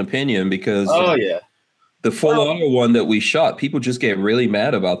there have an opinion because the full auto one that we shot, people just get really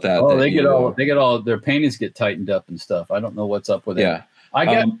mad about that. Oh, they get all their paintings get tightened up and stuff. I don't know what's up with it.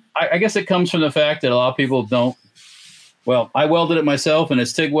 I guess it comes from the fact that a lot of people don't. Well, I welded it myself, and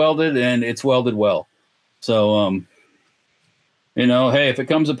it's TIG welded, and it's welded well. So, hey, if it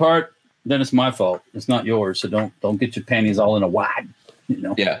comes apart, then it's my fault. It's not yours. So don't get your panties all in a wad.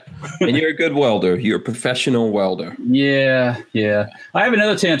 Yeah, and you're a good welder. You're a professional welder. Yeah. I have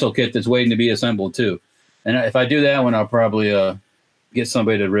another Tantal kit that's waiting to be assembled too, and if I do that one, I'll probably get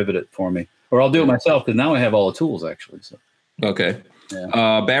somebody to rivet it for me, or I'll do it myself because now I have all the tools actually. So okay.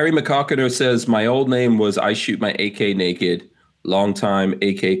 Yeah. Barry McCockiner says my old name was I Shoot My AK Naked. Long time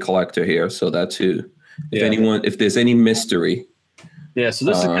AK collector here, so that's who. If there's any mystery. Yeah. So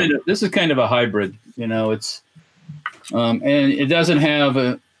this is kind of a hybrid. It's. And it doesn't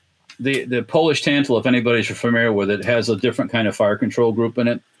have the Polish Tantal, if anybody's familiar with it, has a different kind of fire control group in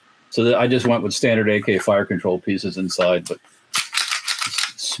it. So I just went with standard AK fire control pieces inside, but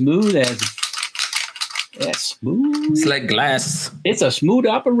smooth as smooth. It's like glass. It's a smooth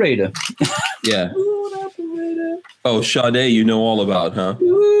operator. Yeah. Smooth operator. Oh, Sade, you know all about, huh?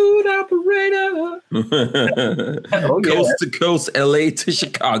 Smooth operator. Oh, yeah. Coast to coast, LA to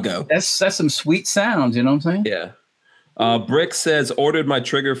Chicago. That's some sweet sounds, you know what I'm saying? Yeah. Brick says, ordered my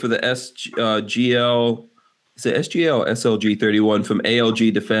trigger for the SGL. Is it SGL SLG 31 from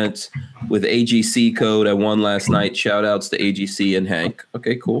ALG Defense with AGC code. I won last night. Shout outs to AGC and Hank.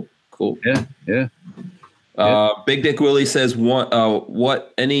 Okay, cool. Yeah. Big Dick Willie says,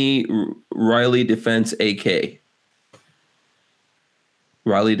 what any Riley Defense AK?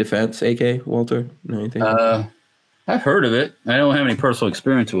 Riley Defense AK, Walter? Know anything? I've heard of it. I don't have any personal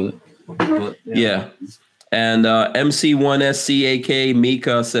experience with it. But, yeah. And MC1SCAK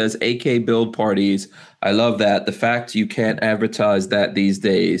Mika says, AK build parties. I love that. The fact you can't advertise that these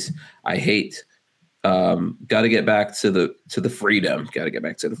days, I hate. Got to get back to the freedom. Got to get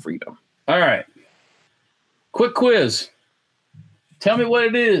back to the freedom. All right. Quick quiz. Tell me what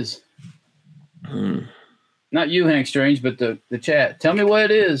it is. Not you, Hank Strange, but the chat. Tell me what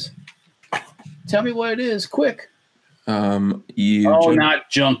it is. Tell me what it is. Quick. Not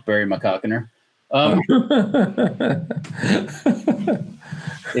Junkberry McCockiner.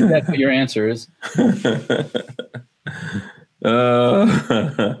 If that's what your answer is.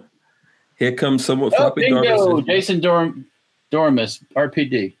 Here comes someone. Bingo! Jason Dormis,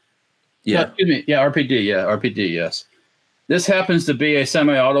 RPD. Yeah. No, excuse me. Yeah, RPD. Yeah, RPD. Yes. This happens to be a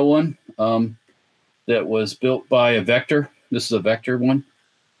semi-auto one that was built by a Vector. This is a Vector one.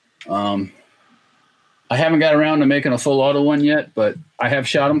 I haven't got around to making a full auto one yet, but I have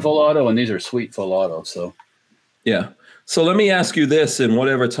shot them full auto, and these are sweet full auto. So, yeah. So let me ask you this in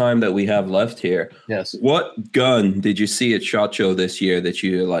whatever time that we have left here. Yes. What gun did you see at SHOT Show this year that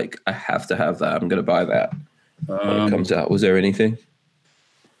you're like, I have to have that. I'm going to buy that when it comes out. Was there anything?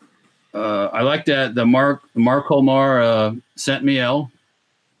 I like that the Mark Holmar sent me L.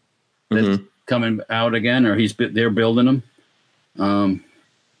 That's coming out again, or they're building them.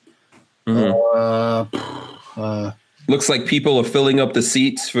 Looks like people are filling up the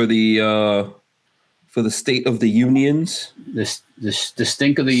seats for the State of the Unions. The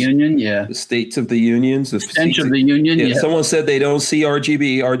stink of the Union, yeah. The States of the Unions. The stench of the Union, yeah. Someone said they don't see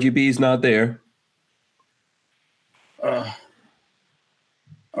RGB. RGB's not there.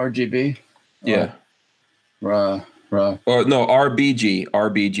 RGB? Yeah. Or no, RBG.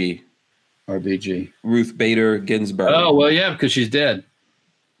 RBG. Ruth Bader Ginsburg. Oh, well, yeah, because she's dead.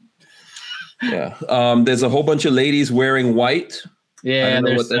 Yeah. There's a whole bunch of ladies wearing white. Yeah,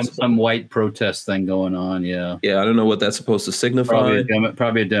 there's some white protest thing going on. Yeah. Yeah, I don't know what that's supposed to signify.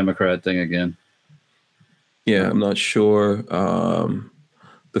 Probably a Democrat thing again. Yeah, I'm not sure.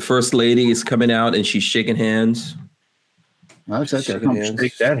 The first lady is coming out and she's shaking hands. I was like,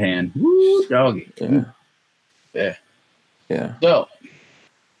 shake that hand. Woo, doggy. Yeah. Yeah.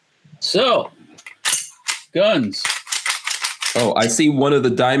 So, guns. Oh, I see one of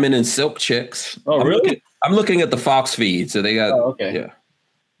the diamond and silk chicks. Oh, really? I'm looking at the Fox feed. So they got. Oh, okay. Yeah.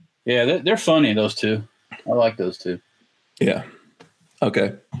 Yeah, they're funny, those two. I like those two. Yeah.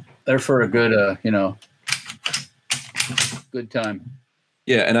 Okay. They're for a good, good time.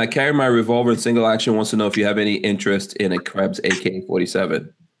 Yeah, and I carry my revolver in single action. Wants to know if you have any interest in a Krebs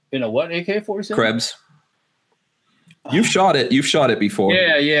AK-47. In a what AK-47? Krebs. You've shot it. You've shot it before.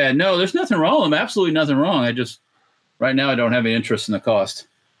 Yeah. No, there's nothing wrong with them. Absolutely nothing wrong. Right now I don't have any interest in the cost.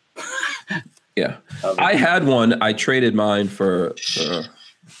 Yeah. I had one. I traded mine for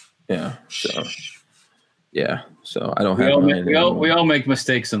yeah. So yeah. So I don't have mine. We all make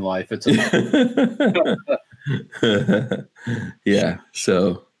mistakes in life. It's yeah.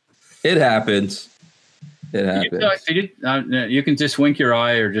 So it happens. It happens. You can just wink your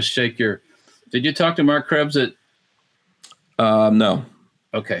eye or just shake your. Did you talk to Mark Krebs at? No.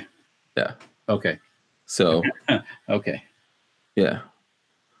 Okay. Yeah. Okay. So. Okay. Yeah.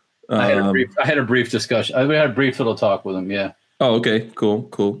 I had a brief discussion. We had a brief little talk with him. Yeah. Oh, okay. Cool.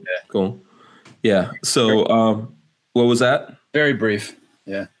 Yeah. Cool. Yeah. So, what was that? Very brief.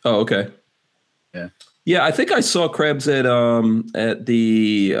 Yeah. Oh, okay. Yeah. Yeah, I think I saw Krebs at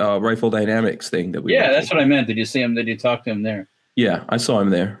the Rifle Dynamics thing that we. Yeah, that's what I meant. Did you see him? Did you talk to him there? Yeah, I saw him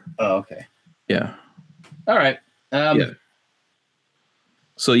there. Oh, okay. Yeah. All right. Yeah.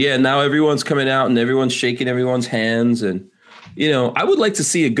 So yeah, now everyone's coming out and everyone's shaking everyone's hands, and I would like to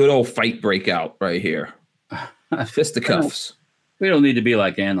see a good old fight break out right here. Fisticuffs. We don't need to be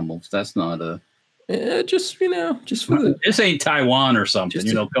like animals. That's not a. Just for the. This ain't Taiwan or something.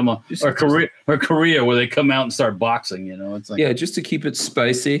 Come on, or Korea, where they come out and start boxing. It's like just to keep it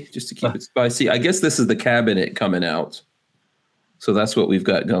spicy. Just to keep it spicy. I guess this is the cabinet coming out. So that's what we've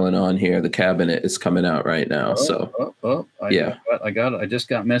got going on here. The cabinet is coming out right now. I just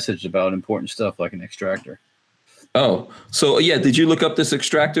got messaged about important stuff like an extractor. Oh, so yeah. Did you look up this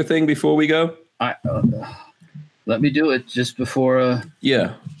extractor thing before we go? Let me do it just before.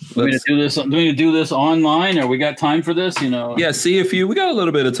 Yeah. Do we need to do this online, or we got time for this? Yeah. See, we got a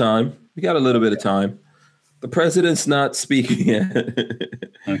little bit of time. The president's not speaking yet.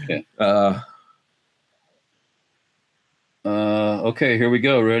 Okay. Okay, here we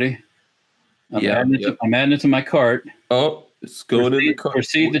go. Ready? I'm adding it to my cart. Oh, it's going in the cart.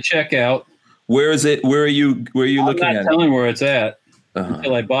 Proceed to checkout. Where is it? Where are you looking at it? I'm not telling where it's at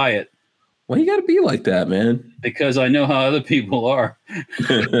until I buy it. Why you got to be like that, man? Because I know how other people are.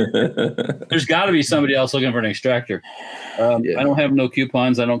 There's got to be somebody else looking for an extractor. I don't have no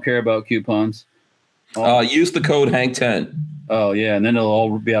coupons. I don't care about coupons. Use the code Hank10. Oh, yeah, and then it'll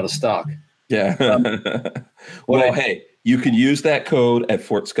all be out of stock. Yeah. Hey, you can use that code at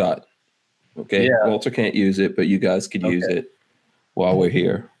Fort Scott. Okay. Yeah. Walter can't use it, but you guys can use it while we're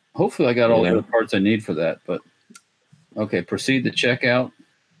here. Hopefully I got all the other parts I need for that. But okay, proceed to checkout.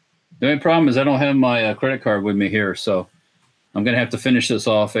 The only problem is I don't have my credit card with me here, so I'm going to have to finish this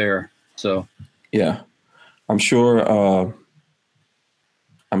off air. So yeah, I'm sure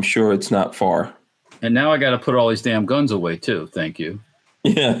it's not far. And now I got to put all these damn guns away too. Thank you.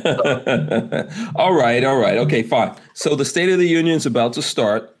 Yeah. All right. Okay, fine. So the State of the Union is about to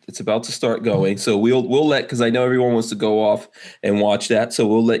start. It's about to start going. So we'll let, because I know everyone wants to go off and watch that. So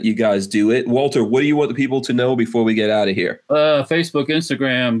we'll let you guys do it. Walter, what do you want the people to know before we get out of here? Facebook,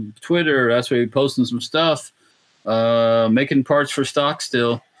 Instagram, Twitter. That's where we're posting some stuff. Making parts for stock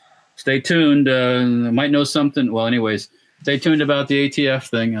still. Stay tuned. I might know something. Well, anyways, stay tuned about the ATF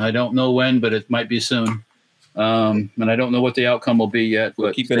thing. I don't know when, but it might be soon. And I don't know what the outcome will be yet.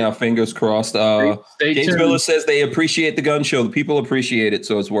 We're keeping our fingers crossed. James tuned. Miller says they appreciate the gun show. The people appreciate it,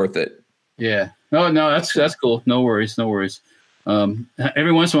 so it's worth it. Yeah. No, that's cool. No worries. Every once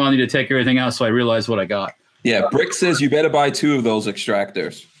in a while, I need to take everything out so I realize what I got. Yeah. Brick says you better buy 2 of those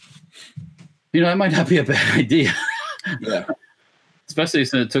extractors. That might not be a bad idea. Yeah. Especially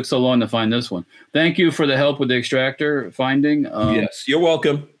since it took so long to find this one. Thank you for the help with the extractor finding. Yes, you're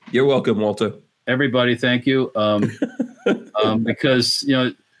welcome. You're welcome, Walter. Everybody, thank you. Because,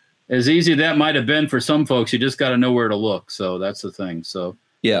 as easy that might have been for some folks, you just got to know where to look. So that's the thing. So,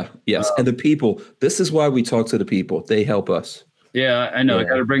 yeah. Yes. And the people, this is why we talk to the people. They help us. Yeah, I know. Yeah. I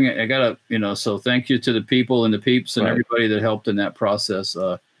got to bring it. So thank you to the people and the peeps and everybody that helped in that process.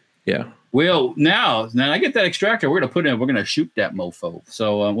 Yeah. Well, now I get that extractor. We're going to shoot that mofo.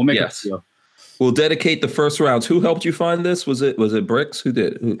 So we'll make it. We'll dedicate the first rounds. Who helped you find this? Was it Bricks? Who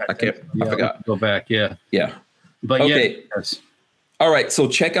did? I forgot. Go back. Yeah. Yeah. But okay. Yes. All right. So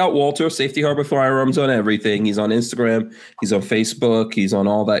check out Walter, Safety Harbor Firearms on everything. He's on Instagram. He's on Facebook. He's on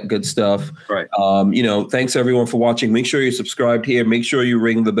all that good stuff. Right. Thanks everyone for watching. Make sure you're subscribed here. Make sure you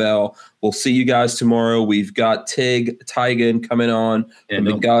ring the bell. We'll see you guys tomorrow. We've got Tigan coming on from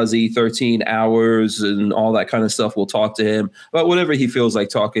Benghazi, 13 hours and all that kind of stuff. We'll talk to him about whatever he feels like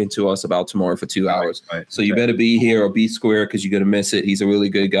talking to us about tomorrow for 2 hours. Right. So you better be here or be square because you're going to miss it. He's a really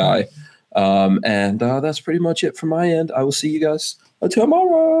good guy. And that's pretty much it from my end. I will see you guys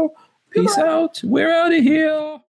tomorrow. Peace out. We're out of here.